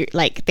you and you,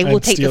 like they will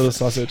take the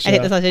sausage. And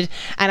take the sausage.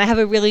 And I have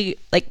a really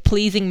like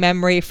pleasing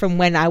memory from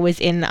when I was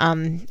in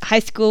high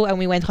school and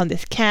we went on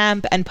this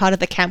camp, and part of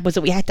the camp was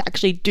that we had to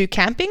actually do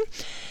camping,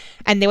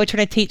 and they were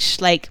trying to teach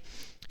like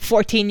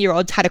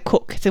 14-year-olds how to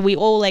cook. So we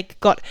all like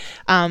got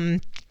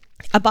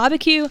a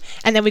barbecue,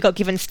 and then we got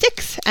given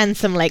sticks and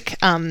some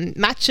like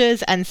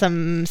matches and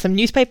some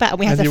newspaper, and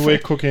we had you were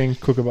cooking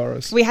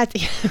kookaburras. We had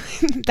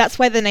to that's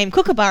why the name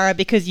kookaburra,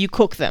 because you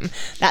cook them.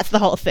 That's the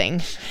whole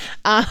thing.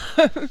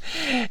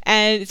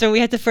 And so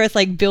we had to first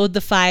like build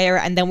the fire,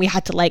 and then we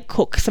had to like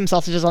cook some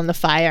sausages on the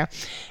fire.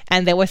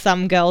 And there were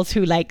some girls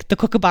who like the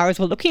kookaburras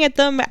were looking at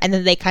them, and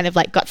then they kind of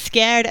like got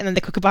scared, and then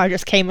the kookaburra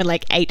just came and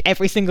like ate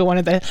every single one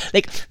of the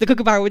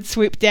kookaburra would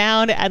swoop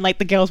down, and like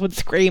the girls would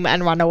scream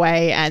and run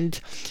away,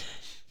 and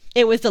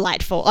it was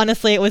delightful.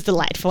 Honestly, it was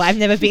delightful. I've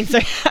never been so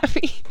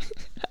happy.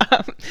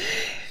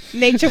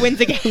 Nature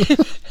wins again.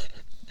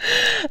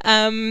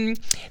 This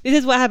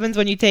is what happens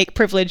when you take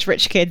privileged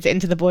rich kids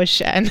into the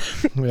bush and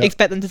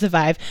expect them to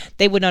survive.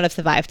 They would not have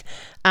survived.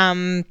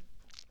 And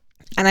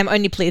I'm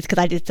only pleased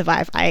because I did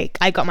survive.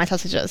 I got my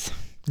sausages.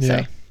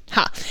 Yeah.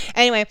 So,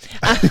 anyway.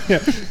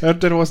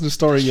 That wasn't a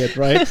story yet,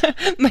 right?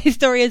 My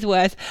story is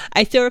worse.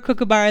 I saw a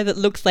kookaburra that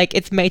looks like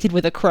it's mated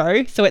with a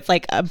crow. So it's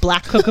like a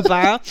black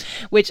kookaburra,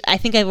 which I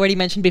think I've already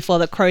mentioned before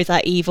that crows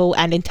are evil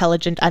and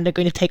intelligent and are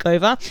going to take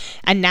over.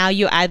 And now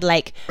you add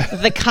like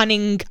the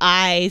cunning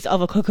eyes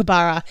of a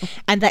kookaburra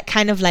and that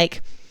kind of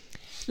like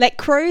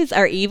crows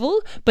are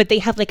evil, but they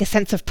have like a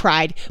sense of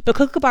pride. But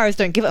kookaburras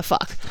don't give a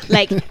fuck.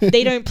 Like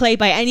they don't play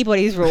by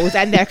anybody's rules,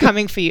 and they're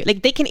coming for you.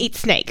 Like they can eat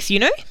snakes, you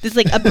know. There's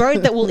like a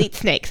bird that will eat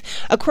snakes.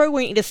 A crow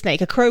won't eat a snake.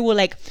 A crow will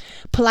like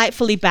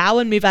politely bow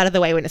and move out of the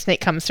way when a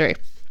snake comes through.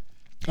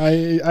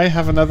 I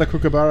have another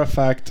kookaburra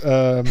fact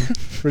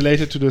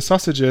related to the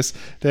sausages.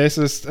 There's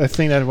a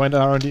thing that went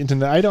around the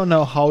internet. I don't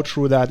know how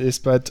true that is,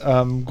 but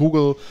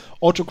Google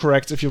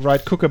autocorrects if you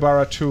write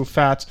kookaburra too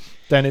fat,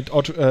 then it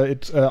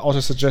auto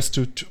suggests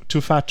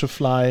too fat to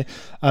fly,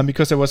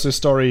 because there was a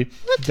story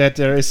that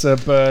there is a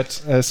bird,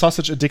 a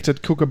sausage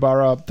addicted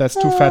kookaburra that's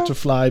too fat to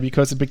fly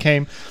because it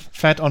became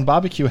fat on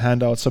barbecue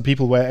handouts, so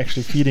people were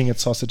actually feeding it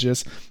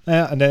sausages,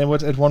 and then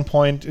at one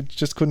point it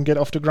just couldn't get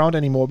off the ground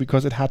anymore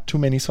because it had too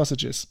many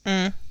sausages.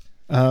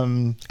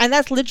 And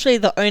that's literally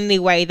the only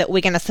way that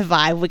we're going to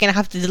survive. We're going to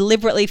have to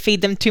deliberately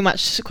feed them too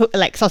much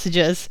like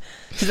sausages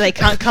so they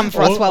can't come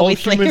for us while we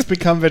sleep. All humans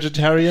become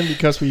vegetarian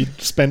because we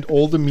spend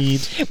all the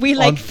meat we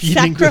like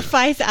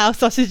sacrifice our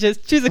sausages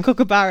to the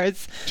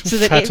kookaburras so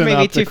that it may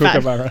be too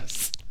fat.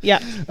 Yeah.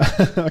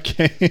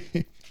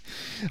 Okay.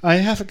 I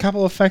have a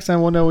couple of facts. I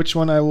wonder which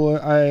one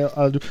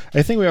I'll do.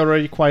 I think we're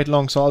already quite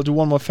long, so I'll do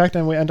one more fact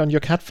and we end on your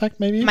cat fact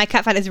maybe. My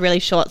cat fact is really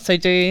short, so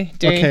do.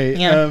 Okay.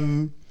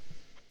 Yeah.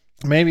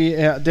 Maybe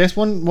there's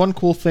one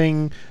cool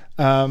thing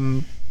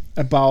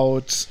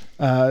about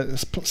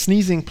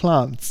sneezing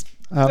plants.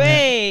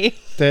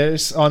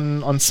 There's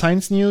on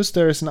Science News,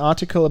 there's an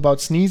article about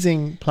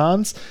sneezing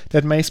plants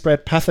that may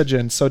spread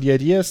pathogens. So the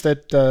idea is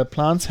that the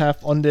plants have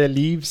on their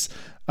leaves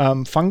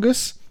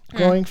fungus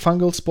growing,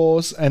 fungal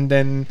spores, and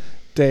then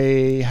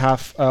they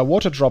have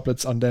water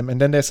droplets on them,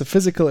 and then there's a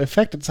physical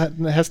effect. It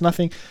has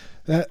nothing,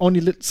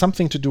 only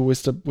something to do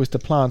with the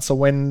plant. So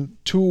when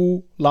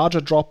two larger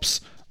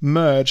drops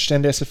merge,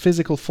 then there's a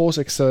physical force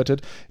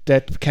exerted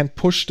that can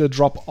push the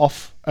drop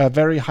off a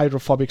very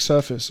hydrophobic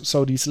surface.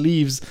 So these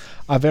leaves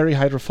are very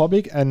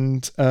hydrophobic,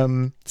 and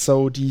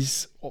so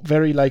these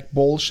very like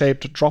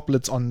ball-shaped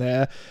droplets on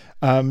there,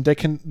 they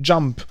can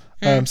jump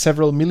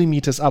several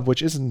millimeters up,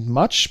 which isn't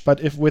much,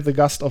 but if with a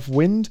gust of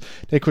wind,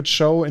 they could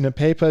show in a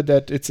paper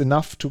that it's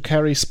enough to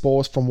carry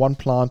spores from one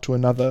plant to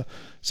another.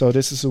 So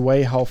this is a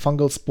way how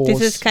fungal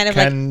spores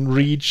can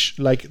reach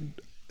like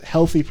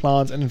healthy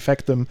plants and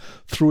infect them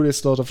through this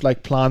sort of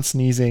like plant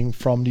sneezing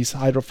from these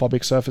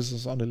hydrophobic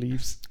surfaces on the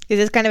leaves. Is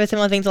this kind of a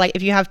similar thing to like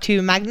if you have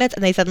two magnets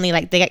and they suddenly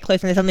like they get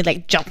close and they suddenly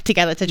like jump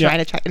together to try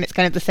and attract, and it's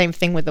kind of the same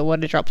thing with the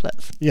water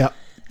droplets. Yeah.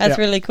 That's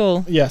really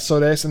cool. Yeah, so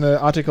there's in the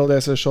article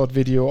there's a short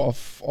video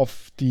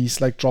of these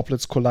like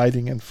droplets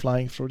colliding and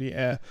flying through the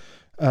air.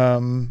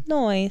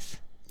 Nice.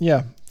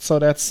 Yeah, so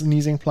that's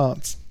sneezing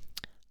plants.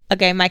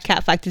 Okay, my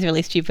cat fact is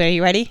really stupid. Are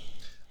you ready?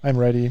 I'm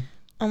ready.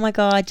 Oh my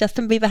god,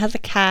 Justin Bieber has a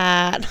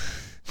cat.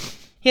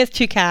 He has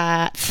two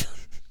cats.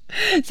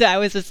 So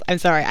I'm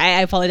sorry,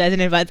 I apologize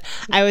in advance.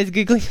 I was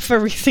Googling for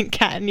recent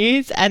cat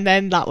news and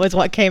then that was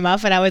what came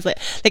up, and I was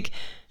like,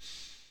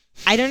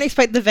 I don't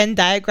expect the Venn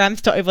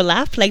diagrams to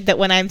overlap, like that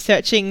when I'm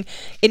searching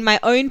in my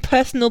own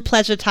personal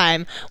pleasure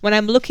time, when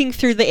I'm looking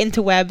through the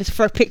interwebs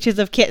for pictures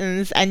of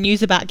kittens and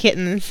news about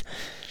kittens,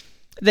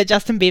 that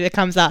Justin Bieber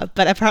comes up.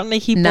 But apparently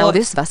he bought... Now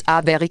this was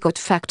a very good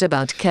fact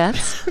about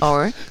cats,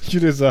 or... You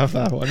deserve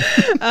that one.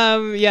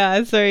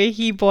 Yeah, so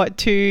he bought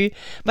two...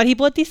 But he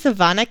bought these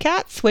Savannah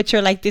cats, which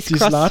are like this These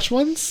cross... large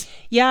ones?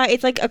 Yeah,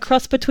 it's like a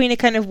cross between a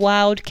kind of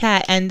wild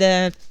cat and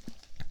a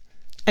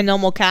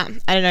normal cat.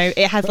 I don't know.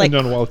 It has like... A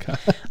non-wild cat.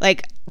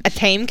 Like a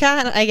tame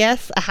cat, I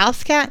guess. A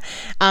house cat.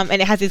 And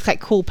it has these like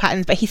cool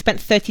patterns. But he spent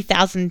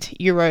 30,000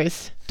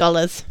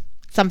 dollars,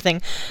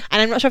 something.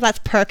 And I'm not sure if that's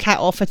per cat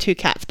or for two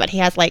cats. But he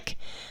has like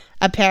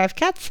a pair of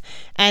cats.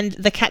 And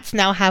the cats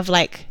now have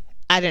like,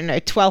 I don't know,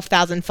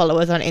 12,000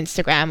 followers on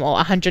Instagram or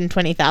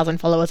 120,000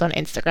 followers on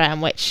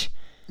Instagram, which...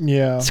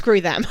 Yeah.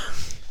 Screw them.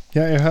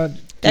 Yeah, I heard...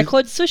 They're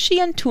called Sushi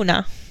and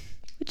Tuna,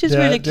 which is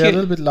really cute. They're a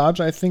little bit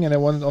larger, I think, and they're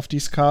one of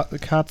these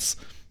cats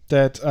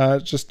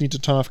that just need a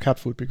ton of cat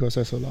food because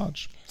they're so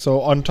large.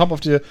 So on top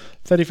of the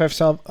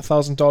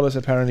 $35,000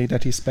 apparently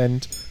that he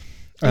spent...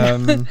 now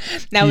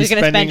he's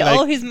going to spend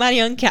all his money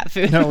on cat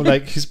food. No,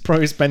 like he's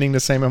probably spending the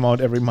same amount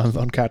every month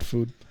on cat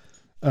food.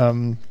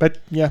 But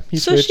yeah,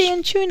 he's Sushi rich.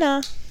 and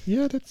Tuna.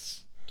 Yeah,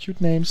 that's cute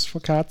names for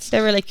cats.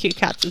 They're really cute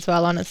cats as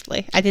well,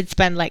 honestly. I did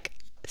spend like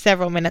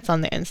several minutes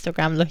on the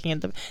Instagram looking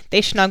at them.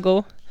 They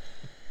snuggle.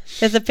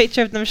 There's a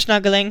picture of them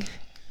snuggling.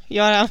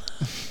 Yoram,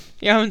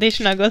 they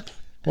snuggle.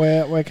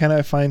 Where can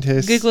I find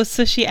his... Google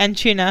Sushi and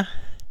Tuna.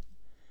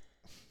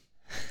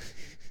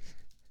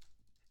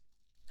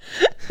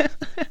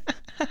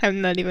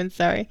 I'm not even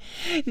sorry.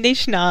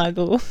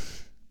 Nischnagel.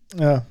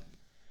 Yeah.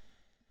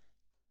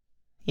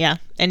 Yeah.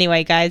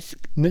 Anyway, guys,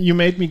 You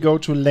made me go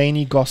to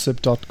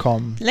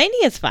laneygossip.com.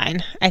 Lainey is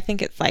fine. I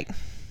think it's like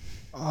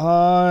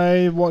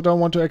Don't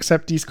want to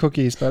accept these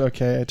cookies, but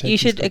okay, I take you these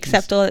should cookies.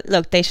 accept all.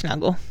 Look, they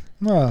snuggle.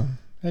 Oh,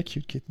 a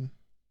cute kitten.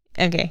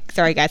 Okay,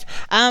 sorry guys.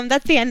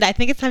 That's the end. I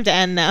think it's time to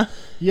end now.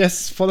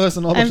 Yes, follow us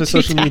on all I'm of the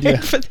too social tired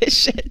media. for this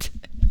shit.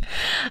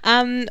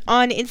 On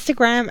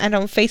Instagram and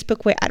on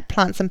Facebook, we're at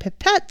Plants and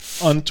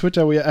Pipettes. On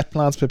Twitter, we are at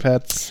Plants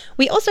Pipettes.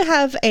 We also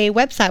have a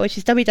website, which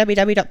is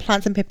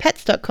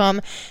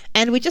www.plantsandpipettes.com,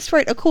 and we just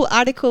wrote a cool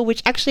article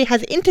which actually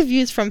has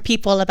interviews from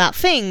people about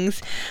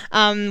things,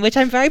 which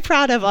I'm very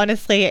proud of,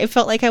 honestly. It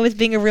felt like I was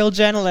being a real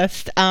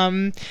journalist.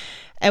 And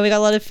we got a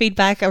lot of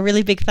feedback. A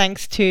really big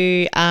thanks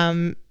to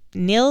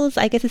Niels,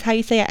 I guess is how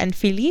you say it, and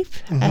Philippe,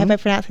 I hope I'm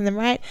pronouncing them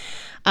right,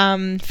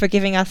 for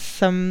giving us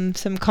some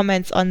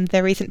comments on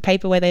their recent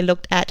paper where they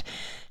looked at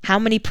how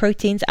many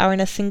proteins are in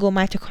a single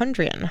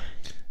mitochondrion.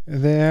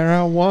 There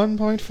are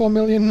 1.4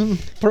 million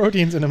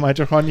proteins in a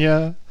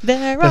mitochondria.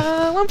 There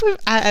are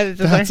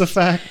That's a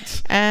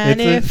fact. And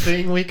it's a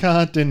thing we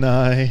can't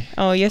deny.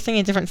 Oh, you're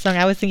singing a different song.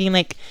 I was thinking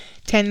like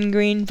 10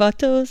 green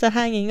bottles are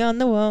hanging on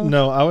the wall.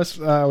 No, I was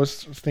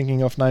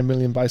thinking of 9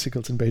 million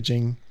bicycles in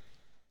Beijing.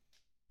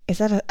 Is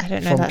that I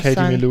don't know From that Katie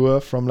song.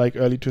 Melua from like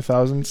early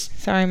 2000s.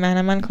 Sorry, man,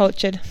 I'm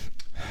uncultured.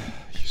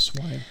 You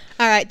swine.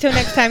 All right, till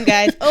next time,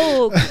 guys.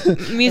 Oh,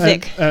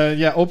 music.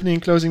 And, opening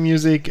and closing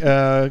music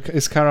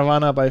is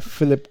Caravana by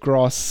Philip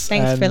Gross.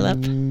 Thanks, and,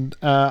 Philip.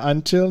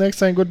 Until next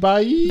time,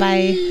 goodbye.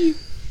 Bye.